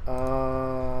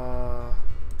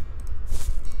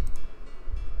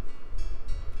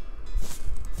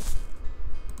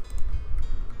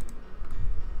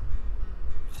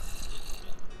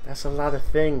 That's a lot of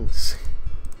things.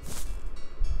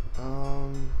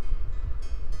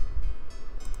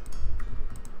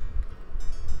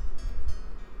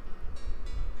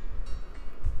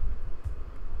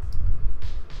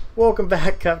 Welcome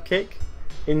back, Cupcake.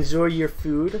 Enjoy your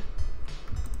food.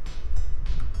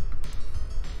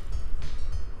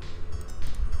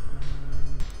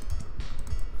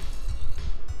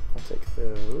 I'll take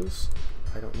those.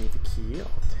 I don't need the key.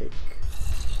 I'll take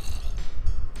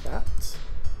that.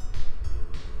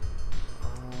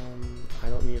 I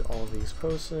don't need all these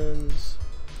potions.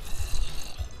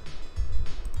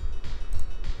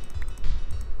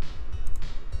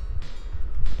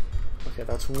 Okay,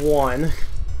 that's 1.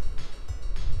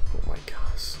 Oh my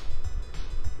gosh.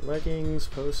 Leggings,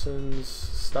 potions,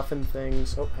 stuffing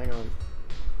things. Oh, hang on.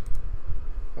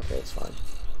 Okay, it's fine.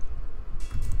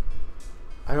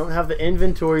 I don't have the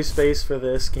inventory space for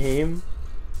this game.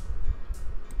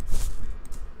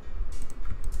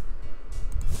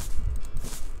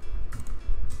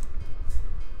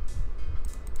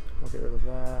 I'll get rid of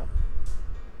that.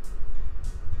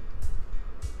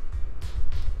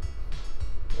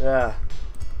 Yeah.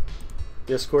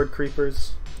 Discord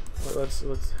creepers. Let's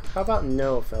how about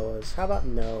no, fellas? How about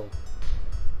no?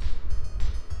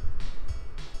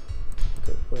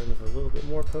 Get rid of a little bit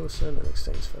more potion in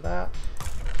exchange for that.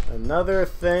 Another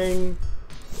thing.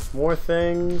 More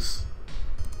things.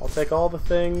 I'll take all the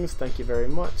things. Thank you very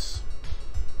much.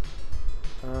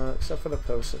 Except for the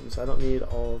potions. I don't need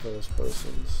all of those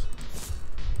potions.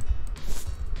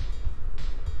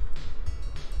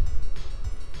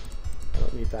 I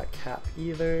don't need that cap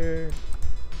either.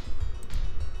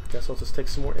 I guess I'll just take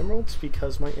some more emeralds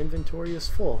because my inventory is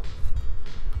full.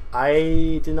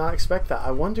 I did not expect that.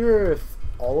 I wonder if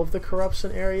all of the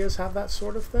corruption areas have that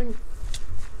sort of thing?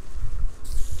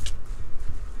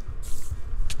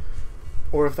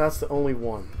 Or if that's the only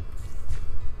one.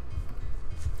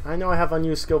 I know I have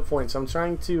unused skill points. I'm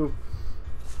trying to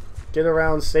get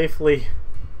around safely.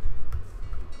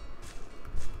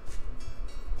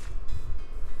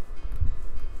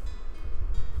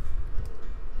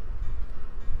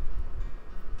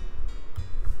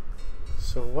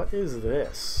 So what is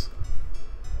this?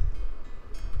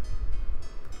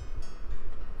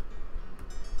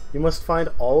 You must find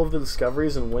all of the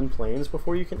discoveries in Wind Plains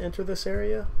before you can enter this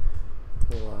area?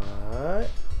 What?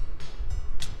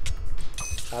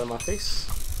 Out of my face.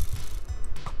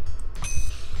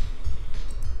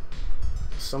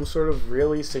 Some sort of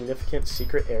really significant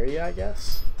secret area, I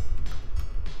guess?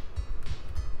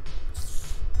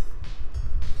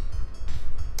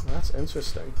 That's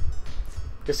interesting.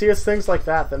 You see, it's things like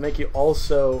that that make you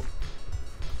also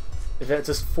that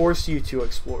just force you to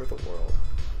explore the world.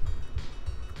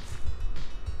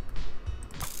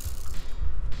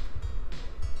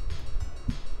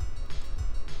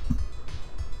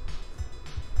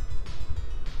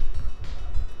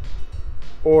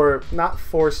 Or not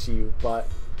force you, but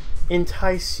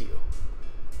entice you.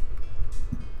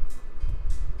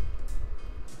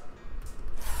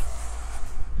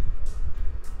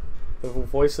 The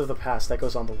voice of the past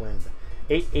echoes on the wind.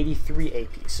 883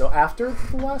 AP. So after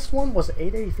the last one, was it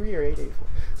 883 or 884?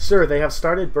 Sir, they have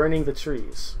started burning the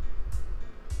trees.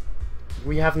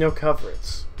 We have no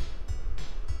coverage.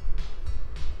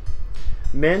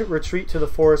 Men retreat to the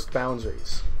forest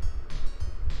boundaries.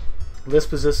 This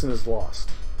position is lost.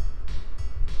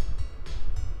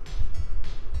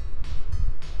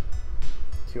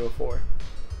 Q04.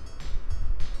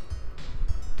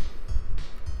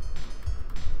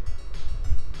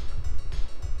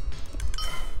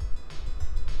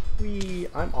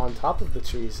 I'm on top of the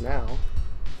trees now.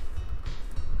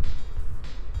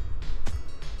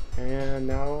 And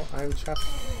now I'm trapped.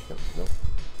 Nope.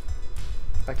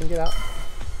 I can get out.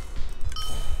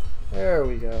 There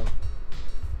we go.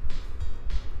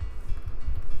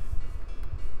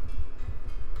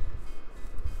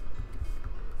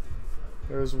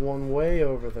 There's one way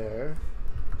over there.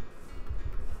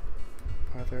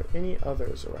 Are there any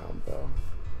others around though?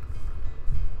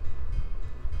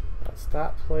 That's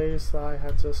that place that I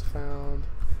had just found.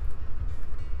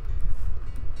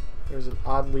 There's an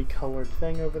oddly colored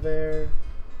thing over there.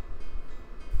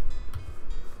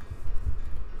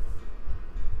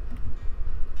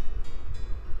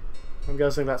 I'm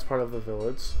guessing that's part of the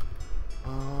village.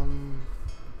 I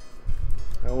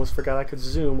almost forgot I could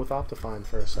zoom with Optifine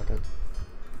for a second.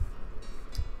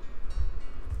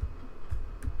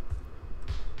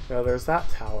 Now there's that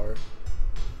tower.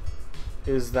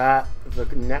 Is that the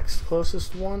next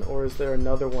closest one, or is there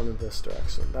another one in this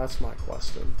direction? That's my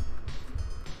question.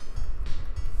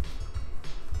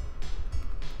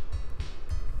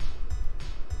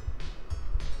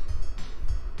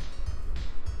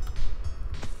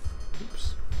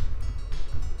 Oops.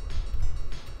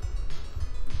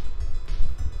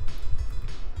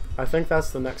 I think that's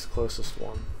the next closest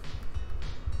one.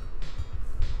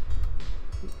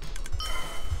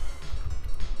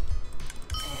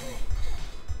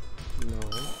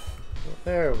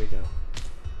 There we go.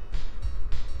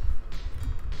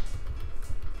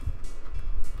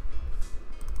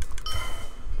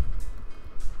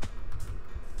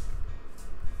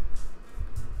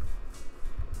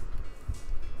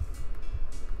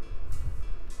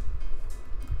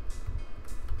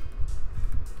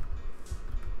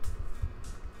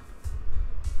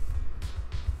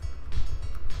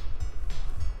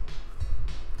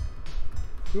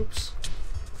 Oops.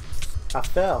 I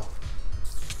fell.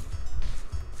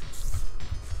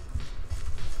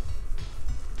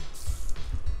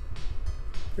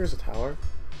 Here's a tower.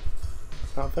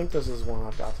 I don't think this is one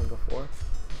I've gotten before.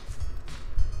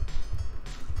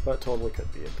 But it totally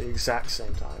could be at the exact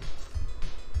same time.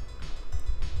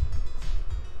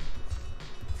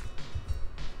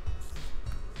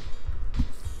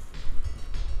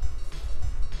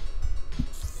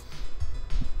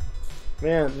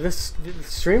 Man, the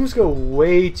streams go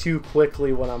way too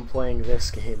quickly when I'm playing this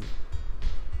game.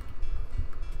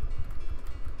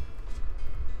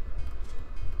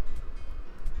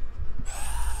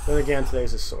 Then again,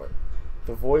 today's is short.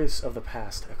 The voice of the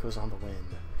past echoes on the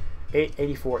wind.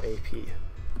 884 AP.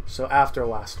 So after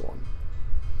last one.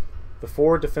 The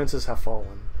four defenses have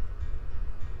fallen.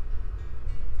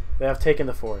 They have taken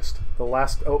the forest. The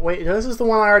last... Oh, wait, this is the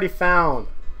one I already found.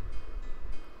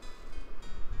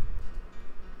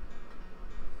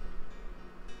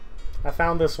 I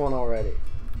found this one already.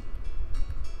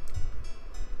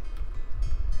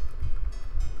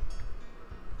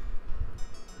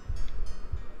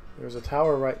 There's a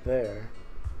tower right there.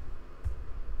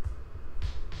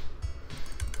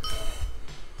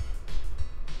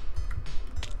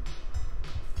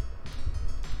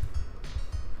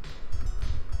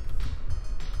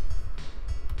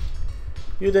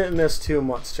 You didn't miss too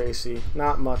much, Tracy.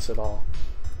 Not much at all.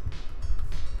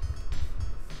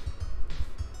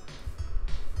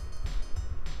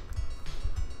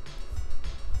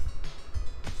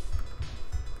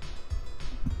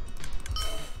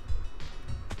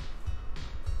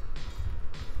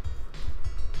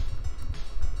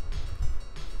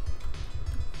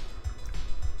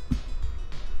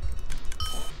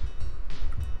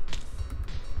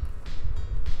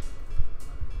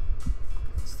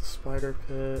 Spider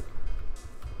pit.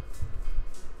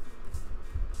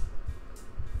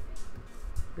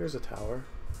 Here's a tower.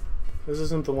 This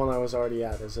isn't the one I was already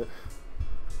at, is it?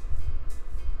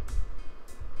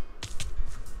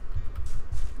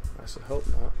 would hope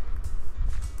not.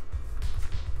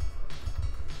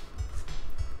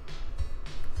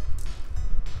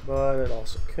 But it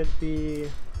also could be.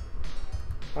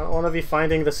 I don't want to be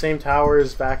finding the same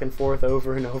towers back and forth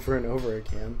over and over and over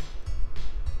again.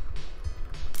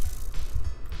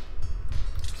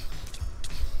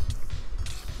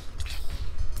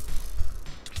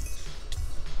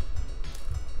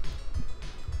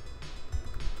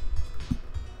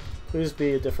 Please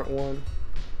be a different one.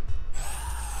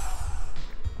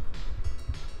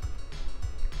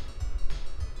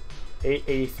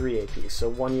 $883 AP, so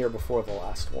 1 year before the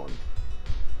last one.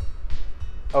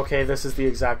 Okay, this is the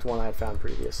exact one I had found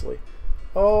previously.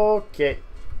 Okay.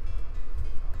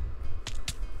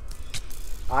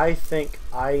 I think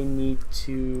I need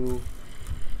to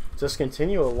just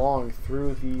continue along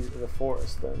through the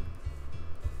forest then.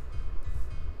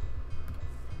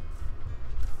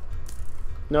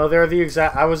 No, they're the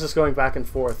exact... I was just going back and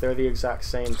forth. They're the exact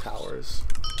same towers.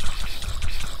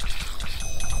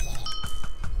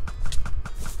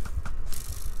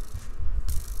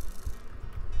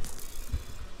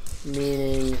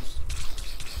 Meaning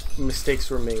mistakes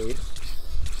were made.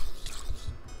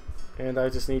 And I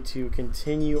just need to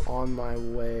continue on my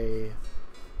way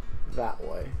that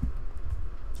way.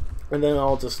 And then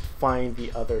I'll just find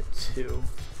the other two.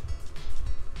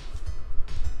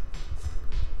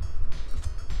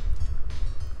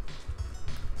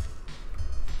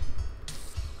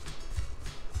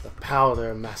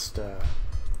 Powder Master.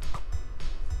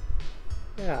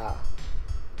 Yeah.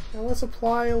 Now let's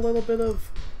apply a little bit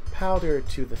of powder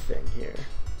to the thing here.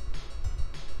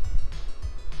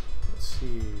 Let's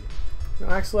see. No,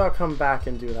 actually, I'll come back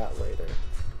and do that later.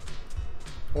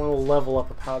 I want to level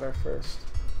up a powder first.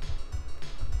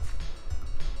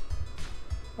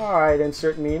 Alright,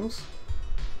 insert memes.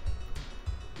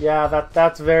 Yeah,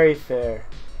 that's very fair.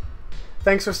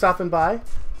 Thanks for stopping by. It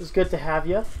was good to have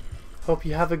you. Hope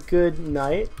you have a good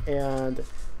night and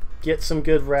get some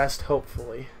good rest,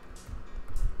 hopefully.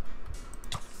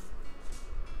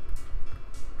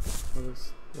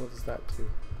 What does that do?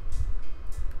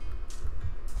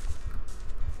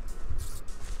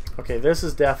 Okay, this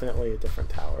is definitely a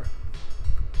different tower.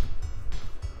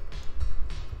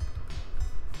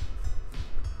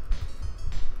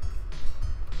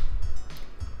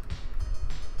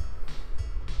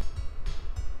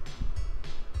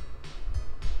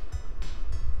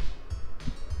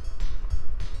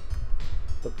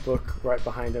 The book right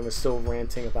behind him is still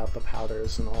ranting about the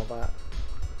powders and all that.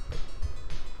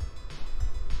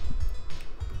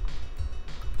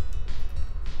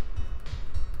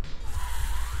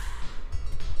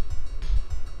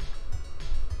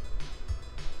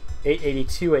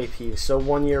 $882 AP, so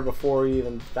 1 year before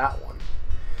even that one.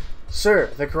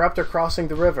 Sir, the corrupt are crossing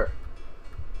the river.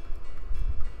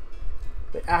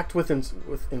 They act with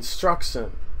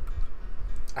instruction.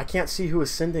 I can't see who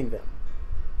is sending them.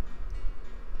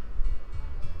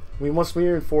 We must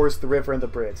reinforce the river and the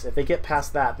bridge. If they get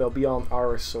past that, they'll be on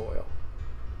our soil.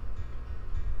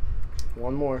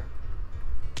 One more.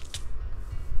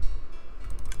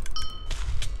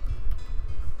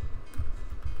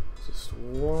 Just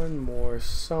one more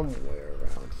somewhere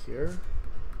around here.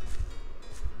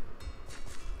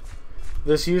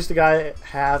 This used to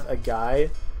have a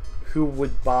guy who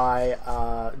would buy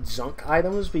junk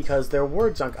items because there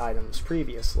were junk items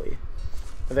previously.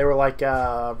 They were like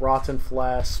rotten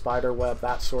flesh, spider web,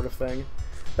 that sort of thing.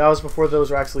 That was before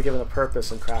those were actually given a purpose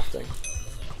in crafting.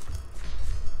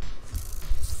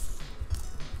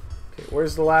 Okay,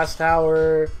 where's the last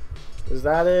tower? Is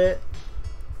that it?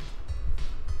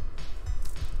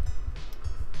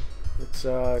 It's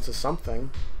a something.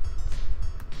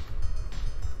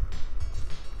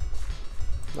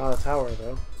 Not a tower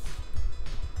though.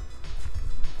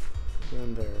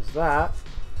 And there's that.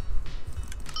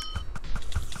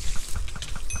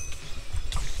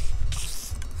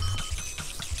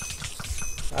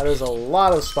 That is a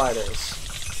lot of spiders.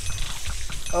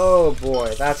 Oh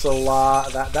boy, that's a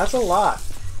lot. That's a lot.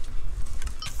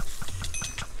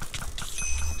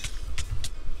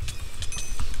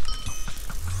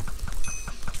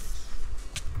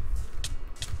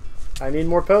 I need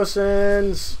more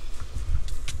potions.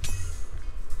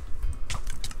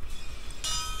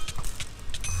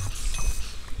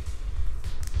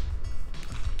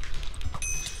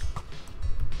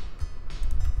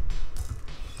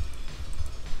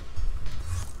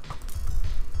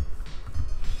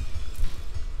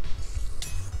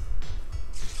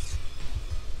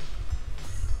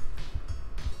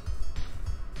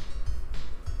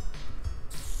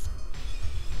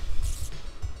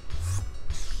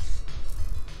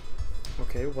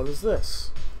 Okay, what is this?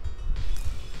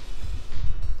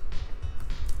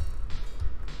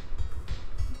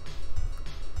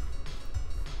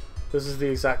 This is the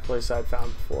exact place I'd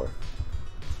found before.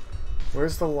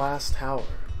 Where's the last tower?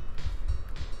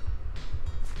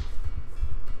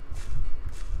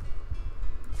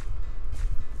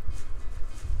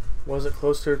 Was it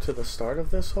closer to the start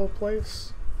of this whole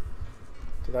place?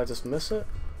 Did I just miss it?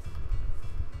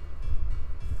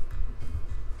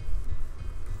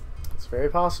 It's very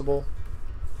possible.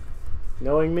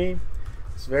 Knowing me,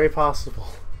 it's very possible.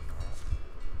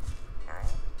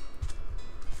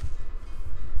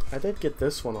 I did get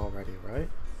this one already, right?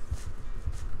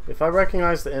 If I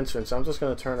recognize the entrance, I'm just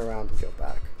going to turn around and go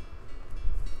back.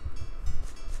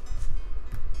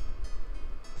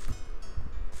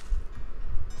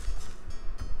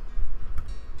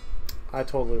 I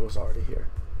totally was already here.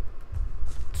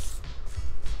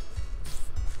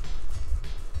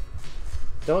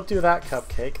 Don't do that,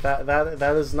 Cupcake.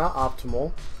 That is not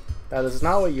optimal. That is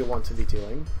not what you want to be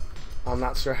doing. I'm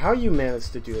not sure how you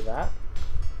managed to do that.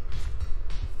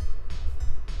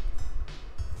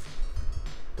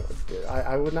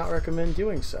 I would not recommend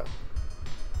doing so.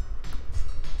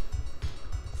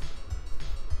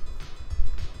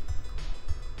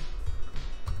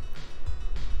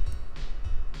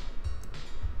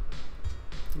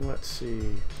 Let's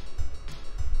see.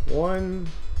 1,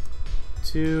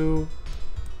 2,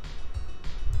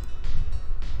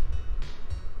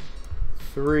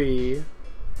 3.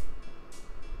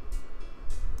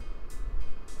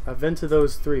 I've been to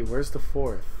those 3. Where's the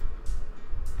 4th?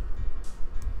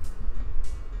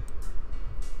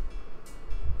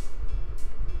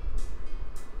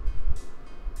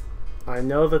 I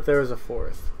know that there's a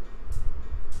 4th.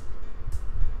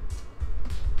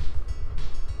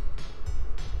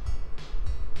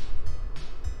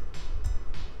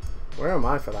 Where am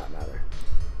I, for that matter?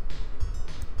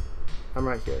 I'm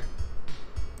right here.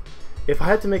 If I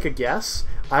had to make a guess,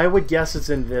 I would guess it's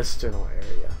in this general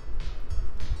area.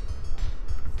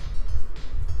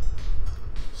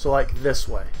 So like this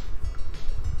way.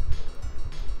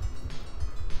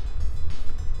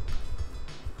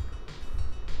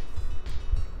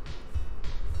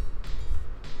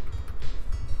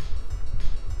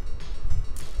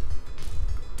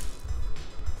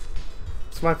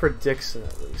 It's my prediction,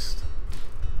 at least.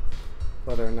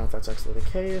 Whether or not that's actually the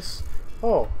case.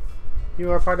 Oh,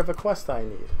 you are part of a quest I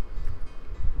need.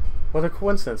 What a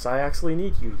coincidence, I actually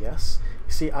need you, yes?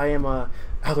 You see, I am out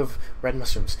of red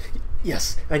mushrooms.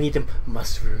 Yes, I need them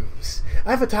mushrooms.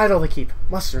 I have a title to keep,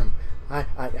 mushroom. I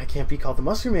can't be called the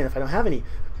mushroom man if I don't have any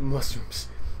mushrooms.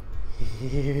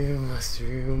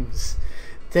 Mushrooms.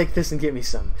 Take this and get me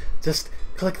some. Just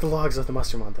collect the logs with the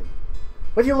mushroom on them.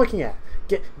 What are you looking at?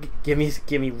 Give me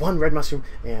 1 red mushroom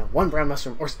and 1 brown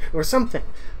mushroom or something.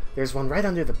 There's one right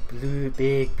under the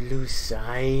big blue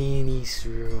shiny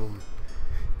shroom.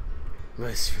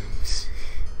 Mushrooms.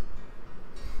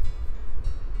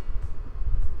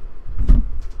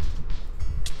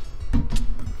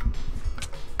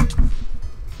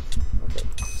 Okay,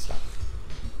 stop.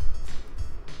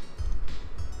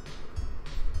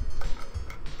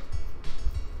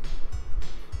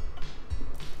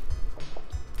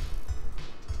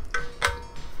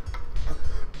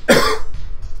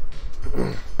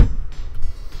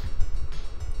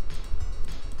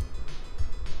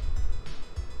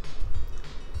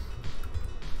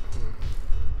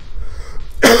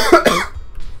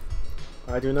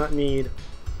 I do not need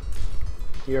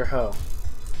your hoe.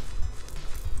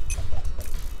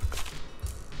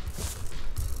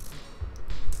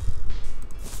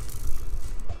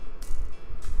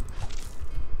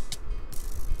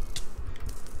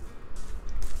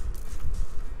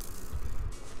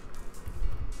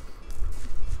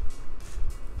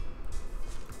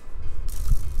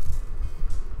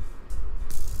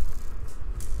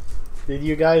 Did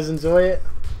you guys enjoy it?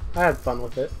 I had fun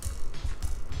with it.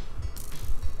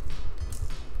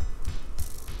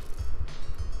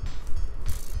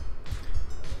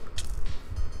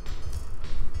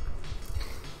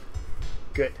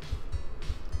 Good.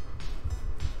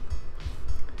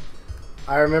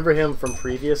 I remember him from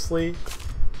previously,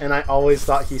 and I always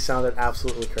thought he sounded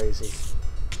absolutely crazy.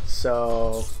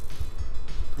 So,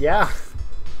 yeah.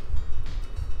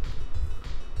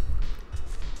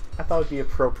 I thought it would be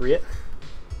appropriate.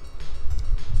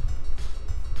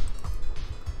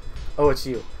 Oh, it's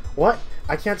you. What?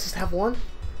 I can't just have one?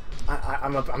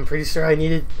 I'm pretty sure I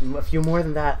needed a few more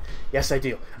than that. Yes, I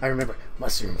do. I remember.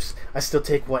 Mushrooms. I still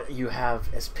take what you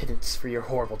have as pittance for your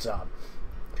horrible job.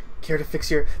 Care to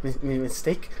fix your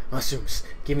mistake? Mushrooms.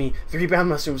 Give me 3 brown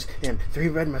mushrooms and 3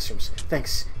 red mushrooms.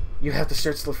 Thanks. You have to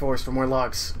search the forest for more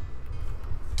logs.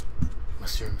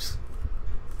 Mushrooms.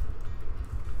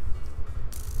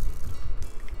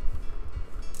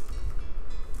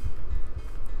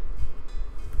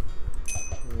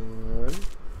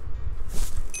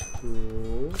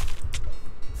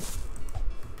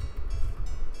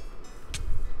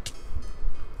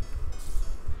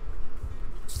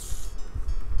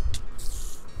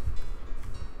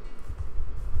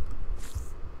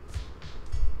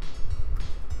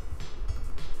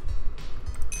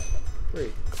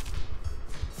 3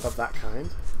 of that kind.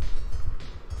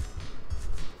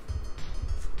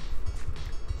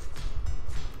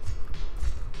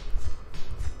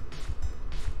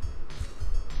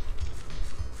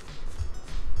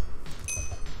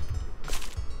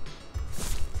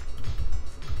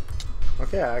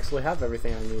 Okay, I actually have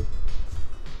everything I need.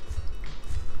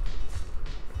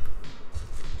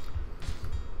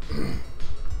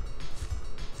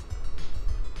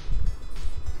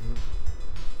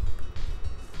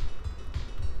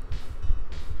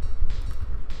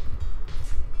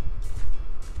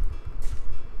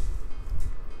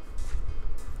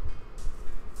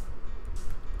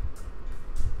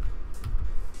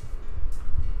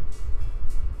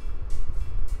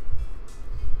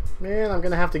 Man, I'm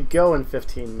gonna have to go in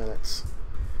 15 minutes.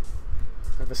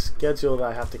 I have a schedule that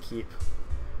I have to keep.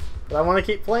 But I want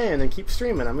to keep playing and keep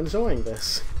streaming. I'm enjoying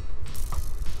this.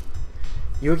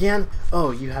 You again?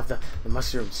 Oh, you have the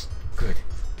mushrooms. Good.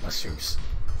 Mushrooms.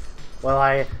 Well,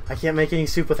 I can't make any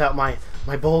soup without my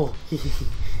bowl.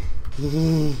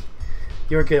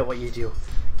 You're good at what you do.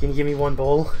 Can you give me one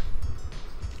bowl?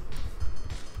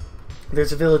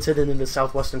 There's a village hidden in the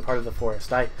southwestern part of the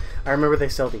forest. I remember they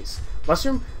sell these.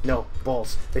 Mushroom? No,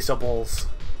 bowls. They sell bowls.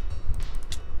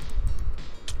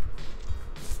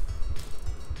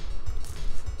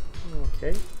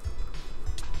 Okay.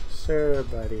 Sir,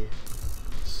 buddy.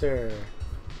 Sir.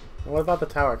 And what about the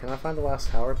tower? Can I find the last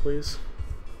tower, please?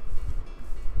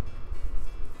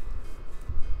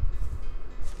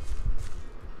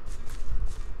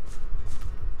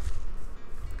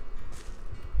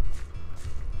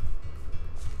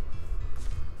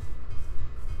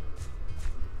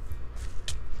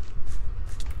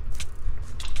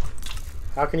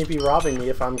 How can you be robbing me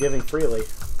if I'm giving freely?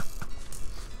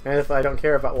 And if I don't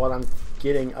care about what I'm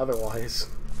getting otherwise?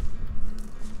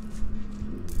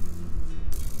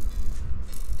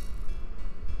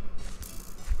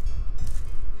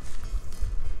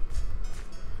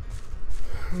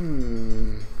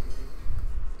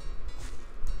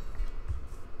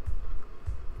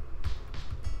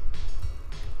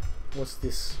 What's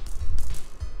this?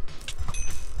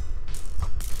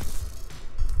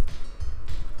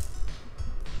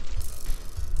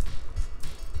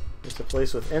 It's a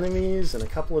place with enemies and a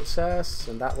couple of chests,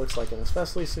 and that looks like an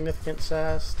especially significant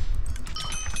chest.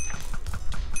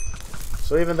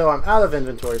 So even though I'm out of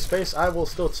inventory space, I will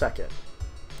still check it.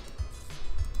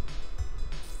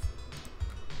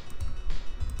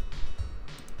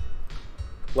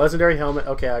 Legendary helmet.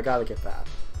 Okay, I gotta get that.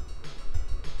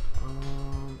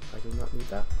 I do not need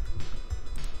that.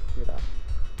 Need that.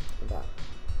 Need that.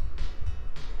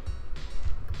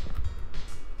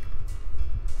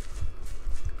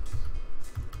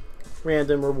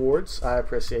 Random rewards. I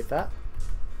appreciate that.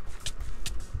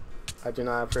 I do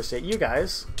not appreciate you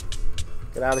guys.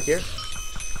 Get out of here.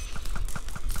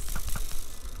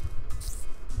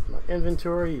 My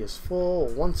inventory is full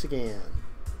once again.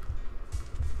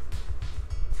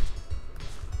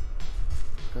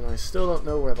 And I still don't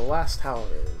know where the last tower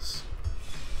is.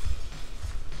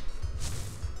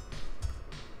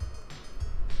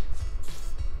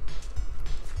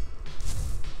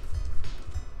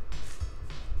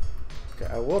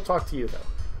 Okay, I will talk to you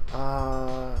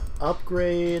though.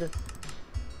 Upgrade.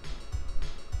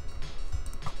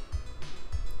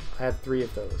 I had 3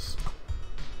 of those.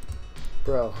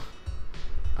 Bro.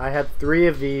 I had 3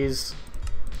 of these.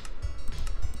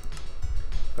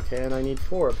 Okay, and I need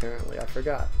 4 apparently. I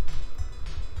forgot.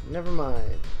 Never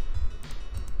mind.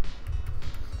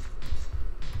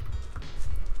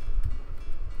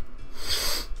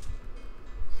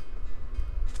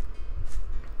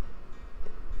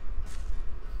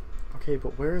 Okay,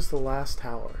 but where's the last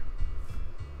tower?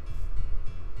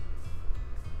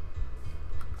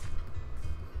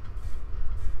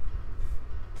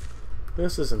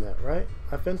 This isn't it, right?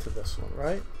 I've been to this one,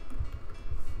 right?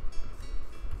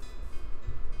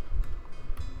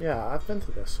 Yeah, I've been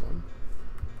to this one.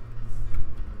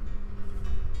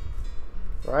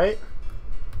 Right?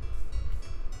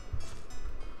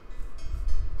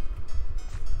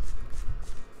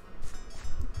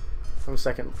 I'm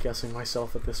second guessing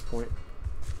myself at this point.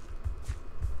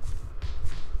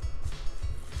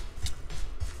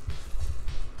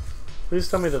 Please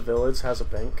tell me the village has a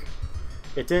bank.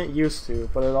 It didn't used to,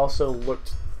 but it also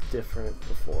looked different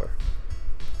before.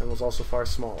 And was also far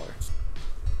smaller.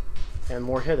 And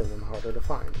more hidden and harder to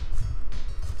find.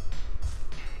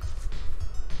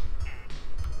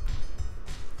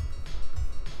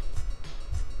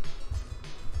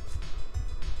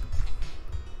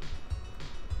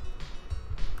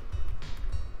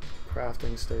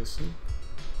 Crafting station.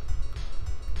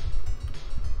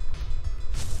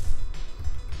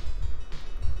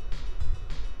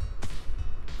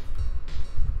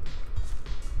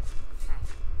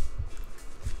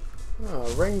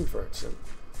 ring merchant.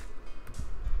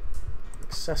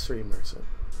 Accessory merchant.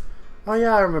 Oh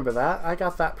yeah, I remember that. I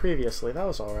got that previously. That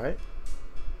was alright.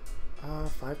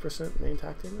 5% main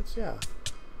tactics? Yeah.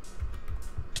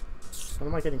 What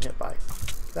am I getting hit by?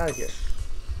 Get out of here.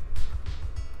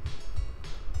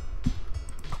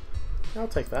 I'll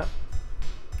take that.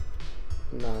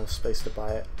 Not enough space to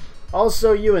buy it.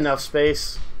 Also, you enough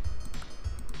space.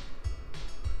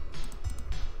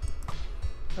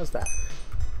 How's that?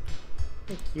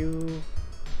 Thank you.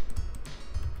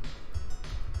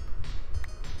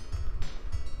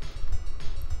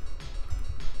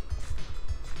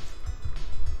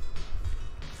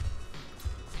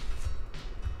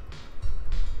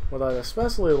 What I'd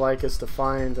especially like is to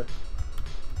find a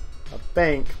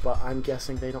bank, but I'm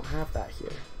guessing they don't have that here.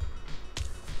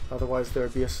 Otherwise there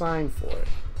would be a sign for it.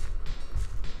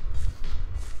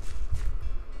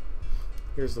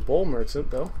 Here's the bowl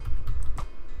merchant though.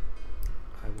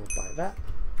 I will buy that.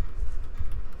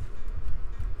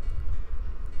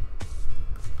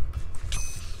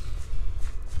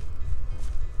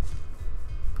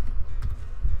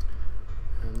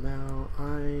 And now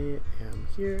I am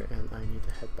here and I need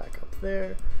to head back up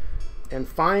there and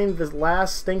find the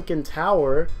last stinking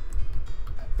tower.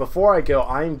 Before I go,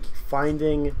 I'm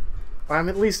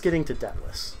at least getting to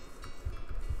Debtless.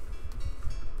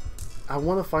 I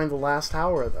want to find the last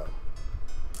tower though.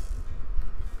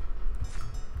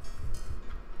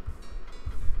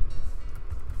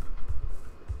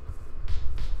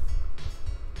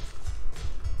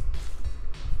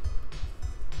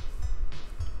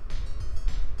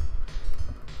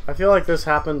 I feel like this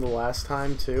happened the last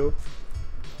time too.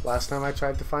 Last time I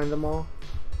tried to find them all.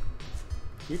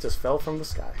 He just fell from the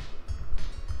sky.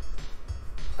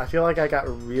 I feel like I got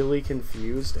really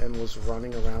confused and was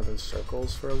running around in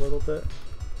circles for a little bit.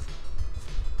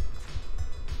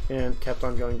 And kept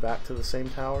on going back to the same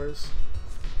towers.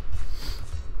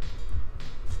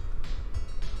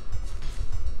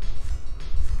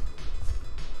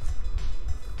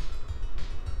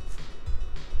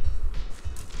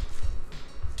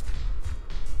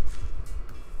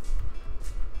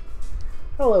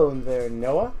 Hello there,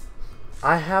 Noah.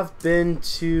 I have been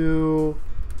to...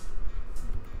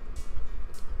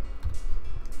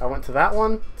 I went to that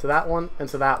one, and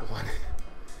to that one.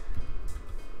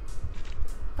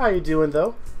 How you doing,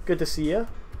 though? Good to see you.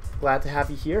 Glad to have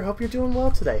you here. Hope you're doing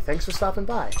well today. Thanks for stopping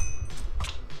by.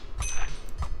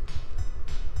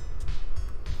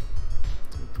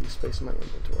 Empty space in my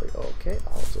inventory. Okay,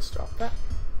 I'll just drop that.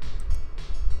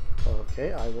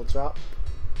 Okay, I will drop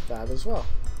that as well.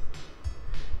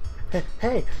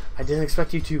 Hey, I didn't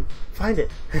expect you to find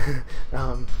it.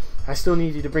 I still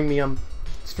need you to bring me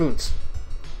spoons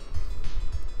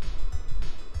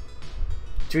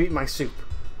to eat my soup.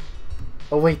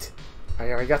 Oh wait, I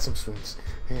already got some spoons.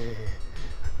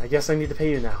 I guess I need to pay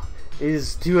you now.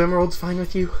 Is 2 emeralds fine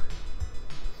with you?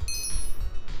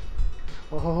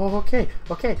 Oh, okay.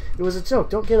 It was a joke.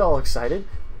 Don't get all excited.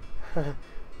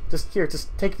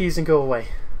 Just take these and go away.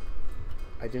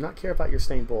 I do not care about your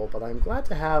stained bowl, but I'm glad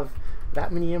to have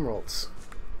that many emeralds.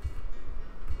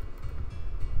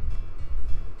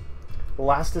 The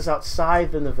last is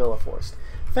outside the Navilla Forest.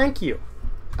 Thank you.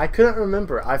 I couldn't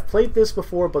remember. I've played this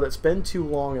before, but it's been too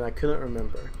long and I couldn't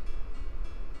remember.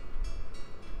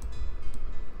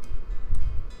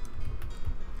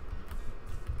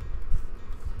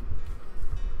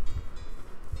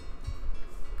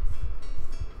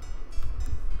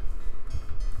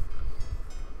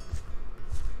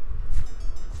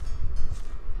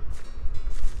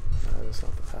 That's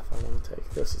not the path I want to take.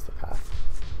 This is the path.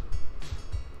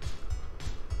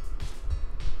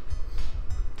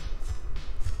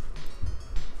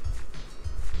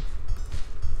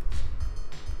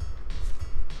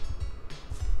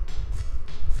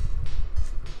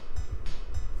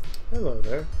 Hello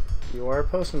there. You are a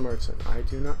potion merchant. I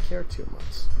do not care too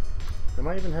much. Am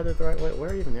I even headed the right way?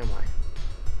 Where even am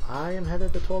I? I am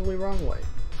headed the totally wrong way.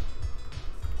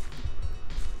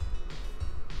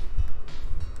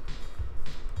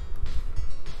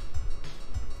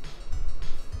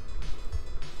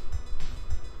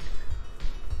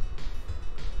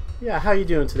 Yeah, how you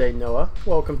doing today, Noah?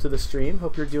 Welcome to the stream.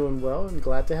 Hope you're doing well and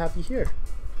glad to have you here.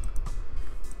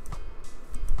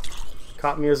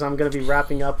 Caught me as I'm going to be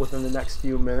wrapping up within the next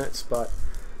few minutes, but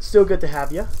still good to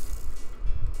have you.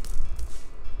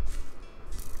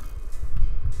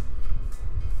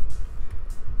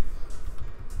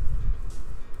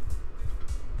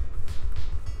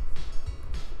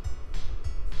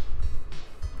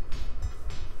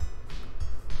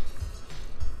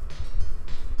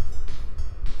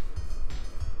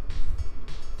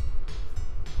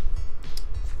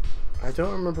 I I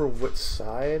don't remember which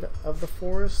side of the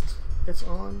forest it's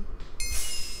on.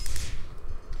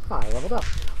 Ah, I leveled up.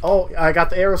 Oh, I got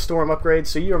the Aerostorm upgrade,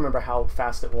 so you remember how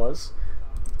fast it was.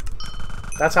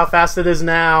 That's how fast it is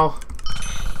now.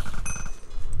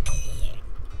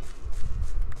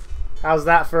 How's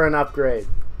that for an upgrade?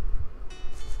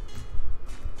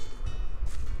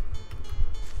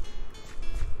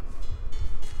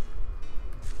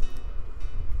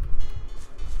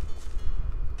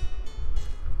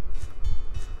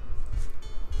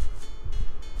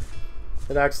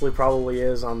 It actually probably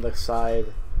is on the side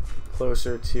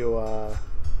closer to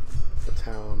the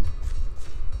town.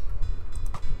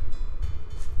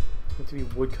 Need to be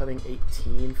woodcutting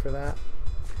 18 for that.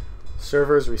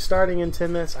 Servers restarting in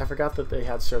 10 minutes. I forgot that they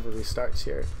had server restarts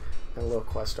here. And a little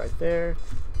quest right there.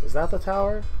 Is that the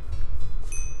tower?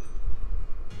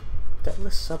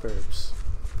 Deathless Suburbs.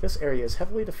 This area is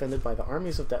heavily defended by the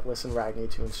armies of Deathless and Ragni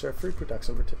to ensure free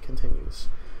production continues.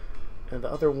 And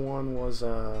the other one was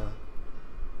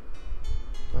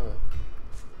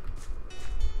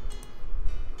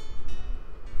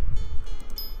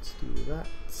let's do that,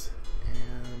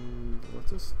 and let's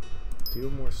just do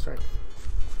more strength.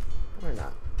 Why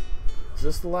not? Is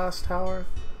this the last tower?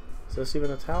 Is this even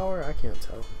a tower? I can't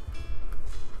tell.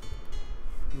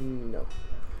 No.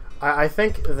 I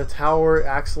think the tower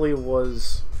actually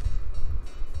was...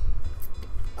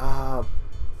 oh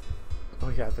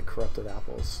yeah, the corrupted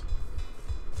apples.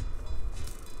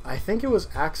 I think it was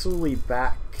actually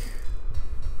back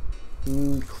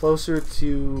closer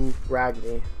to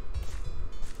Ragni.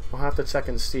 I'll have to check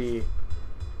and see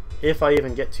if I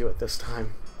even get to it this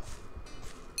time.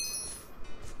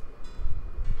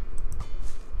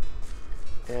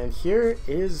 And here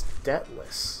is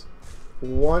Deathless,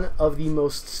 one of the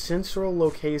most central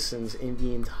locations in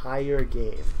the entire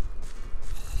game.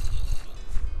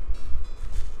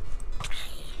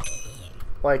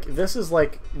 Like, this is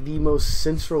like the most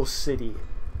central city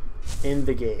in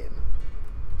the game,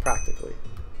 practically.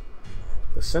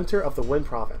 The center of the Wynn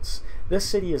province. This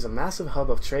city is a massive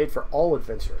hub of trade for all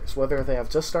adventurers, whether they have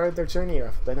just started their journey or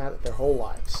have been at it their whole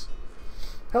lives.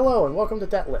 Hello and welcome to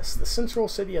Deathless, the central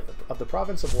city of the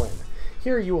province of Wynn.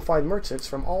 Here you will find merchants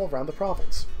from all around the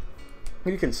province.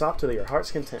 You can shop to your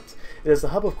heart's content. It is the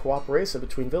hub of cooperation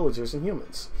between villagers and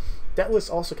humans. Deathless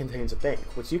also contains a bank,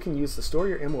 which you can use to store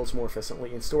your emeralds more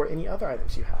efficiently and store any other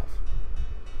items you have.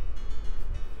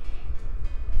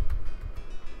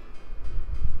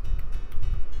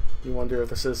 You wonder if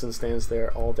the citizen stands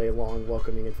there all day long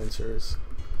welcoming adventurers.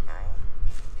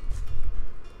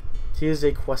 Here's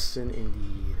a question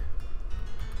indeed.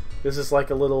 This is like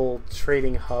a little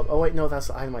trading hub. Oh wait, no, that's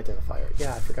the item identifier.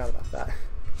 Yeah, I forgot about that.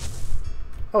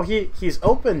 Oh, he's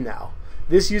open now.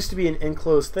 This used to be an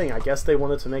enclosed thing. I guess they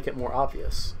wanted to make it more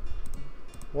obvious.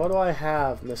 What do I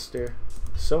have, mister?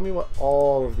 Show me what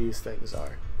all of these things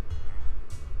are.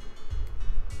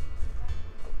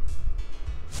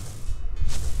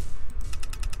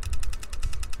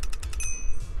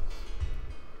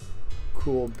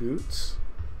 Cool boots.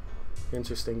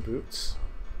 Interesting boots.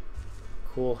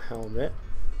 Cool helmet.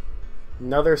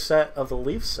 Another set of the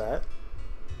leaf set.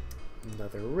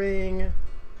 Another ring.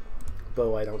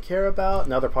 Bow I don't care about.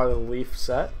 Another part of the leaf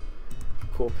set.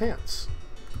 Cool pants.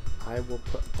 I will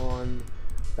put on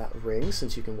that ring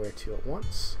since you can wear two at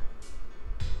once.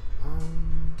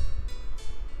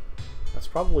 That's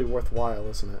probably worthwhile,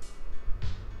 isn't it?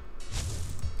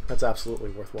 That's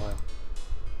absolutely worthwhile.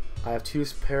 I have two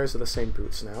pairs of the same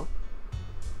boots now.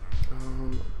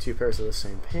 Two pairs of the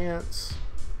same pants.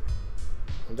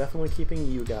 I'm definitely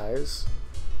keeping you guys.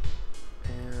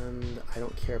 And I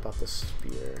don't care about the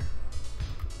spear.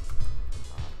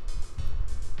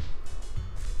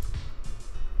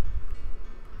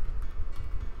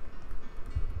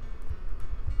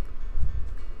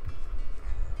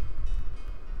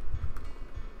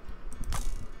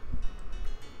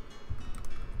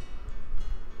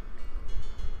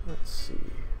 Let's see.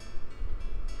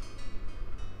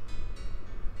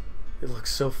 It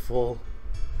looks so full.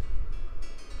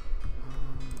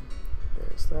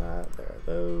 There's that. There are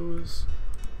those.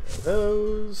 There are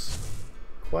those.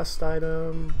 Quest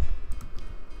item.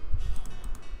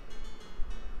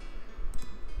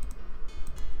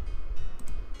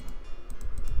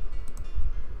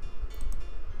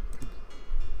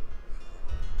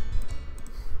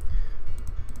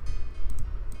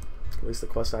 At least the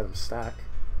quest items stack.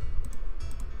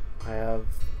 I have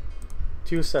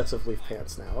two sets of leaf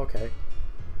pants now. Okay.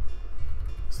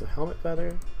 Is the helmet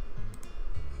better?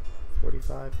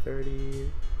 45,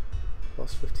 30,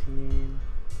 plus 15.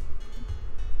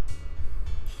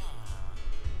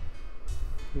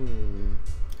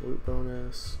 Loot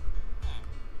bonus.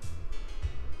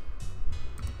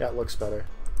 Yeah, it looks better.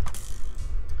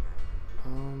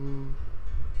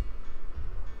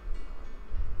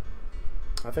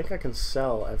 I think I can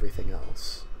sell everything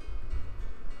else.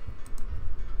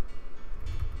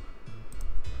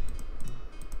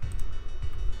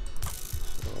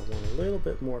 So I want a little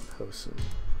bit more potion.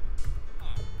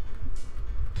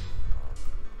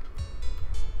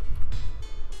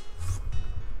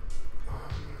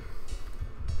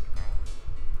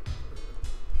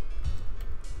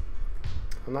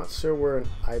 I'm not sure where an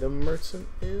item merchant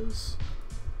is,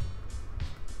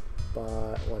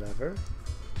 but whatever.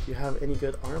 Do you have any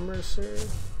good armor, sir?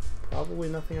 Probably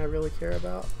nothing I really care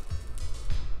about.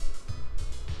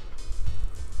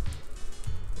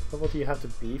 What level do you have to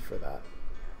be for that?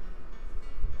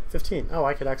 15. Oh,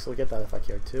 I could actually get that if I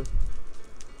cared to.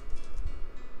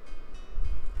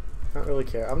 I don't really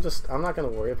care. I'm not going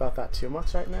to worry about that too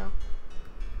much right now,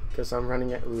 because I'm running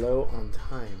it low on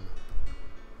time.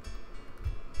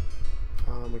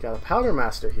 We got a powder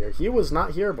master here. He was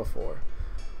not here before.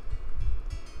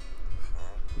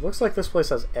 Looks like this place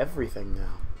has everything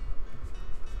now.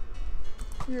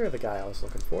 You're the guy I was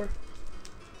looking for.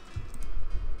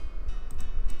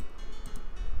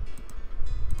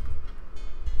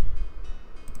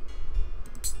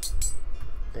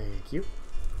 Thank you.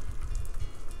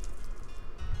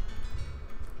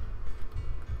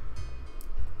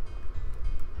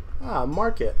 Ah,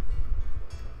 market.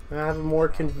 I have a more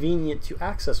convenient to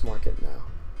access market now.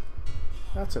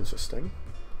 That's interesting.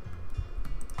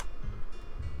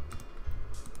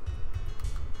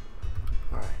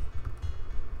 Alright.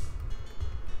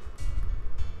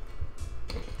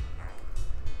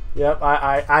 Yep,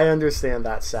 I understand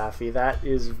that, Safi. That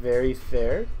is very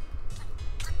fair.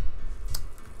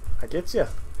 I get ya.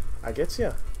 I get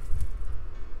ya.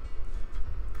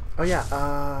 Oh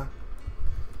yeah,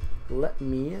 let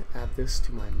me add this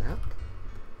to my map.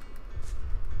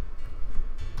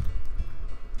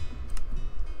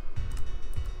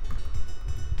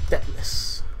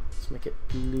 Deathless. Let's make it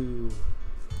blue.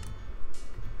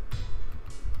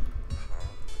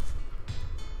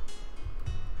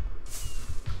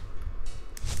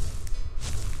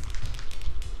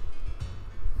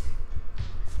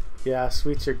 Yeah,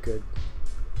 sweets are good.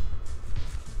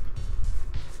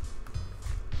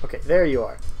 Okay, there you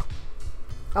are.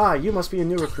 Ah, you must be a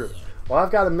new recruit. Well, I've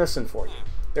got a mission for you.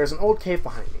 There's an old cave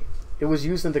behind me. It was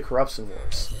used in the Corruption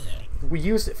Wars. We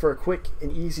used it for a quick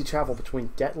and easy travel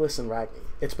between Deathless and Ragni.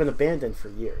 It's been abandoned for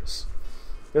years.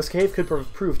 This cave could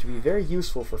prove to be very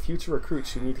useful for future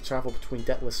recruits who need to travel between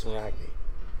Deathless and Ragni.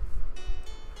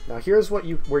 Now here's where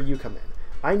you come in.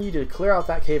 I need you to clear out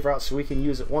that cave route so we can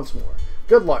use it once more.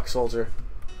 Good luck, soldier.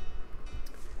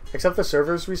 Except the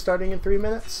server's restarting in 3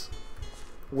 minutes.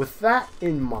 With that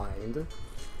in mind,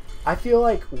 I feel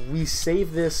like we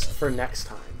save this for next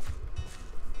time.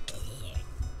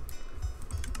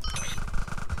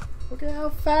 Look at how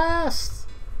fast!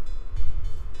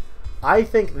 I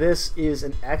think this is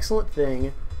an excellent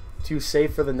thing to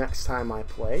save for the next time I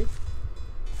play,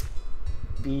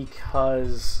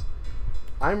 because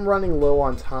I'm running low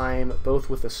on time both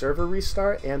with the server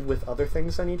restart and with other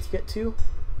things I need to get to.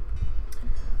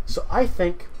 So I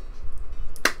think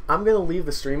I'm going to leave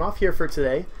the stream off here for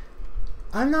today.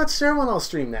 I'm not sure when I'll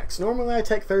stream next. Normally I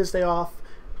take Thursday off.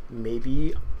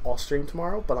 Maybe I'll stream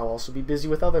tomorrow, but I'll also be busy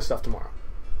with other stuff tomorrow.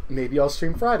 Maybe I'll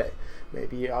stream Friday.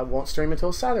 Maybe I won't stream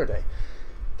until Saturday.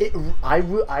 I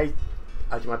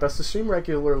do my best to stream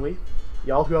regularly.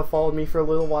 Y'all who have followed me for a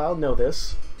little while know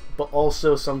this. But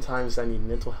also sometimes I need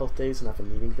mental health days, and I've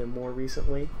been needing them more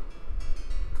recently.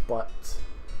 But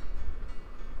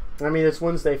I mean, it's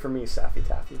Wednesday for me, Saffy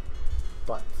Taffy.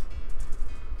 But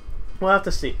we'll have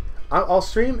to see. I'll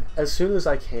stream as soon as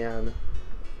I can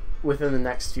within the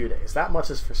next few days. That much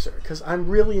is for sure. Because I'm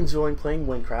really enjoying playing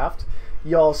Wynncraft.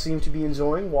 Y'all seem to be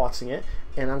enjoying watching it,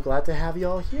 and I'm glad to have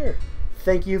y'all here.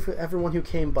 Thank you for everyone who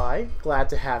came by. Glad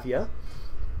to have you.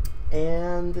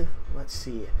 And let's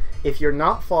see. If you're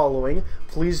not following,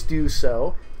 please do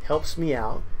so. Helps me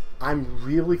out. I'm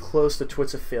really close to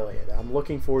Twitch affiliate. I'm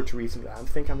looking forward to reaching that. I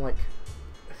think I'm like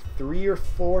 3 or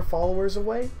 4 followers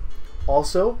away.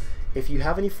 Also, if you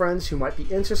have any friends who might be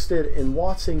interested in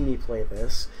watching me play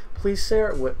this, please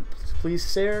share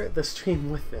the stream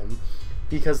with them,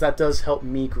 because that does help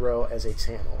me grow as a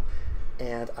channel,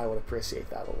 and I would appreciate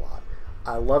that a lot.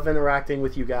 I love interacting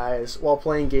with you guys while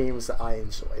playing games that I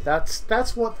enjoy.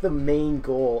 That's what the main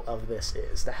goal of this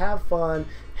is, to have fun,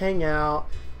 hang out,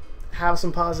 have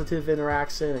some positive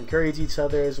interaction, encourage each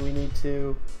other as we need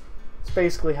to. It's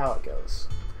basically how it goes.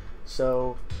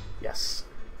 So, yes.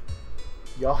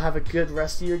 Y'all have a good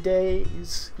rest of your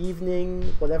days,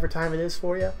 evening, whatever time it is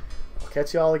for you. I'll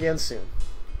catch you all again soon.